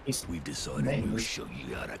mouth, we've decided we'll show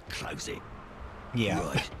you how to close it. Yeah.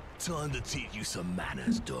 Right, time to teach you some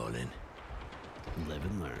manners, darling. Live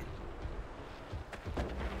and learn.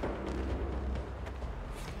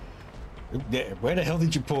 Where the hell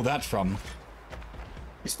did you pull that from?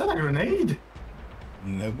 Is that a grenade?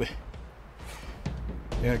 No.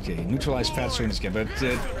 Okay, neutralize Fatso in this game, but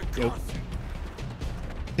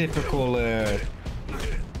typical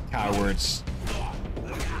cowards.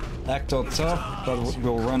 Act all tough, but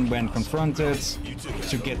will run when confronted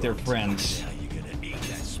to get their friends.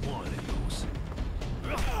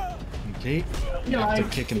 Okay, after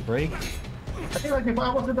kick and break. I feel like if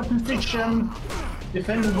I was in a position,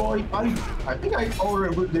 defended boy, I think I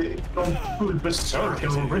already would have gone full berserk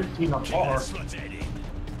and ripped him apart.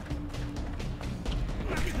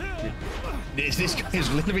 This guy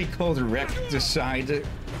is literally called Recticide.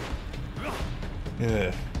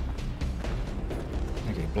 Okay,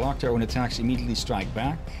 block their own attacks, immediately strike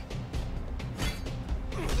back.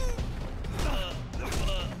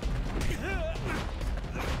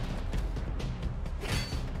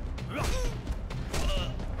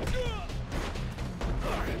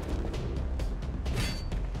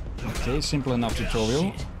 Okay, simple enough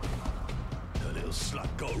tutorial.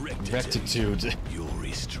 Rectitude.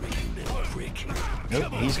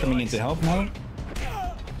 Nope, he's coming in to help now.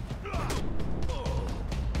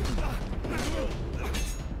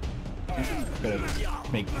 Better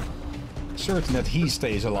make certain that he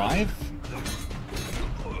stays alive.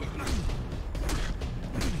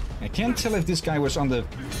 I can't tell if this guy was on the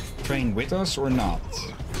train with us or not.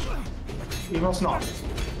 He was not.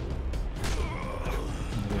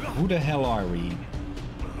 Who the hell are we?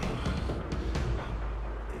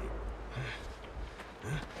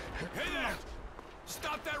 Hey there!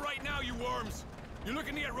 Stop that right now, you worms! You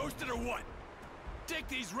looking to get roasted or what? Take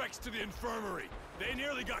these wrecks to the infirmary. They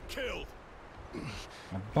nearly got killed.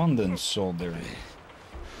 Abundance soldier.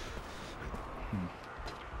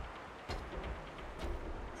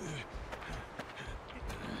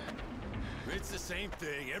 It's the same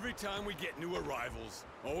thing every time we get new arrivals.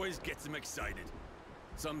 Always gets them excited.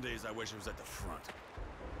 Some days I wish I was at the front.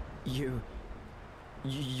 You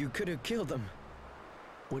could have killed them.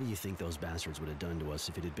 What do you think those bastards would have done to us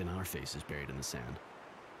if it had been our faces buried in the sand?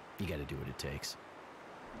 You gotta do what it takes.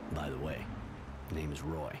 By the way, name is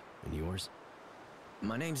Roy, and yours?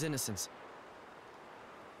 My name's Innocence.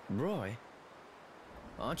 Roy?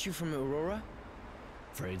 Aren't you from Aurora?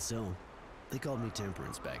 Afraid so. They called me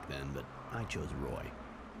Temperance back then, but I chose Roy.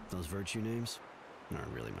 Those virtue names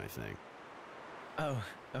aren't really my thing. Oh,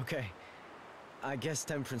 okay. I guess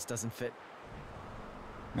temperance doesn't fit.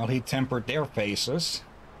 Well, he tempered their faces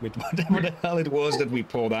with whatever the hell it was that we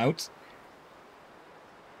pulled out.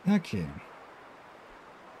 Okay.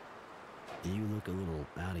 You look a little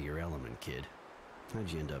out of your element, kid. How'd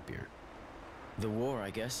you end up here? The war, I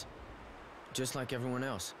guess. Just like everyone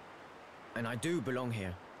else. And I do belong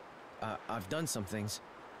here. I've done some things.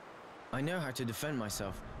 I know how to defend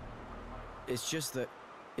myself. It's just that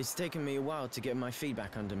it's taken me a while to get my feet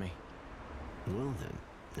back under me. Well then,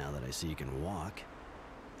 now that I see you can walk,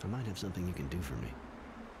 I might have something you can do for me.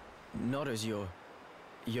 Not as your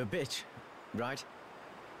bitch, right?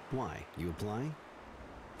 Why? You applying?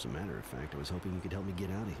 As a matter of fact, I was hoping you could help me get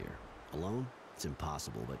out of here. Alone? It's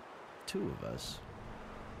impossible, but 2 of us...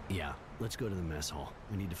 Yeah, let's go to the mess hall.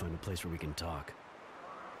 We need to find a place where we can talk.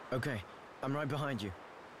 Okay, I'm right behind you.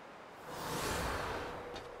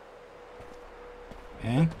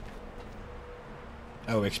 Eh?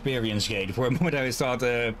 Oh, experience gate. For a moment I thought,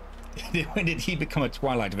 when did he become a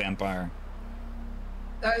Twilight vampire?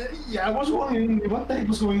 Yeah, I was wondering what the heck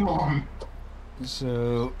was going on.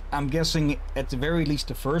 So, I'm guessing at the very least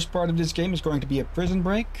the first part of this game is going to be a prison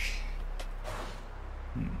break.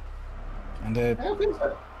 And I don't think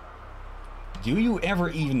so. Do you ever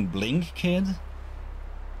even blink, kid?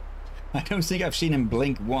 I don't think I've seen him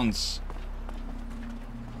blink once.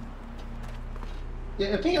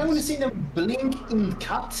 Yeah, I think I've only seen them blink in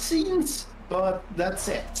cutscenes, but that's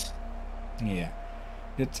it. Yeah.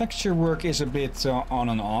 The texture work is a bit on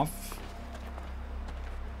and off.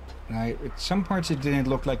 At some parts it didn't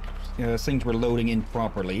look like things were loading in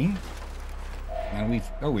properly. And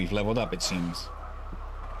we've leveled up, it seems.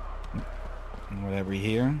 And whatever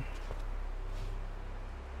here.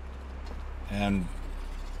 And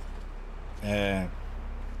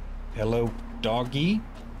hello, doggy?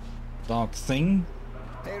 Dog thing?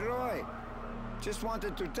 Hey, Roy. Just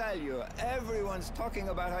wanted to tell you, everyone's talking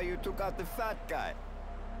about how you took out the fat guy.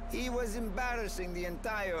 He was embarrassing the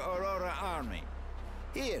entire Aurora army.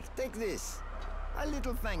 Here, take this. A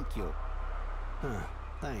little thank you. Huh,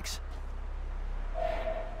 thanks.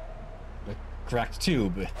 A cracked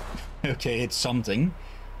tube. Okay, it's something.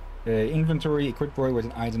 Inventory, equip Roy with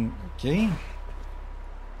an item. Okay.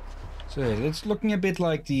 So it's looking a bit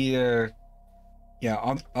like the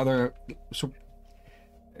other. So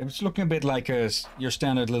it's looking a bit like your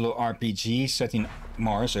standard little RPG set in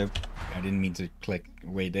Mars. I didn't mean to click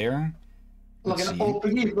way there. Like an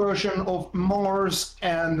RPG version of Mars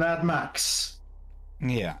and Mad Max.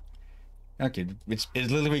 Yeah. Okay, it's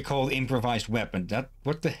literally called improvised weapon.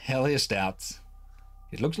 What the hell is that?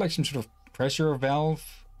 It looks like some sort of pressure valve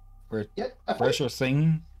or pressure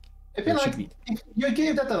thing. I feel like if you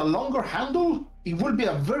gave that a longer handle, it would be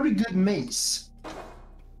a very good mace.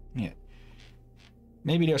 Yeah.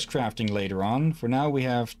 Maybe there's crafting later on. For now, we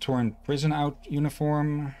have torn prison out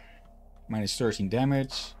uniform, minus 13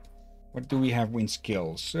 damage. What do we have in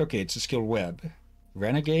skills? Okay, it's a skill web.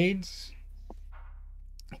 Renegades,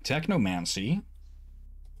 Technomancy,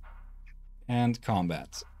 and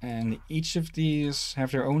Combat. And each of these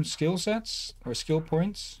have their own skill sets or skill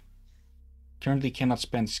points. Currently cannot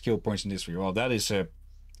spend skill points in this video. Well, that is a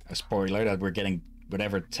spoiler that we're getting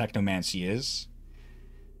whatever Technomancy is.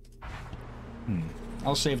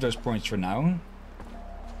 I'll save those points for now.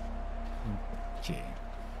 Okay.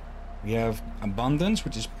 We have Abundance,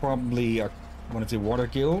 which is probably one of the water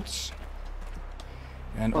guilds.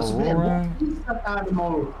 And Aurora.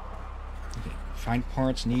 Okay. Find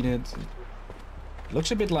parts needed. It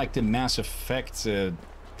looks a bit like the Mass Effect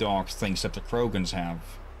dog things that the Krogans have.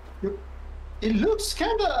 It looks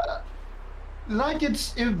kind of like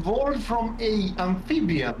it's evolved from a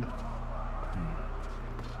amphibian.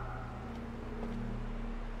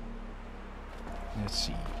 Let's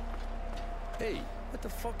see. Hey, what the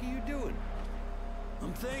fuck are you doing?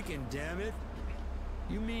 I'm thinking, damn it.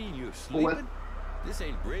 You mean you're sleeping? What? This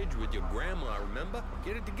ain't bridge with your grandma, remember?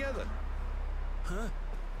 Get it together. Huh?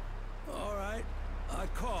 All right, I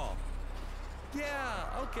call.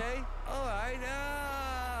 Yeah, okay, all right.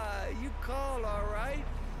 You call, all right.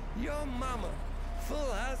 Your mama.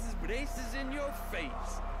 Full houses with aces in your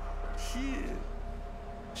face.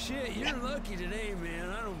 Shit, you're lucky today,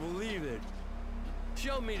 man. I don't believe it.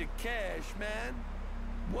 Show me the cash, man.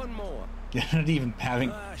 One more. You're not even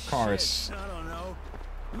having cars. Shit. I don't know.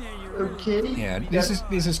 Man, you're okay. Really Yeah,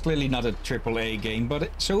 this is clearly not a AAA game, but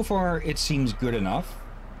so far it seems good enough.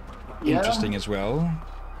 Yeah. Interesting as well.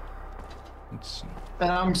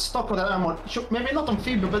 I'm stuck on that ammo. Maybe not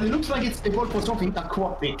amphibian, but it looks like it's evolved for something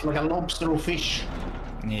aquatic, like a lobster or fish.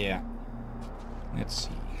 Yeah. Let's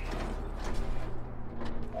see.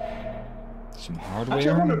 Some hardware.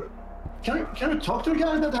 Actually, I wonder, can we talk to the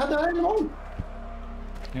guy that had the animal?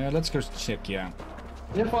 Yeah, let's go check, yeah.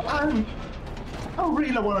 Yeah, but I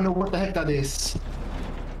really want to know what the heck that is.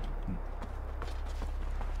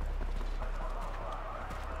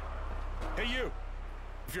 Hey, you!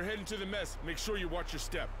 If you're heading to the mess, make sure you watch your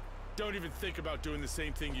step. Don't even think about doing the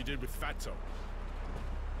same thing you did with Fatso.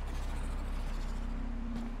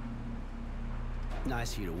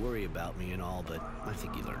 Nice of you to worry about me and all, but I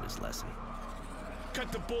think he learned his lesson.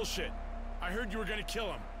 Cut the bullshit! I heard you were gonna kill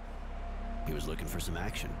him. He was looking for some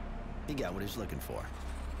action. He got what he was looking for.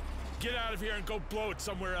 Get out of here and go blow it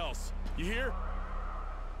somewhere else. You hear?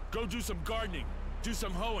 Go do some gardening. Do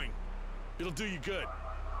some hoeing. It'll do you good.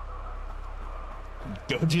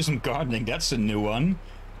 Go do some gardening, that's a new one.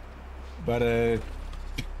 But,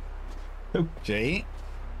 okay.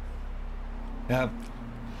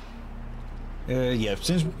 Yeah,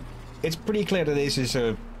 since it's pretty clear that this is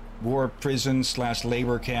a war prison /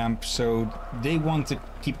 labor camp, so they want to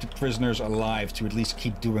keep the prisoners alive to at least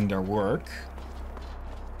keep doing their work.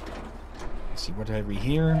 Let's see, what have we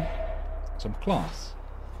here? Some cloth.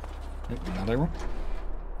 Another one.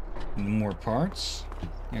 More parts.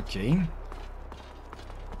 Okay.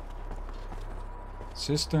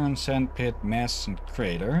 Cistern, sandpit, mess, and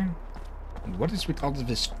crater. And what is with all of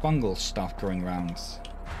this fungal stuff going around?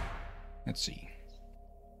 Let's see.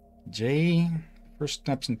 Jay, first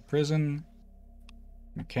steps in prison.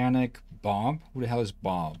 Mechanic, Bob. Who the hell is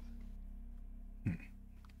Bob?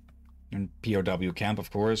 In POW camp,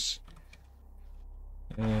 of course.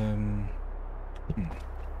 And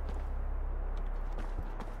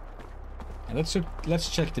let's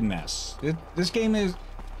check the mess. This game is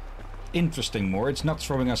interesting more. It's not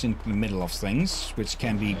throwing us into the middle of things, which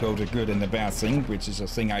can be both a good and a bad thing, which is a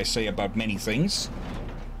thing I say about many things.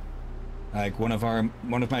 Like one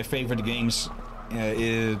of my favorite games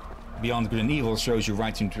is Beyond Good and Evil, shows you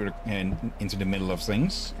right into the middle of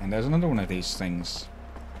things, and there's another one of these things.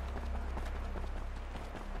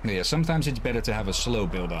 Yeah, sometimes it's better to have a slow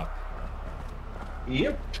build up.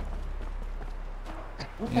 Yep.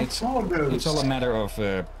 It's all a matter of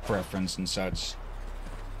preference and such.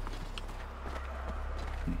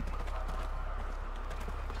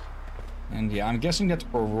 And yeah, I'm guessing that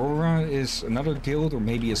Aurora is another guild or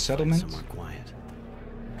maybe a settlement. Somewhere quiet.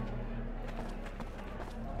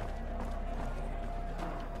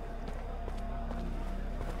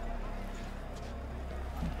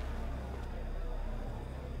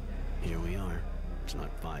 Here we are. It's not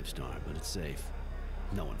 5-star, but it's safe.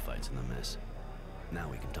 No one fights in the mess. Now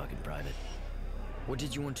we can talk in private. What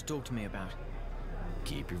did you want to talk to me about?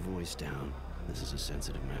 Keep your voice down. This is a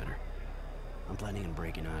sensitive matter. I'm planning on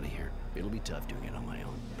breaking out of here. It'll be tough doing it on my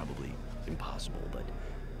own. Probably impossible, but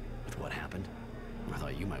with what happened, I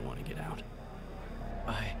thought you might want to get out.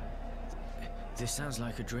 This sounds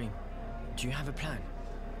like a dream. Do you have a plan?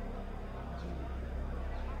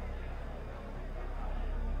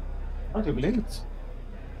 I do believe it.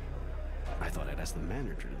 I thought I'd ask the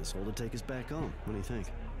manager to this hole to take us back home. What do you think?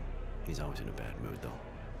 He's always in a bad mood, though.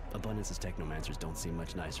 Abundance's technomancers don't seem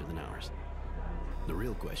much nicer than ours. The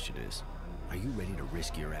real question is, are you ready to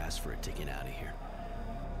risk your ass for a ticket out of here?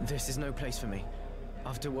 This is no place for me.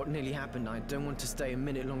 After what nearly happened, I don't want to stay a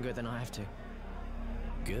minute longer than I have to.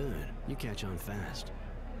 Good. You catch on fast.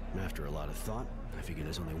 After a lot of thought, I figure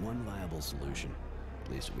there's only one viable solution.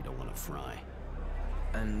 At least we don't want to fry.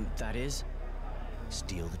 And that is?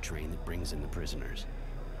 Steal the train that brings in the prisoners.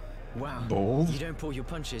 Wow. Bold. You don't pull your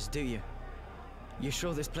punches, do you? You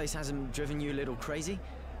sure this place hasn't driven you a little crazy?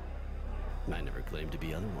 I never claimed to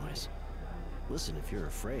be otherwise. Listen, if you're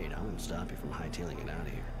afraid, I won't stop you from hightailing it out of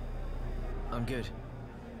here. I'm good.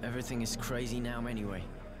 Everything is crazy now anyway.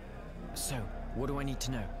 So, what do I need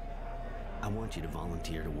to know? I want you to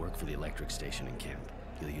volunteer to work for the electric station in camp.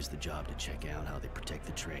 You'll use the job to check out how they protect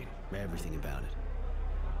the train, everything about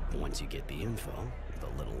it. Once you get the info, with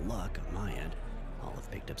a little luck on my end, I'll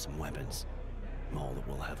have picked up some weapons. All that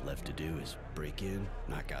we'll have left to do is break in,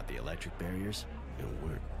 knock out the electric barriers, and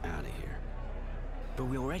we're out of here. But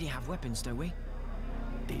we already have weapons, don't we?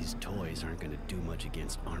 These toys aren't gonna do much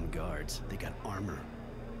against armed guards. They got armor.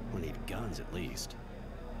 We'll need guns at least.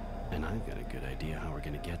 And I've got a good idea how we're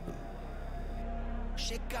gonna get them.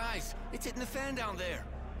 Shit, guys! It's hitting the fan down there!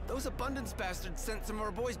 Those Abundance bastards sent some of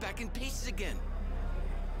our boys back in pieces again!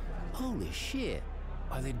 Holy shit!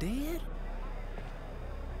 Are they dead?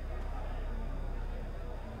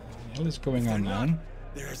 What is going on now?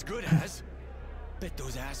 They're as good as. Bet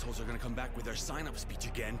those assholes are gonna come back with their sign-up speech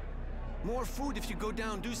again. More food if you go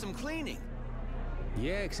down, do some cleaning.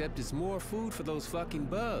 Yeah, except it's more food for those fucking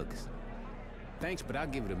bugs. Thanks, but I'll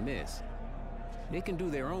give it a miss. They can do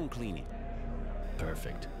their own cleaning.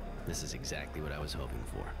 Perfect. This is exactly what I was hoping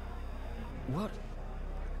for. What?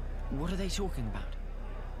 What are they talking about?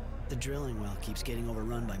 The drilling well keeps getting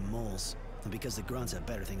overrun by moles. And because the grunts have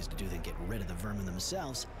better things to do than get rid of the vermin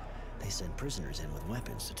themselves, they send prisoners in with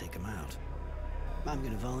weapons to take them out. I'm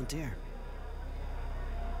gonna volunteer.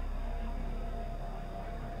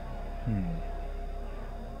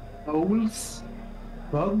 Moles?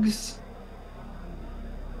 Bugs?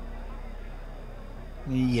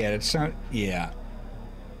 Yeah, it's not. Yeah.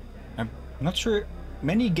 I'm not sure.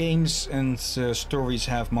 Many games and stories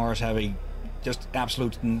have Mars have a just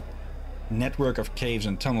absolute network of caves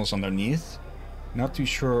and tunnels underneath. Not too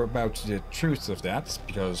sure about the truth of that,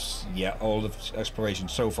 because, yeah, all the exploration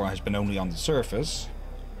so far has been only on the surface.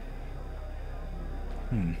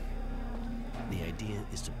 The idea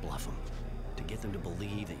is to bluff them, to get them to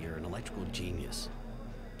believe that you're an electrical genius.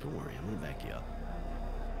 Don't worry, I'm gonna back you up.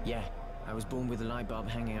 Yeah, I was born with a light bulb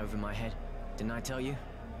hanging over my head. Didn't I tell you?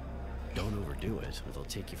 Don't overdo it, or they'll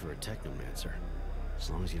take you for a technomancer. As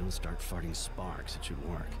long as you don't start farting sparks, it should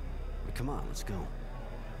work. But come on, let's go.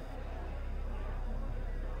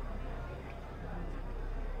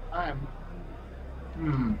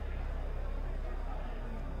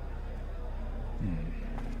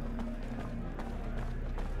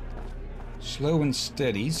 Slow and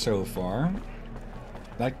steady so far.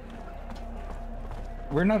 Like,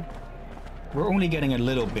 we're only getting a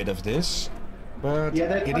little bit of this, but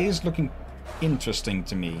Yeah, it is looking interesting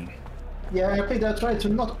to me. Yeah, I think they try to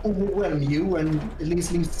not overwhelm you and at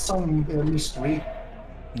least leave some mystery.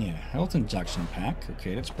 Yeah, health injection pack.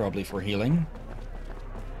 Okay, that's probably for healing.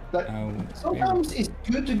 But sometimes it's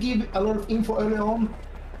good to give a lot of info early on,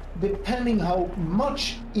 depending how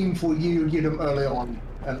much info you give them early on.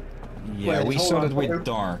 And yeah, we saw that with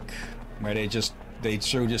Dark, where they just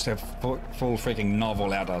have full freaking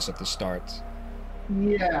novel at us at the start.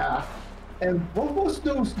 Yeah, and what was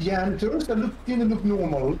those janitors that didn't look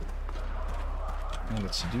normal? Well,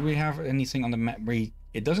 let's see. Do we have anything on the map?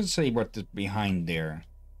 It doesn't say what's behind there,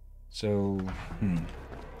 so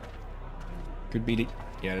could be the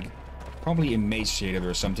probably emaciated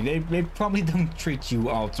or something. They probably don't treat you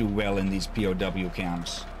all too well in these POW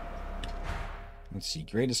camps. Let's see.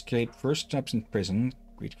 Great escape. First steps in prison.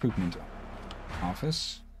 Recruitment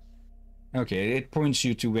office. Okay, it points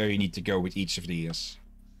you to where you need to go with each of these.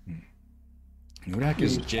 Who the heck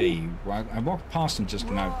is Jay? I walked past him just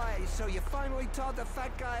now. Right, so you finally taught the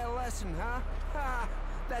fat guy a lesson, huh? Ha!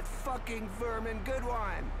 That fucking vermin, good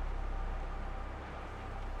one.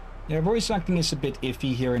 Yeah, voice acting is a bit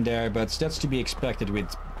iffy here and there, but that's to be expected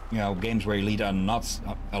with, games where you lead on not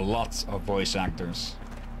a lot of voice actors.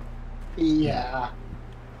 Yeah.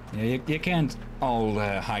 Yeah, you can't all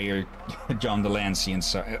hire John Delancey and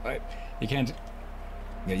so you can't.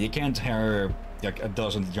 Yeah, you can't hire like a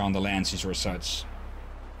dozen John Delanceys or such.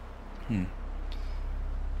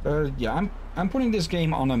 Yeah, I'm putting this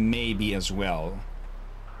game on a maybe as well.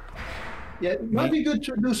 Yeah, it might be good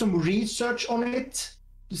to do some research on it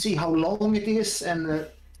to see how long it is and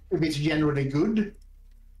if it's generally good.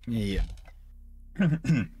 Yeah.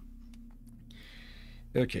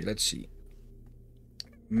 Okay, let's see.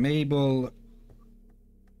 Mable,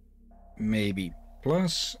 maybe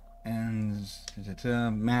plus, and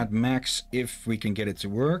Mad Max if we can get it to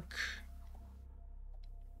work.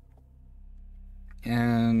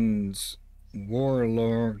 And War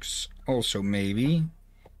Logs also maybe.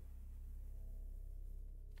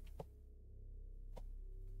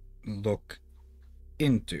 Look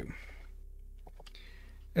into.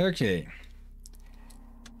 Okay.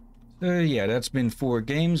 Yeah, that's been 4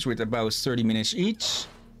 games with about 30 minutes each.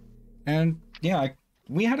 And yeah,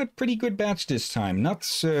 we had a pretty good batch this time. Not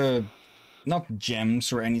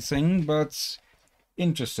gems or anything, but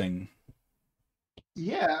interesting.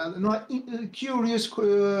 Yeah, not curious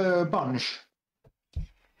bunch.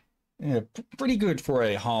 Yeah, pretty good for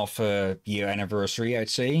a half-year anniversary, I'd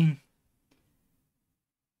say.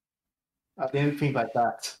 I didn't think like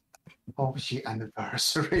that. Half-year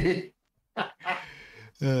anniversary.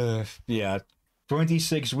 Yeah,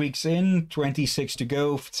 26 weeks in, 26 to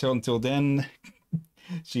go until then.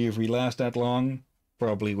 See if we last that long.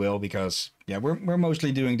 Probably will, because yeah, we're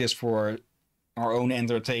mostly doing this for our own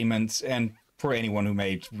entertainment and for anyone who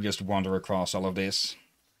may just wander across all of this.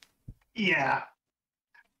 Yeah.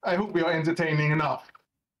 I hope we are entertaining enough.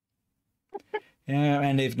 Yeah,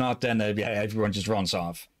 and if not, then yeah, everyone just runs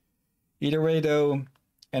off. Either way, though,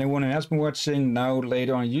 anyone who has been watching now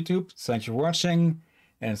later on YouTube, thanks for watching.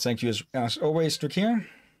 And thank you as always, Drakir.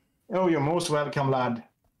 Oh, you're most welcome, lad.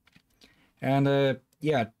 And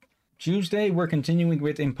yeah, Tuesday we're continuing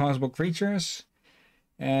with Impossible Creatures.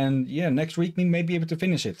 And yeah, next week we may be able to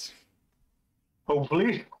finish it.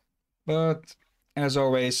 Hopefully. But as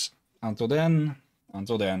always, until then,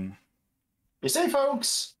 Until then. Be safe,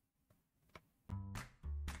 folks!